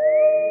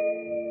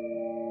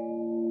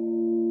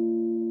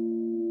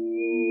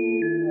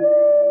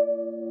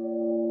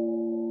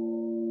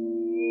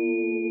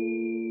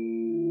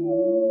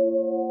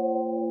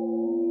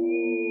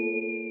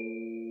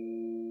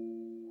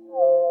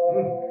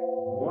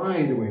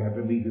 Why do we have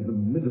to meet in the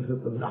middle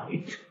of the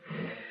night?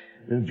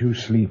 Don't you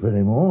sleep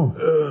anymore?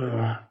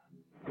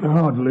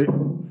 Hardly.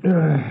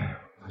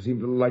 I seem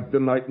to like the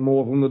night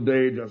more than the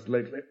day just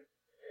lately.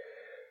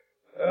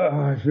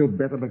 I feel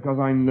better because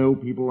I know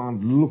people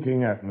aren't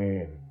looking at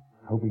me,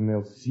 hoping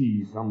they'll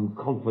see some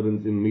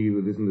confidence in me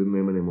that isn't in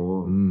them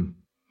anymore.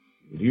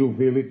 Do you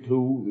feel it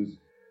too, this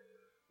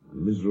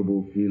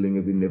miserable feeling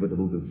of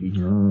inevitable defeat?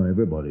 Oh,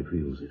 everybody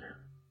feels it.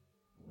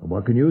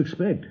 What can you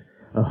expect?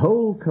 A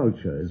whole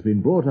culture has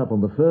been brought up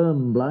on the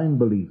firm, blind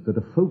belief that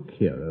a folk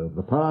hero of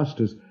the past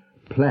has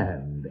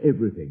planned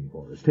everything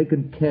for us,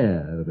 taken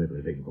care of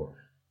everything for us.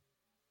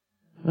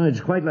 Oh,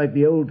 it's quite like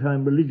the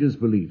old-time religious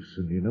beliefs,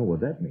 and you know what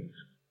that means.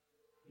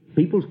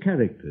 People's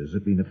characters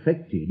have been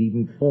affected,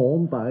 even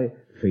formed by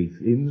faith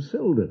in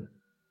Selden.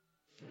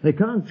 They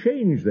can't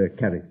change their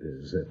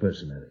characters, their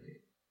personality.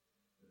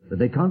 But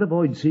they can't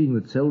avoid seeing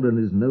that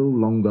Selden is no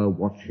longer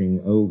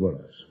watching over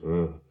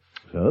us.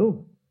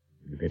 So,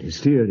 you get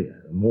hysteria,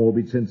 a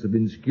morbid sense of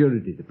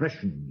insecurity,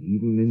 depression,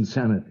 even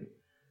insanity.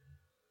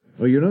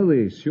 Well, you know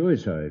the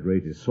suicide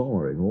rate is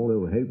soaring all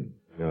over Haven.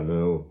 I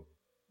know.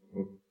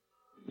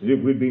 As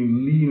if we'd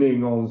been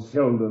leaning on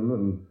Selden,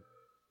 and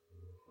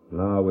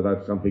now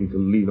without something to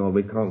lean on,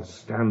 we can't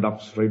stand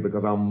up straight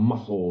because our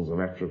muscles have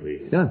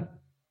atrophied. Yeah,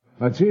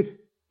 that's it.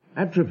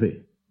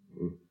 Atrophy.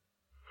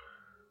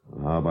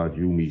 How about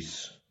you,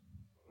 Miss?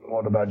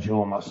 What about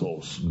your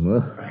muscles?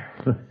 Well,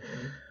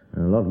 a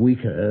lot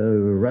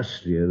weaker,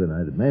 rustier than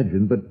I'd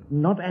imagined, but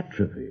not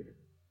atrophied.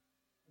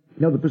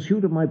 Now, the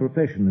pursuit of my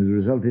profession has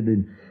resulted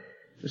in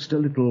just a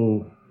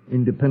little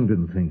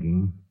independent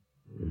thinking.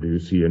 Do you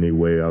see any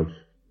way out?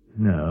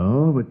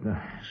 No, but there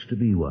has to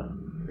be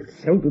one.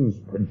 Selden's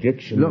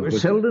projection... Look,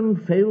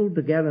 Selden failed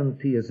to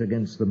guarantee us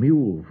against the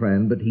mule,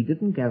 friend, but he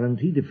didn't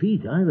guarantee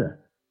defeat either.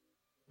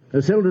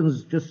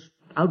 Selden's just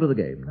out of the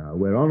game now.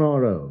 We're on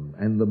our own,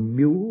 and the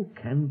mule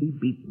can be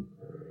beaten.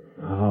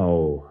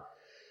 How?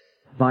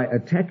 By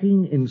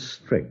attacking in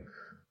strength,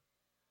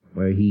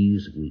 where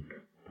he's weak.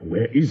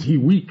 Where is he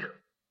weak?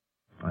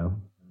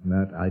 Well,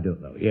 that I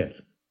don't know yet.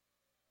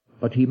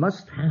 But he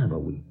must have a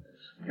weakness.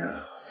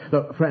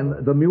 Look,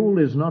 friend, the mule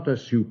is not a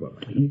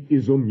Superman. He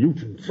is a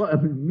mutant. Well,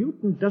 a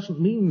mutant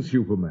doesn't mean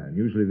Superman,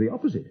 usually the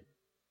opposite.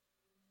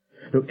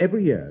 Look,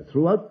 every year,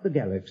 throughout the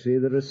galaxy,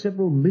 there are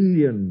several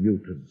million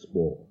mutants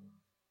born.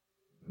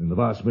 In the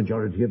vast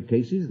majority of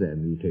cases, their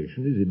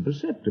mutation is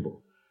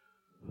imperceptible.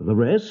 For the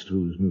rest,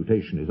 whose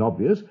mutation is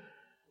obvious,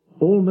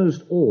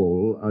 almost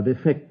all are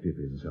defective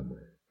in some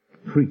way.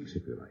 Freaks,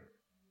 if you like.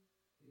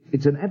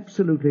 It's an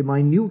absolutely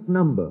minute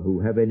number who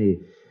have any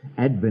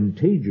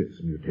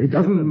advantageous mutation. It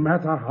doesn't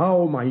matter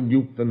how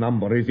minute the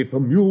number is. If a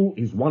mule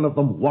is one of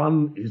them,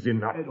 one is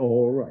enough.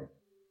 All right.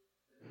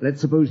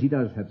 Let's suppose he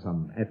does have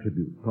some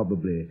attribute,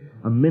 probably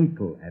a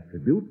mental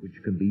attribute,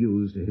 which can be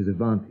used to his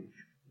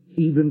advantage,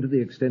 even to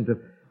the extent of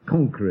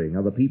conquering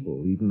other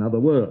people, even other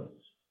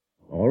worlds.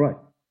 All right.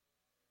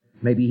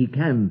 Maybe he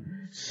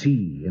can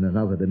see in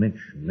another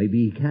dimension.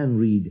 Maybe he can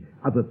read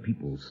other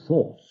people's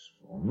thoughts.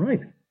 All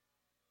right.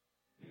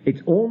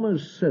 It's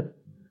almost certain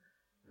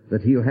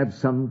that he'll have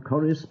some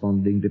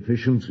corresponding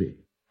deficiency,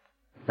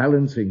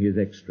 balancing his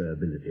extra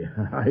ability.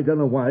 I don't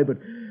know why, but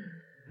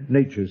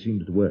nature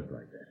seems to work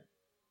like that.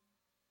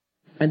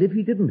 And if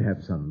he didn't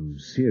have some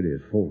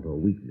serious fault or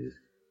weakness,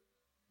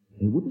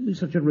 he wouldn't be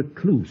such a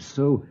recluse,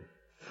 so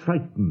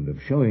frightened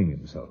of showing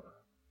himself.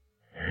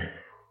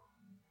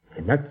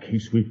 In that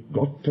case, we've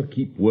got to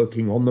keep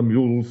working on the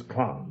mule's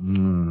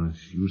clown.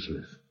 It's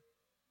useless.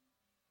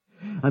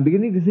 I'm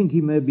beginning to think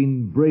he may have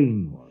been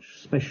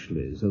brainwashed,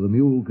 specially, so the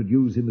mule could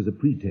use him as a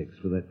pretext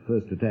for that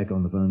first attack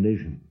on the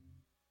Foundation.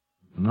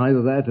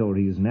 Either that or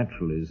he's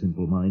naturally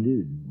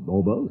simple-minded,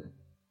 or both.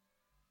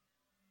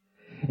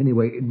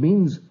 Anyway, it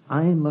means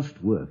I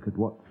must work at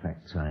what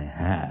facts I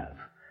have.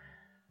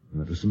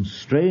 There are some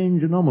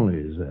strange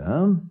anomalies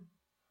there.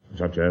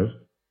 Such as?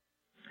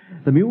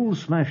 The mule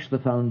smashed the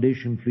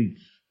Foundation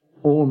fleets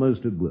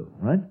almost at will,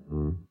 right?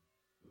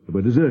 There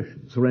were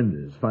desertions,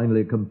 surrenders,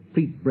 finally a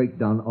complete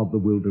breakdown of the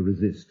will to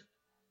resist.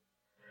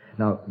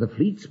 Now, the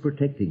fleets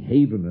protecting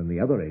Haven and the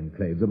other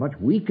enclaves are much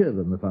weaker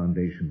than the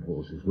Foundation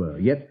forces were,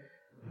 yet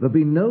there have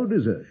been no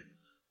desertions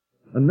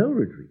and no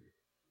retreat.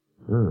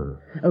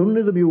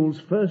 Only the mule's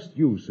first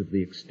use of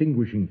the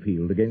extinguishing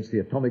field against the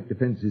atomic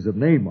defenses of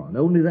Namon,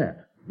 only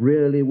that,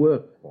 really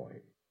worked for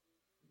him.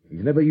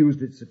 He's never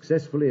used it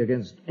successfully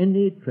against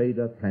any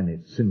trader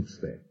planet since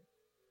then.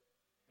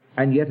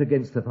 And yet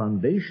against the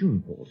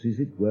Foundation forces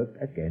it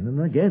worked again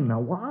and again.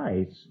 Now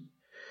why? It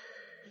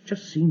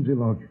just seems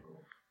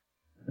illogical.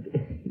 But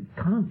it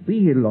can't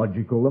be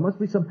illogical. There must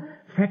be some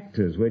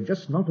factors we're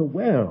just not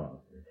aware of.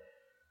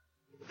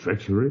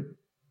 Treachery?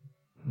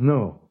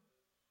 No,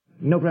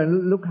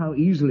 friend, look how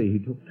easily he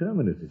took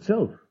Terminus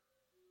itself.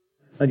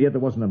 And yet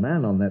there wasn't a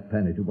man on that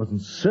planet who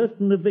wasn't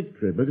certain of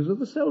victory because of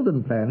the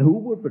Selden plan. Who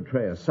would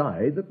betray a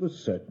side that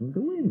was certain to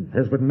win?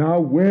 Yes, but now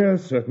we're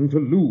certain to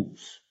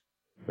lose.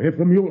 If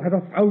the mule had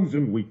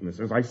 1,000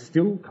 weaknesses, I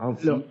still can't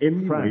see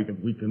any way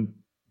that we can...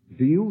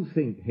 Do you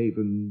think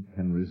Haven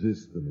can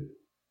resist the mule?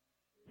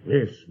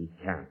 Yes, we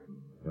can.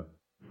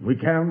 We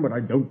can, but I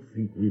don't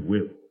think we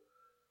will.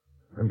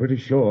 I'm pretty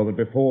sure that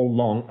before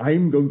long,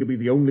 I'm going to be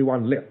the only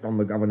one left on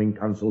the governing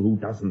council who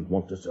doesn't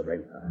want to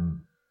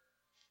surrender.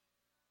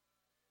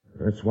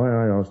 That's why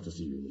I asked to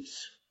see you,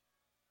 Niece.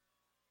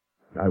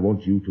 I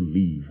want you to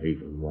leave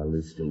Haven while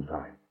there's still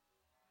time.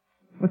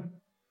 But,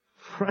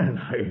 friend,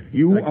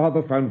 You are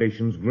the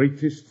Foundation's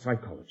greatest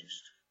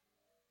psychologist.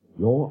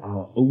 You're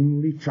our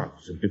only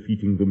chance of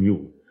defeating the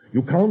mule.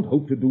 You can't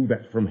hope to do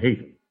that from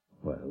Haven.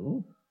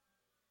 Well,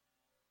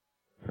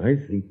 I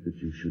think that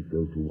you should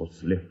go to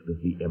what's left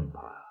of the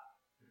Empire.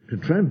 To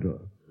Trantor?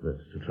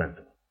 Yes, to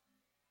Trantor.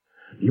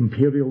 The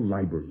Imperial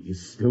Library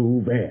is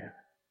still there.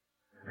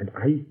 And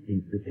I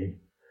think that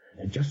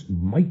there just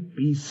might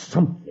be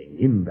something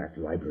in that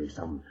library,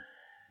 some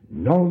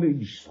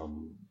knowledge,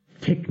 some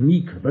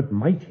technique that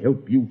might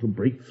help you to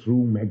break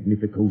through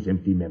Magnifico's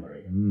empty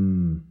memory.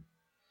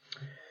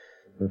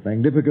 But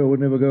Magnifico would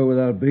never go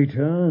without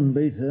Beta, and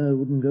Beta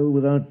wouldn't go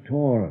without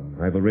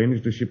Torin. I've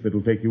arranged a ship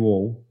that'll take you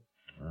all.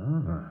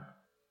 Ah.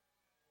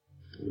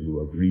 Will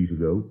you agree to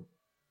go?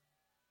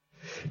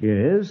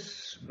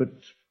 Yes, but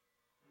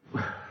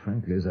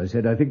frankly, as I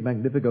said, I think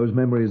Magnifico's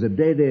memory is a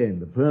dead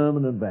end, a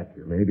permanent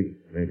vacuum. Maybe.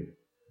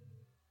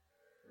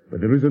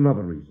 But there is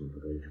another reason for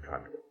going to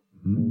Trundle.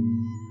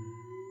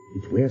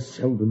 It's where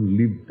Selden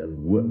lived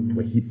and worked,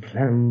 where he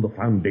planned the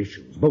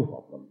foundations, both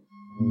of them.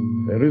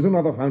 There is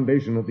another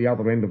foundation at the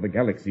other end of the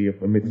galaxy if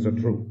the myths are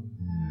true.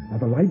 Now,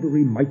 the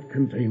library might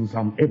contain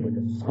some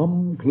evidence,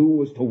 some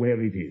clue as to where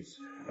it is.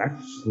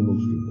 That's the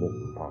most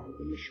important part of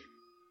the mission.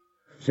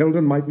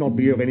 Selden might not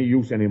be of any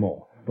use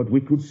anymore, but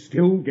we could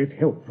still get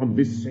help from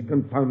this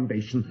second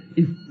foundation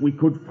if we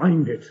could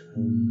find it.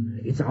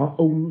 It's our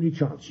only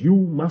chance. You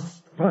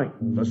must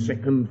find the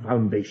second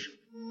foundation.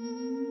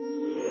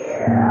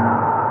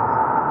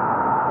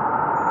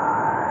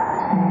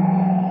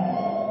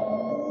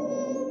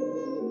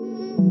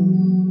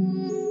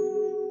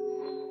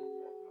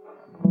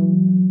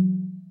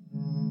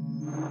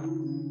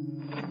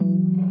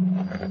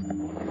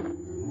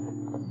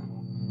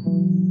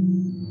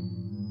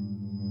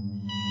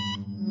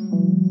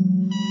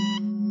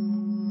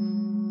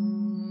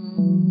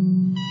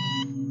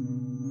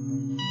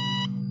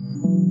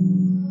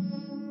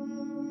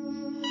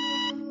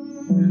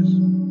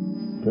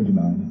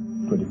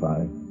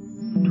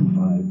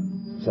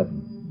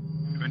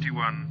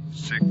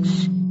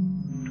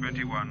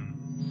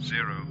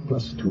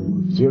 Plus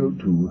 2,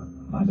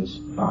 02, minus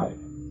 5.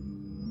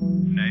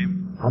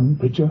 Name? Han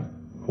Pritcher,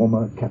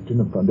 former Captain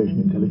of Foundation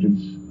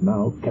Intelligence,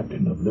 now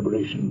Captain of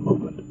Liberation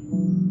Movement.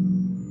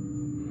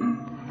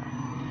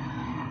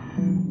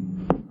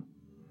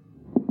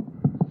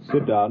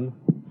 Sit down.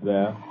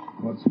 There.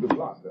 What's the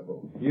blaster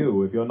for?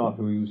 You, if you're not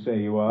who you say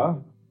you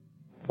are,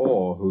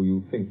 or who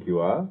you think you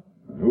are.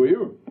 Who are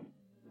you?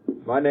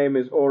 My name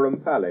is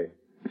Orem Pally.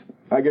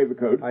 I gave the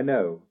code. I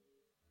know.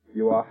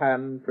 You are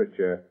Han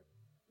Pritcher.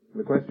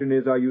 The question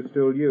is, are you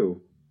still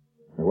you?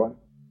 What?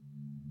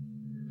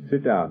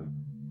 Sit down.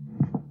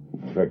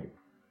 Thank you.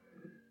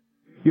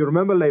 You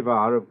remember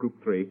Levar of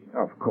Group 3?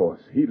 Of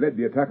course. He led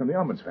the attack on the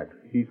armaments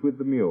factory. He's with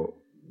the mule.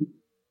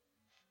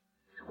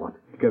 What?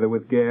 Together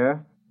with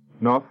Gare,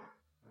 Noth,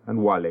 and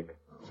Weilig.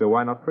 So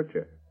why not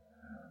Pritcher?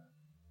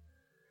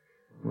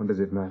 What does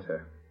it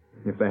matter?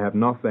 If they have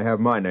Noth, they have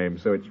my name,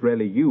 so it's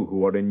really you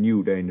who are in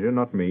new danger,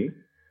 not me.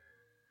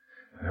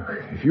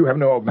 If you have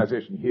no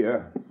organization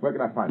here, where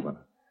can I find one?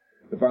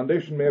 The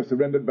Foundation may have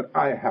surrendered, but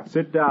I have...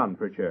 Sit down,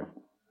 Pritcher.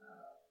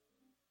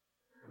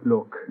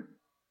 Look,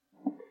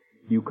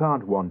 you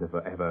can't wander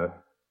forever.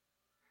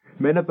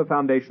 Men of the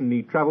Foundation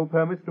need travel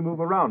permits to move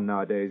around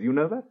nowadays, you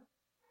know that?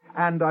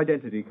 And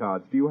identity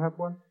cards. Do you have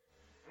one?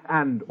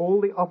 And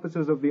all the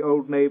officers of the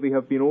old Navy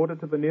have been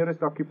ordered to the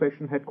nearest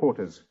occupation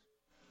headquarters.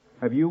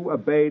 Have you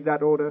obeyed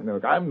that order? No,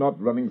 look, I'm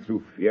not running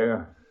through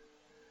fear.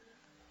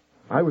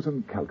 I was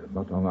on Calgon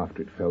not long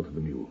after it fell to the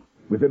mule.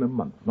 Within a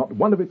month, not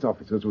one of its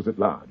officers was at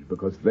large,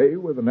 because they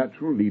were the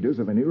natural leaders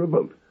of any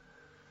revolt.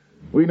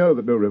 We know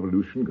that no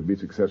revolution could be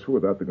successful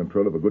without the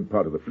control of a good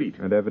part of the fleet.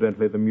 And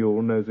evidently the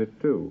mule knows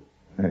it too.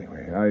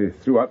 Anyway, I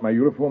threw out my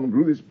uniform and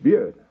grew this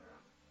beard.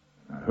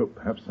 I hope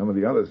perhaps some of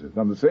the others have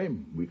done the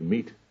same. We can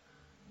meet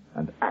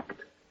and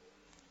act.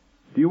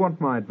 Do you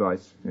want my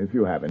advice? If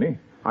you have any.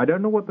 I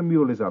don't know what the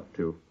mule is up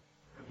to,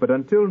 but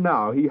until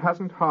now he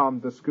hasn't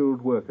harmed the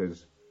skilled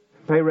workers.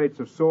 Pay rates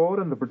have soared,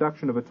 and the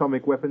production of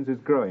atomic weapons is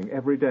growing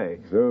every day.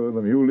 So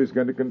the mule is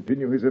going to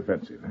continue his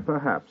offensive.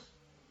 Perhaps.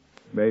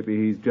 Maybe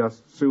he's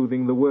just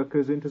soothing the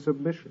workers into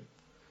submission.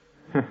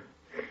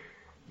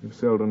 If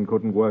Selden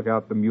couldn't work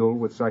out the mule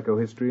with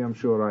psychohistory, I'm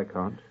sure I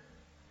can't.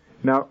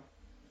 Now,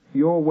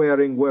 you're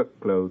wearing work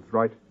clothes,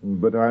 right?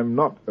 But I'm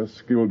not a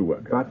skilled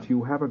worker. But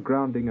you have a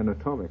grounding in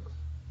atomics.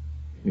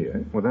 Yes?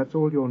 Well, that's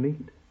all you'll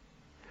need.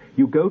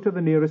 You go to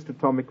the nearest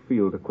atomic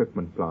field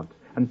equipment plant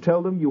and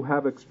tell them you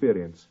have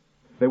experience.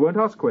 They won't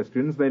ask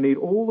questions. They need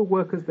all the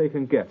workers they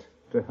can get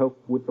to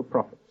help with the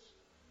profits.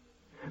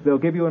 They'll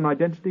give you an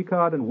identity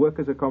card and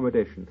workers'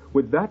 accommodation.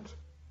 With that,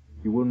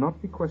 you will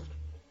not be questioned.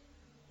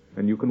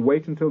 And you can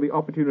wait until the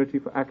opportunity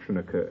for action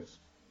occurs.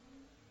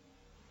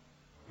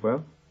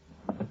 Well?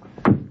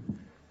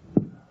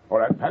 All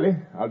right, Pally,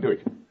 I'll do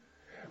it.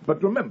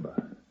 But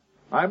remember,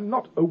 I'm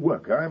not a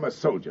worker, I'm a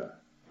soldier.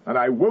 And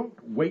I won't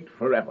wait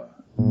forever.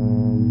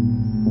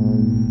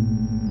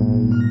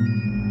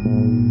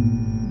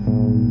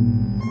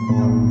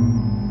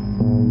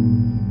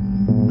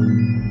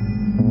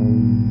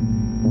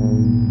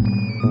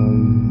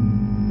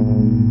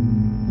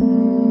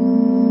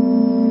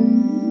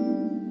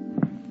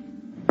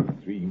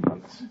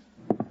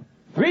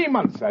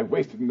 I've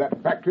wasted in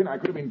that factory, and I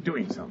could have been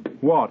doing something.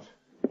 What?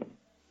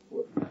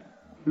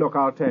 Look,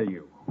 I'll tell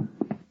you.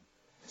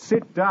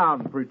 Sit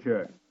down,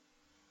 Pritchard.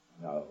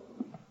 No.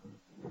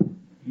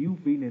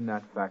 You've been in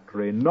that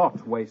factory,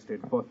 not wasted,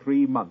 for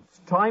 3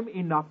 months. Time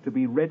enough to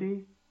be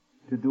ready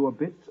to do a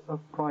bit of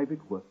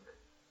private work.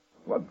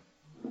 What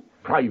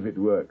private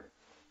work?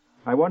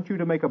 I want you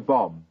to make a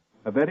bomb.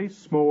 A very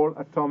small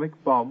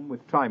atomic bomb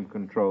with time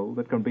control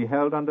that can be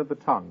held under the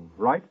tongue,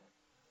 right?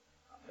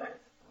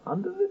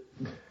 Under the...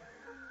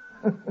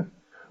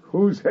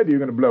 Whose head are you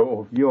going to blow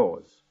off?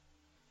 Yours.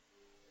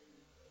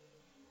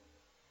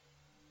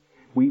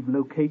 We've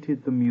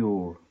located the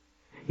mule.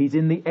 He's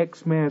in the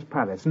ex-mayor's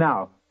palace.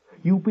 Now,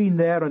 you've been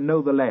there and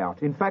know the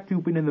layout. In fact,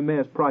 you've been in the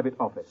mayor's private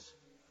office.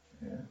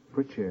 Yeah.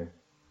 Pritchard,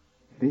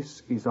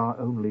 this is our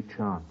only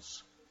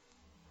chance.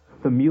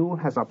 The mule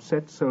has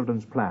upset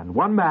Selden's plan.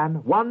 One man,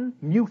 one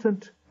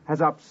mutant,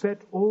 has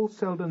upset all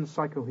Selden's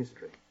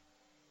psychohistory.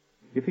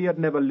 If he had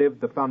never lived,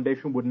 the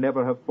Foundation would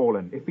never have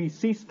fallen. If he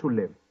ceased to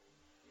live,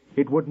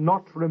 it would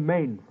not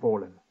remain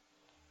fallen.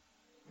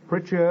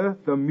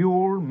 Pritchard, the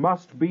mule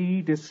must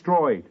be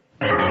destroyed.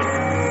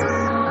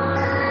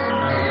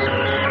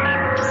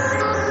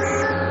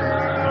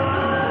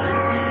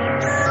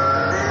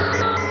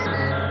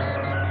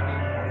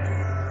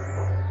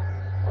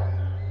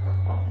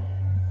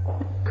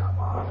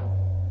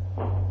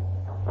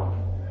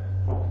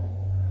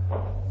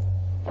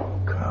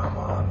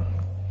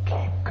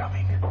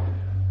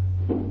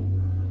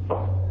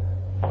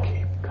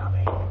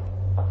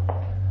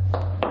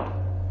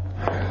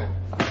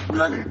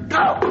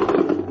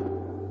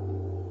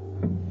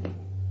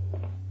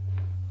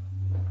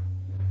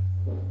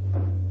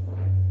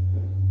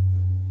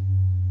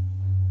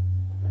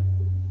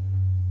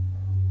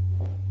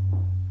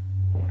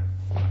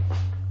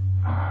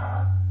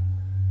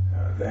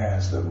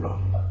 There's the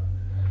room.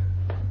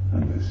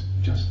 And there's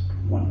just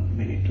 1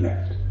 minute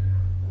left.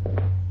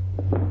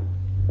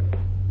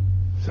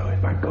 So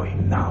if I go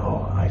in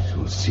now, I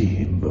shall see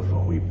him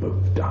before we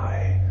both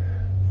die.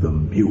 The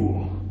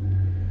mule.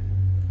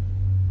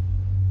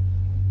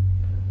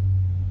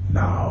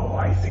 Now,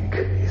 I think,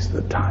 is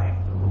the time.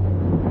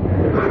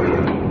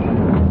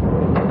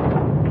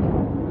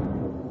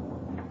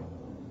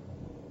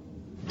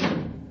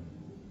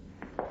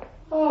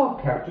 Oh,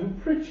 Captain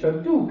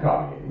Pritchard, do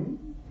come in.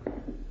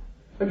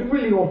 And you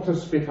really ought to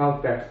spit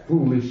out that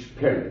foolish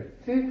pellet.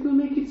 It will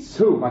make it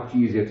so much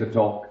easier to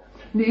talk.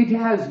 It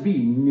has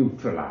been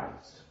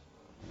neutralized.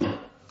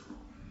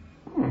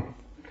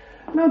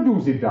 Now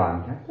do sit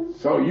down, Captain.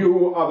 So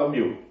you are the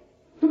mule?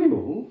 The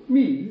mule?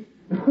 Me?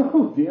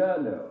 Oh, dear,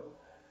 no.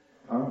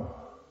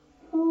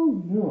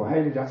 Oh, no,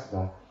 I'm just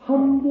a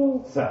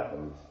humble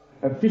servant,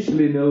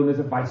 officially known as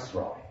a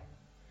viceroy.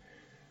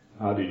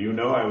 How did you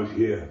know I was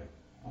here?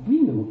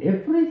 We know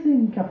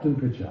everything, Captain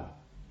Pritchard.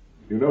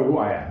 You know who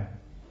I am?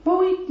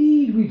 Oh,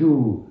 indeed we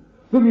do.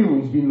 The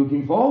mule's been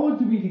looking forward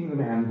to meeting the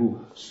man who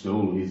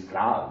stole his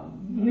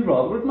crown. He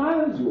rather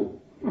admires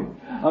you.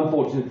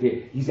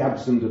 Unfortunately, he's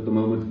absent at the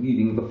moment,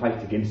 leading the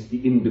fight against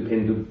the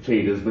independent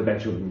traders, but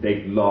that shouldn't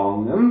take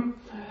long.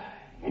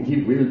 And he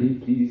will be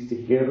pleased to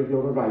hear of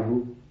your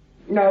arrival.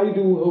 I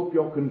do hope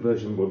your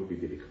conversion won't be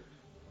difficult.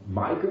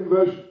 My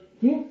conversion?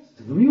 Yes,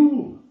 to the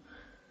mule.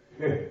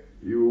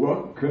 You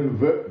won't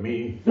convert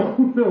me.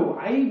 No,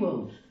 I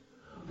won't.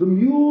 The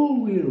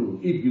mule will,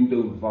 if you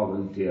don't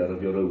volunteer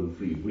of your own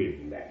free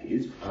will, that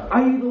is.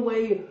 Either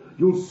way,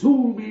 you'll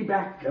soon be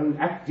back in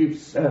active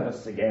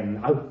service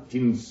again, out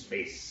in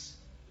space.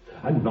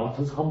 And not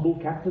as humble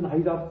captain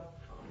either.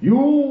 You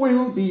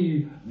will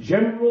be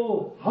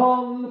General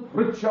Han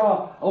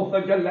Pritchard of the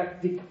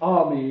Galactic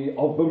Army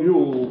of the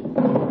Mule.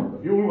 The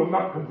mule will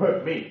not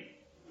convert me.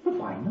 But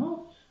why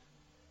not?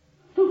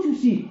 Don't you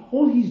see,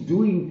 all he's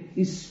doing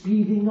is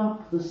speeding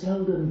up the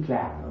Selden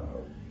plan.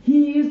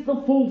 He is the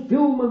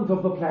fulfillment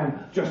of the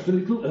plan, just a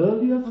little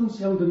earlier than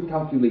Selden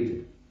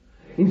calculated.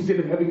 Instead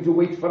of having to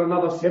wait for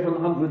another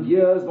 700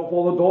 years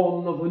before the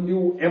dawn of the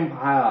new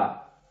empire,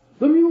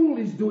 the mule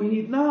is doing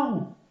it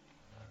now.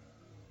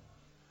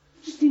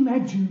 Just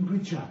imagine,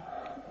 Richard,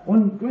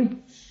 one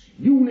great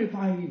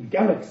unified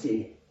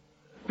galaxy,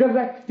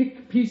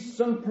 galactic peace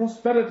and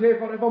prosperity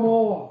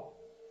forevermore.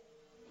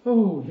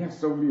 Oh,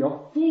 yes, only a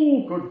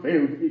fool could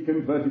fail to be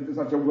converted to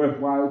such a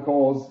worthwhile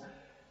cause.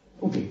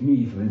 Oh, take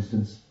me, for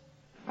instance.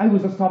 I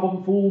was a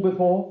stubborn fool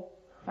before.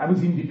 I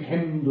was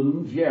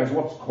independent, yes,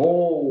 what's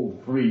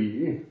called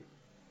free,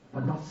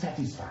 but not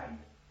satisfied.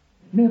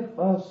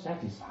 Never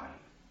satisfied.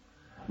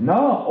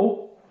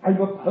 Now, I'm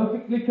a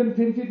perfectly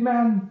contented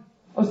man,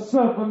 a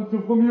servant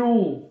of the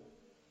mule.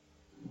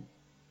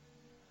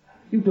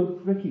 You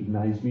don't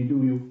recognize me,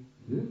 do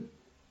you?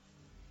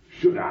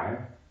 Should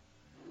I?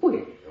 Well,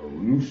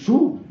 you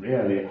should,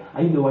 really.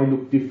 I know I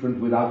look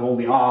different without all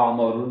the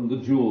armour and the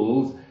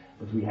jewels,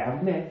 but we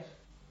have met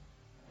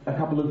a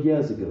couple of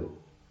years ago.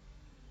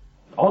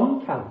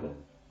 On Calgan.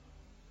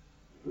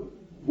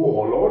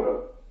 Warlord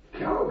of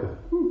Calgan?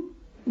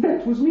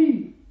 That was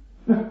me.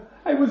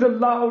 I was a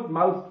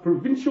loud-mouthed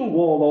provincial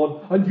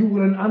warlord, and you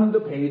were an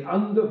underpaid,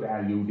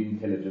 undervalued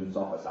intelligence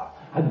officer.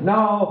 And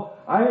now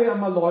I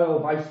am a loyal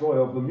viceroy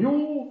of the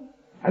Mule,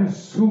 and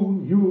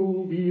soon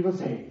you'll be the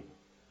same.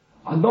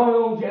 a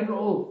loyal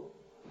general,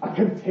 a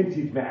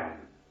contented man.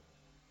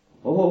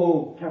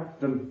 Oh,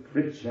 Captain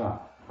Pritchard,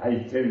 I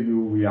tell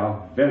you we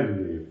are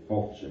very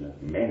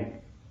fortunate men.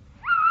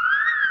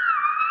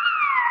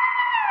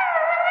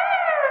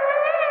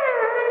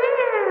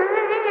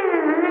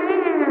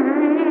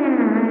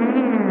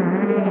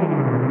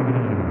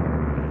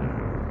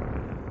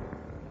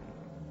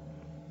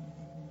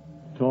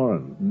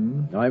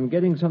 Torin, I'm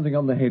getting something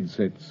on the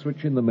headset.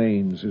 Switch in the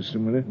main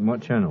system, will it?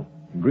 What channel?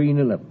 Green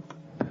 11.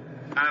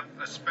 Have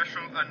a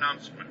special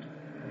announcement.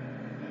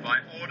 By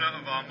order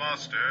of our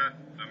master,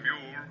 the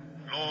Mule,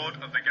 Lord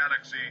of the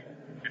Galaxy,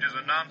 it is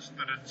announced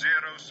that at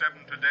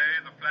 07 today,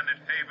 the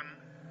planet Haven,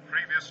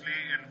 previously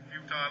in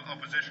futile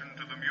opposition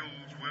to the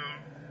Mule's will,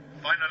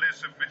 finally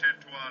submitted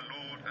to our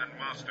Lord and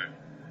Master.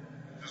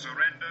 The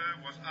surrender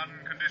was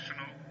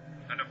unconditional,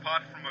 and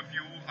apart from a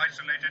few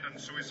isolated and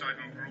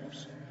suicidal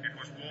groups, it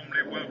was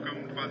warmly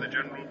welcomed by the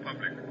general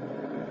public.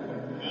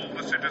 All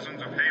the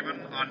citizens of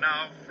Haven are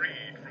now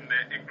freed from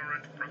their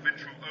ignorant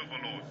provincial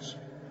overlords,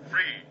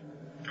 free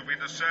to be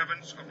the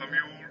servants of the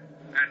Mule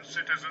and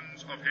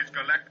citizens of his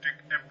galactic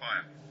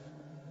empire.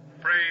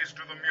 Praise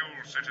to the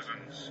Mule,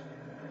 citizens.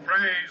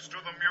 Praise to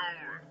the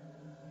Mule.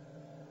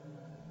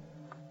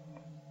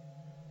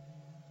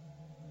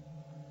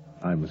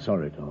 I'm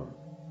sorry, Tom.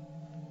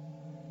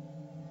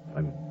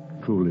 I'm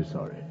truly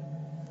sorry.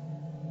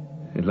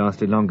 It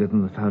lasted longer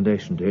than the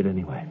Foundation did,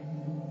 anyway.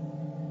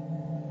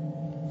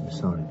 I'm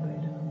sorry,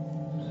 Pete.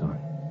 Sorry.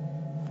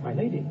 My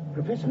lady,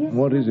 Professor. Yes,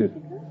 what is it?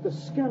 The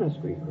scanner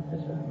screen,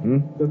 Professor. Hmm?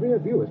 The rear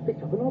view has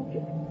picked up an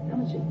object.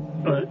 Come and see.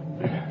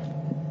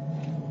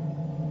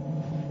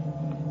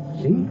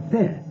 See?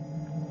 There.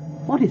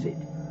 What is it?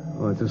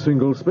 Oh, it's a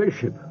single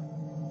spaceship.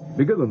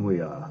 Bigger than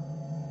we are.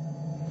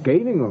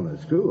 Gaining on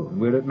us, too.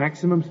 We're at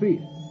maximum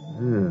speed.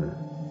 Yeah.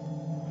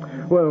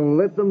 Well,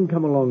 let them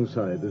come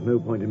alongside. There's no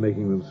point in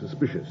making them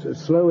suspicious.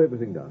 Slow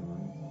everything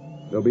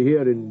down. They'll be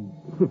here in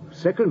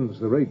seconds,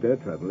 the rate they're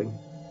traveling.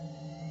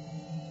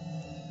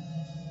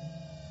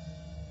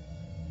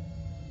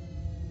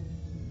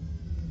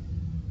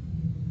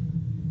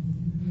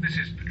 This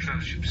is Patrol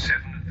Ship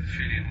 7 of the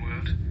Philian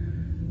world.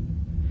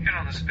 You're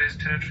on the space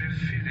territory of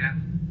Philia.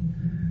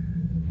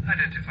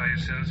 Identify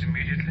yourselves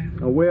immediately.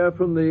 We're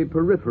from the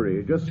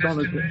periphery, just on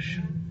a...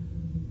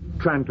 Destination?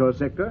 Trantor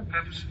sector?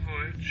 Purpose of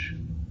voyage?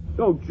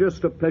 Oh,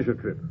 just a pleasure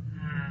trip.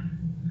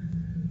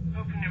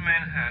 Open your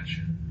main hatch.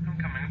 I'm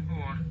coming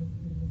aboard.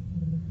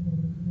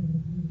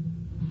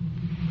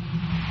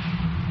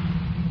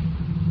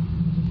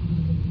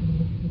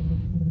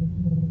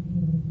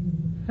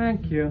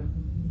 Thank you.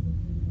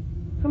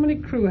 How many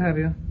crew have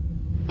you?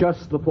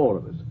 Just the four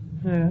of us.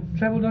 Yeah.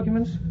 Travel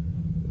documents?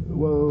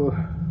 Well,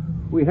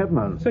 we have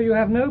none. So you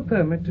have no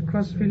permit to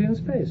cross Philian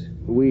space?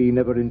 We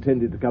never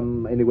intended to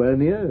come anywhere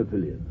near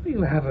Philian.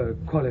 You have a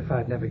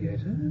qualified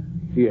navigator.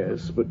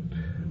 Yes, but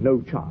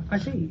no charts. I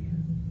see.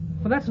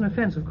 Well, that's an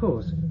offence, of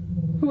course.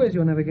 Who is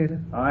your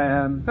navigator? I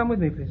am... Come with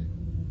me, please.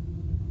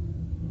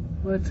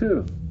 Where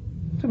to?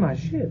 To my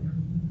ship.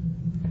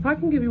 I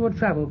can give you a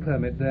travel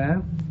permit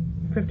there.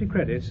 50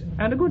 credits.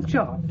 And a good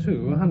chart,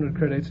 too. 100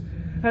 credits.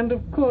 And,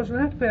 of course, you'll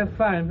have to pay a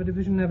fine for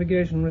division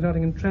navigation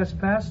resulting in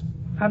trespass.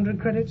 100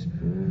 credits.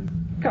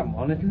 Come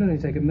on, it'll only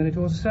take a minute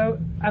or so.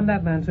 And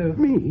that man, too.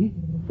 Me?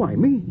 Why,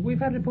 me? We've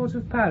had reports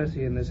of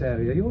piracy in this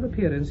area. Your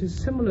appearance is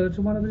similar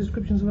to one of the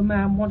descriptions of a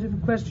man wanted for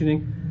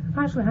questioning.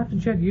 I shall have to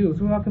check you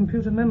through our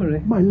computer memory.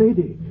 My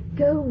lady.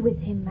 Go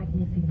with him,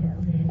 Magnifico.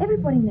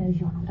 Everybody knows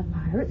you're not a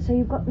pirate, so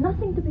you've got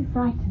nothing to be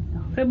frightened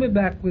of. They'll be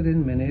back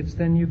within minutes,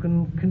 then you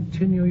can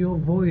continue your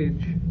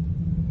voyage.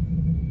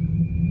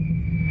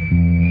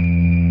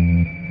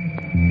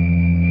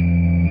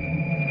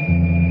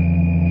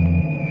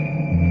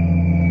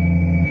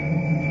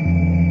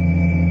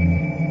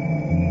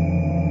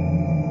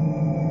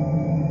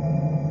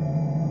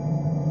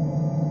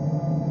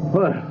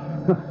 Well,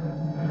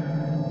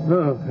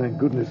 oh, thank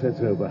goodness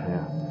that's over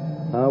here.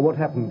 What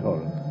happened,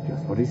 Torrance?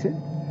 Just what he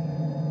said.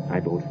 I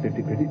bought a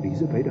 50 credit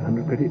visa, paid a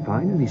 100 credit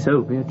fine, and he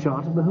sold me a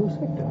chart of the whole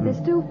sector. They're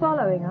still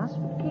following us,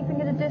 but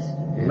keeping at a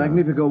distance. Yeah.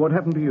 Magnifico, what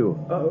happened to you?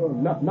 Oh,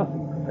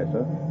 nothing,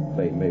 Professor.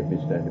 They made me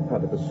stand in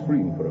front of the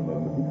screen for a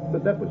moment,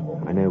 but that was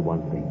all. I know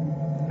one thing.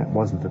 That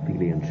wasn't a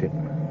Philian ship.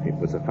 It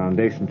was a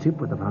Foundation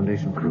ship with a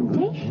Foundation crew.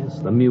 Foundation? Yes,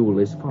 the Mule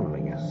is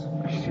following us.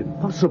 It's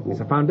impossible.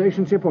 It's a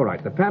Foundation ship, all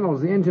right. The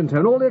panels, the engine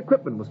tone, all the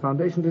equipment was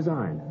Foundation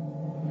designed.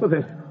 Well,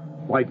 then,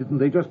 why didn't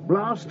they just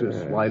blast us?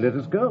 Why let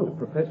us go?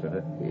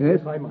 Professor,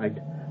 Yes? if I might,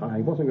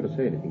 I wasn't going to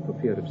say anything for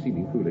fear of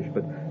seeming foolish,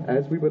 but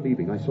as we were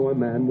leaving, I saw a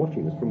man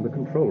watching us from the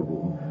control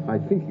room. I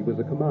think he was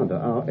the commander.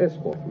 Our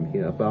escort from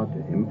here bowed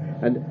to him,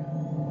 and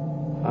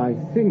I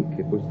think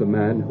it was the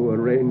man who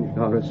arranged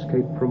our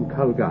escape from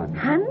Kalgan.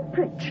 Han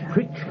Pritchard?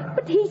 Pritchard?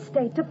 But he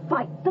stayed to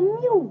fight the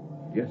Mule.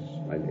 Yes,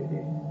 my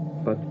lady.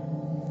 But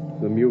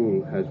the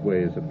Mule has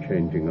ways of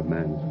changing a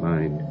man's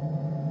mind.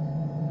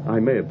 I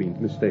may have been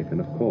mistaken,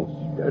 of course.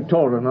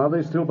 Torin, are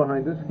they still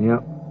behind us?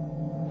 Yep.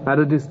 At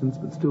a distance,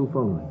 but still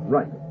following.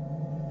 Right.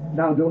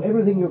 Now do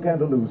everything you can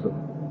to lose them.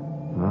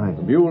 Right.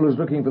 The mule is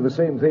looking for the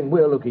same thing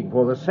we're looking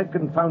for, the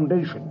second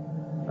foundation.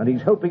 And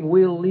he's hoping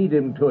we'll lead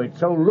him to it.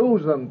 So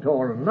lose them,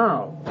 Torin,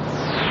 now.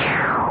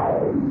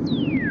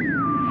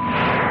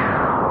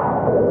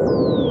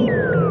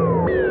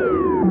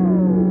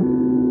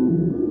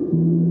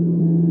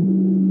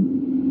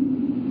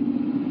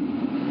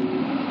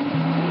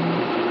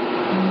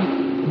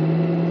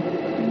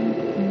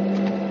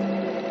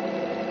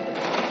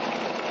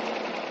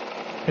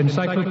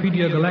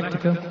 Encyclopedia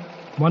Galactica,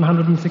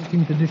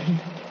 116th edition.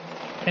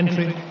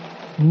 Entry,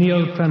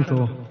 Neo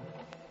Trantor.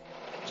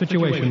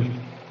 Situation: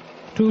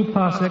 2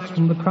 parsecs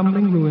from the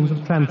crumbling ruins of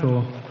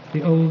Trantor,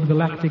 the old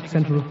galactic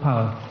center of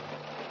power.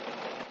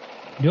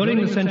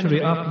 During the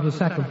century after the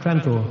sack of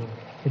Trantor,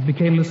 it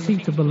became the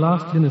seat of the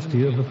last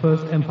dynasty of the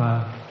First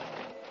Empire.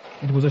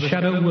 It was a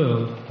shadow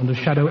world and a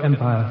shadow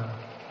empire,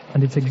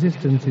 and its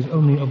existence is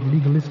only of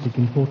legalistic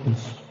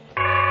importance.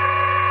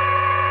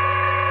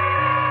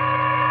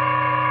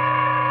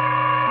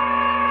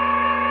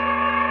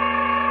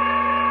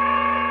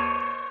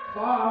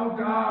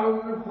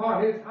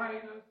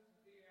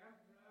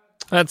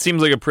 That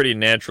seems like a pretty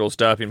natural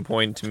stopping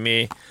point to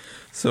me.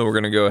 So we're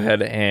going to go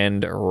ahead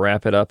and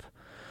wrap it up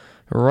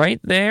right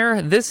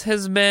there. This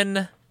has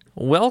been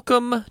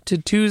Welcome to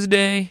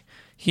Tuesday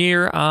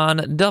here on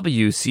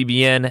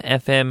WCBN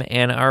FM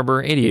Ann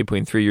Arbor,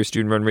 88.3, your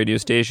student-run radio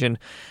station.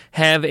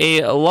 Have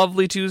a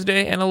lovely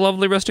Tuesday and a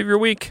lovely rest of your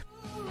week.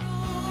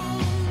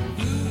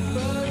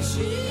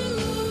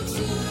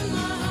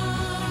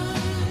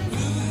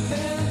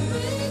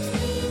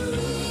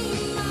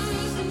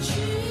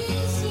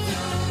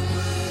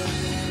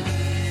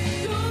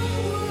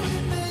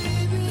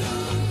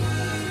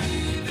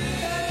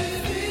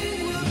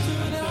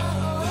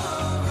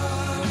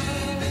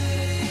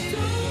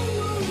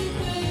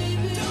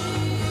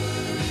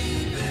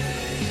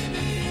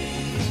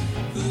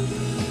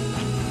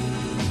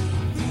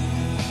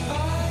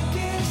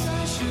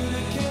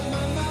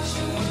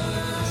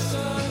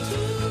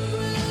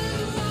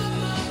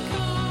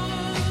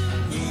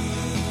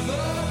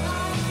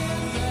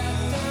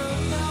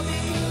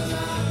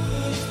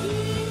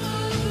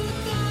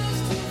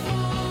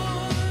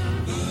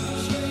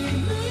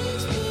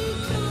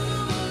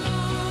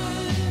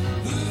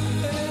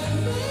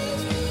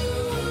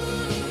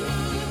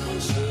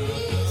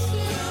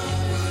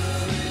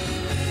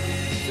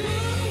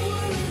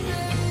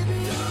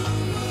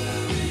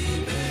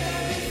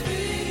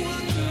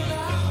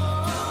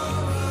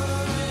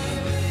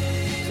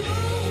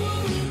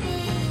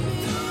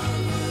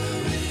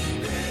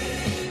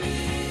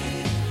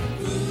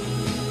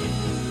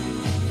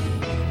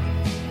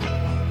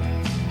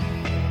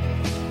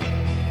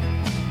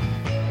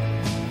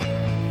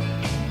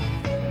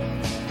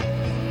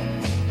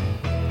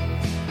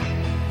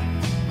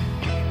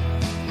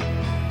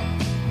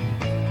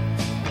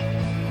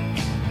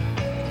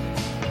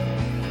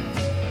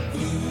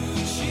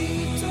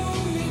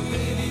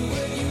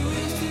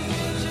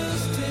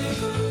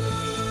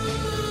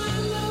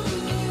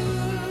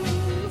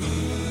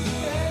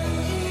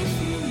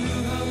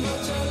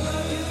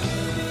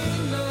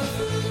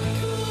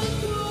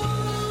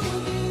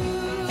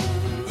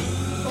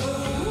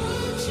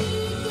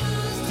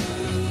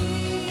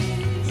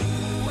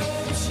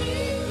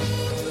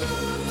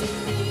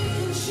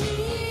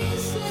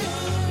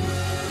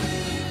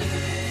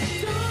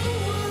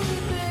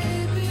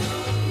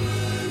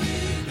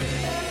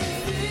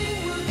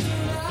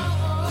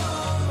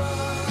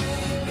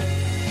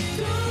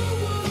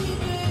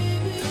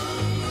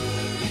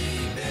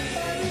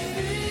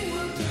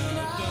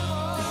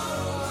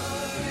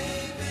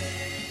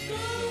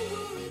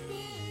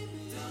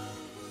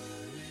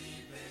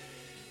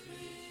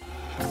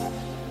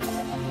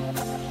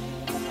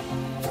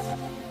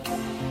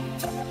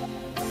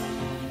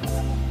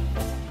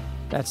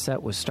 That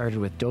set was started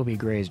with Dobie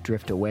Gray's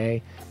Drift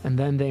Away, and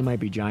then They Might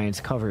Be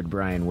Giants covered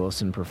Brian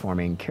Wilson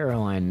performing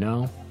Caroline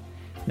No.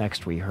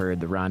 Next we heard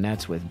the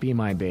Ronettes with Be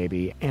My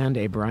Baby, and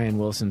a Brian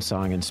Wilson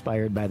song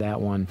inspired by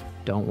that one,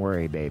 Don't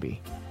Worry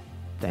Baby.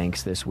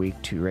 Thanks this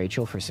week to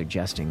Rachel for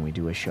suggesting we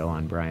do a show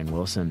on Brian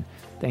Wilson.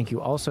 Thank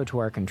you also to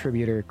our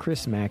contributor,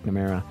 Chris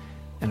McNamara,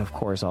 and of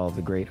course all of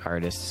the great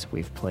artists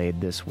we've played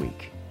this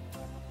week.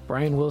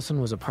 Brian Wilson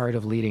was a part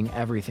of leading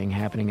everything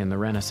happening in the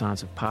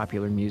renaissance of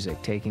popular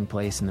music taking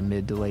place in the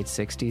mid to late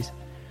 60s.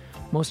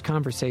 Most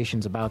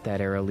conversations about that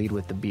era lead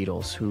with the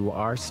Beatles, who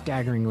are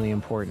staggeringly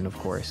important, of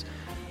course,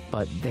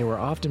 but they were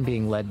often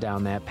being led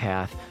down that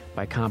path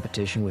by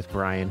competition with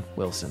Brian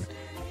Wilson.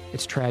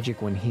 It's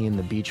tragic when he and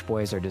the Beach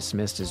Boys are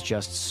dismissed as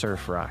just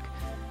surf rock.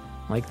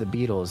 Like the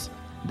Beatles,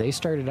 they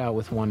started out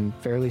with one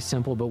fairly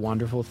simple but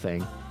wonderful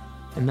thing,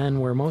 and then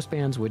where most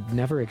bands would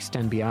never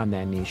extend beyond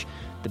that niche,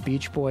 the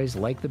Beach Boys,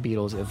 like the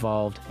Beatles,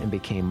 evolved and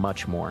became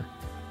much more.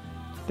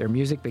 Their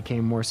music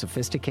became more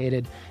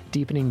sophisticated,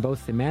 deepening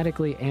both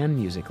thematically and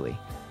musically.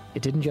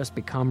 It didn't just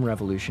become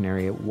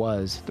revolutionary, it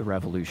was the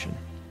revolution.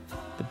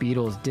 The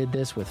Beatles did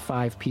this with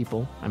 5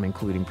 people, I'm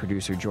including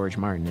producer George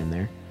Martin in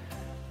there,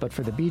 but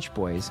for the Beach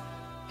Boys,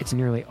 it's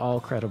nearly all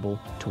credible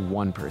to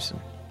one person,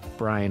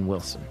 Brian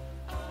Wilson.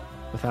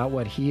 Without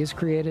what he has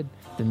created,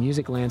 the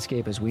music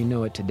landscape as we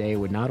know it today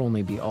would not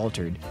only be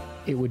altered,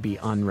 it would be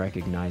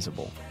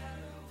unrecognizable.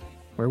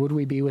 Where would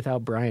we be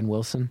without Brian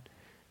Wilson?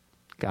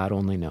 God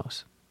only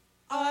knows.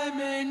 I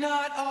may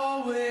not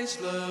always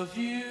love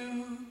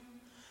you,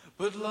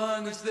 but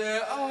long as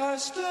there are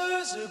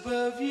stars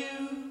above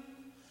you,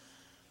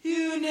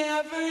 you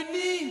never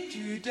need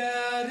to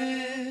doubt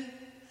it.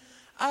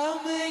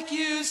 I'll make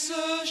you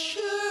so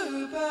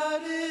sure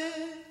about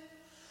it.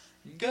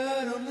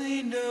 God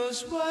only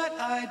knows what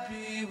I'd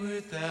be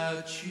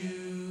without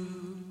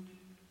you.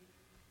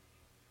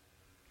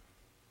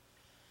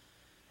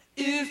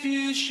 If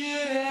you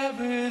should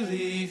ever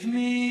leave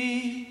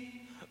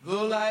me,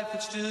 though life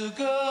would still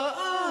go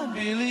on,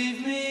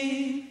 believe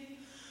me,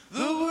 the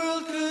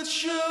world could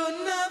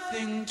show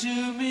nothing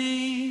to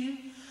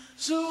me.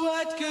 So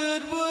what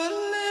good would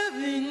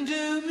living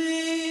do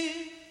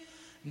me?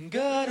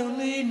 God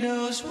only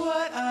knows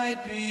what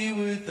I'd be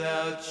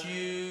without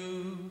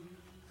you.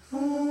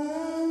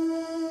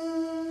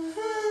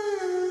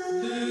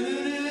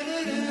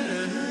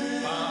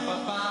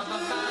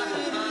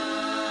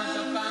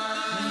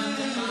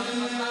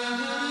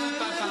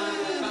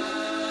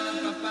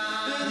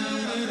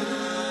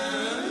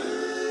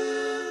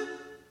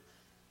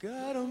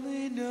 God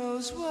only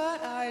knows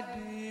what I'd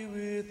be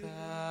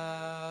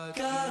without.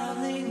 God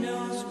only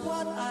knows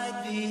what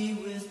I'd be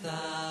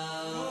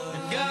without.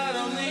 And God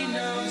only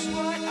knows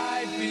what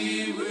I'd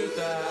be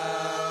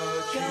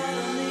without. God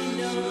only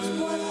knows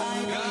what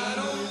I'd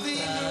be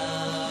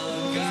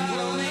without. God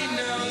only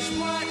knows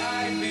what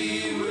I'd be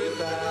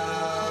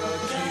without.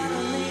 God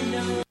only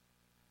knows.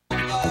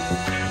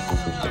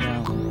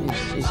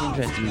 It's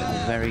interesting that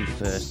the very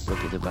first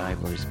book of the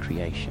Bible is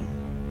creation.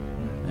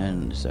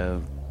 And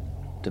so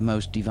the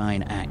most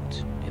divine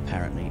act,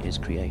 apparently, is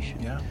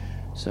creation. Yeah.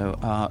 So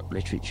art,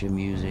 literature,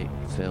 music,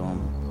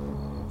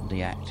 film,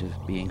 the act of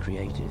being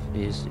creative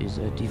is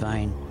a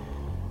divine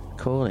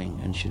calling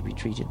and should be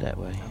treated that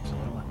way.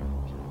 Absolutely.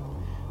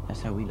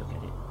 That's how we look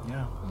at it.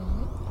 Yeah.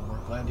 Well,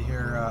 we're glad to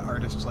hear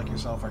artists like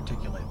yourself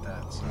articulate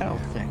that. So. Oh,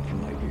 thank you,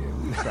 my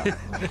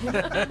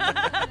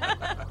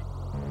dear.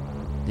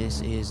 This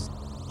is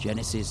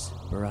Genesis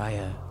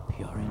Mariah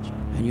Peorage,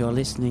 and you're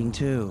listening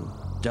to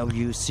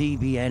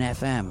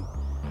WCBN-FM,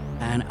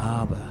 Ann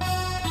Arbor.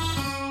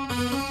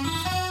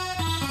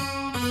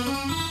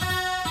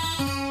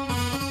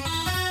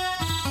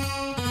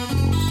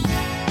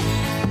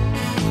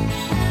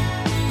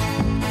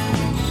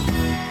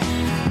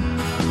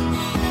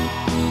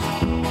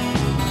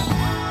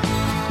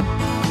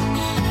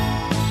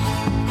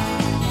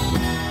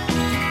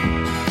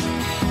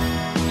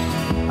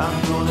 I'm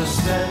gonna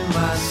send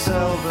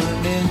myself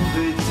an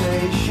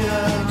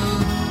invitation.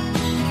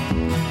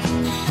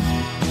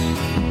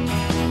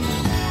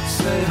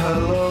 Say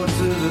hello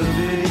to the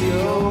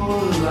video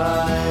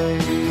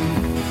live.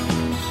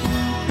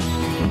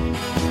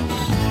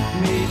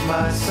 Meet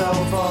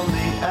myself on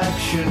the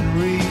action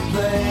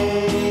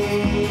replay.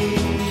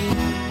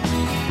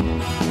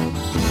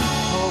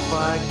 Hope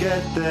I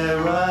get there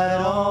right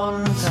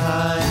on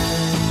time.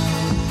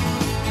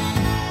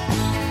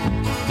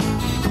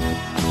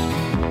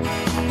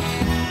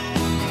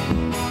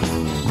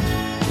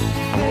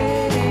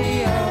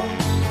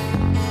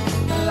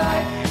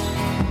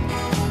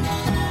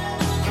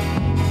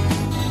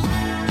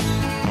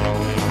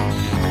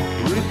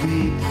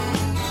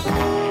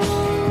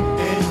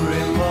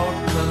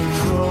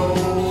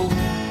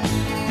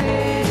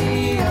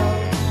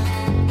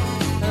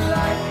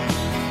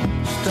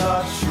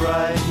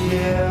 Right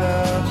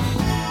here,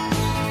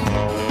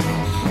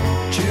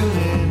 tune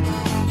in,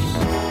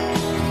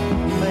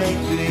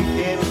 make the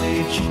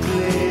image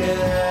clear.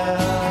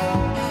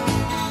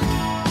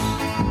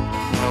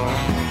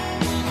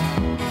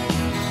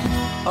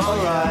 All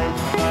right.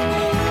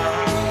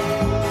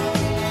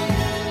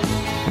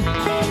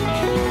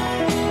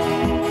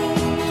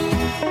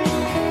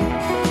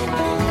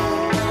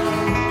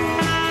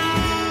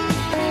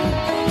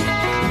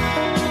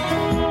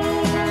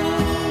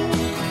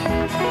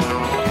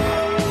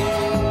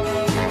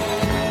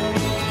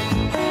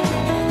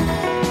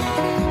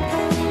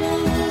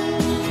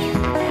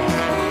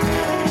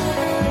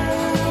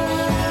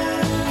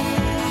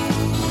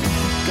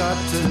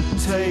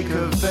 Take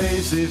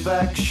evasive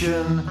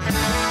action,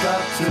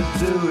 got to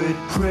do it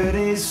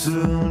pretty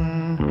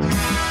soon.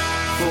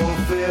 For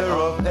fear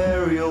of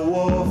aerial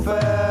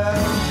warfare,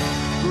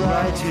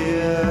 right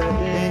here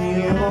in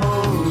your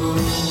room.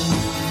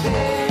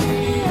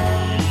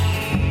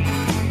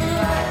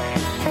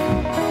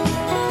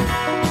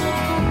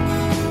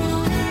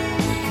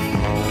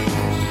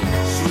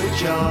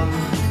 Switch on,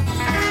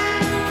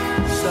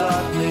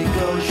 start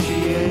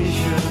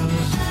negotiations.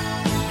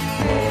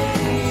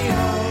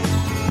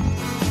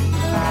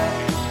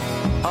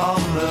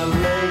 On the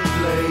Late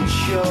Late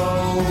Show.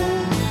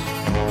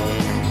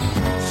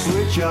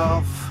 Switch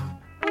off,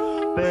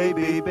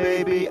 baby,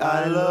 baby,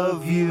 I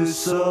love you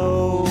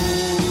so.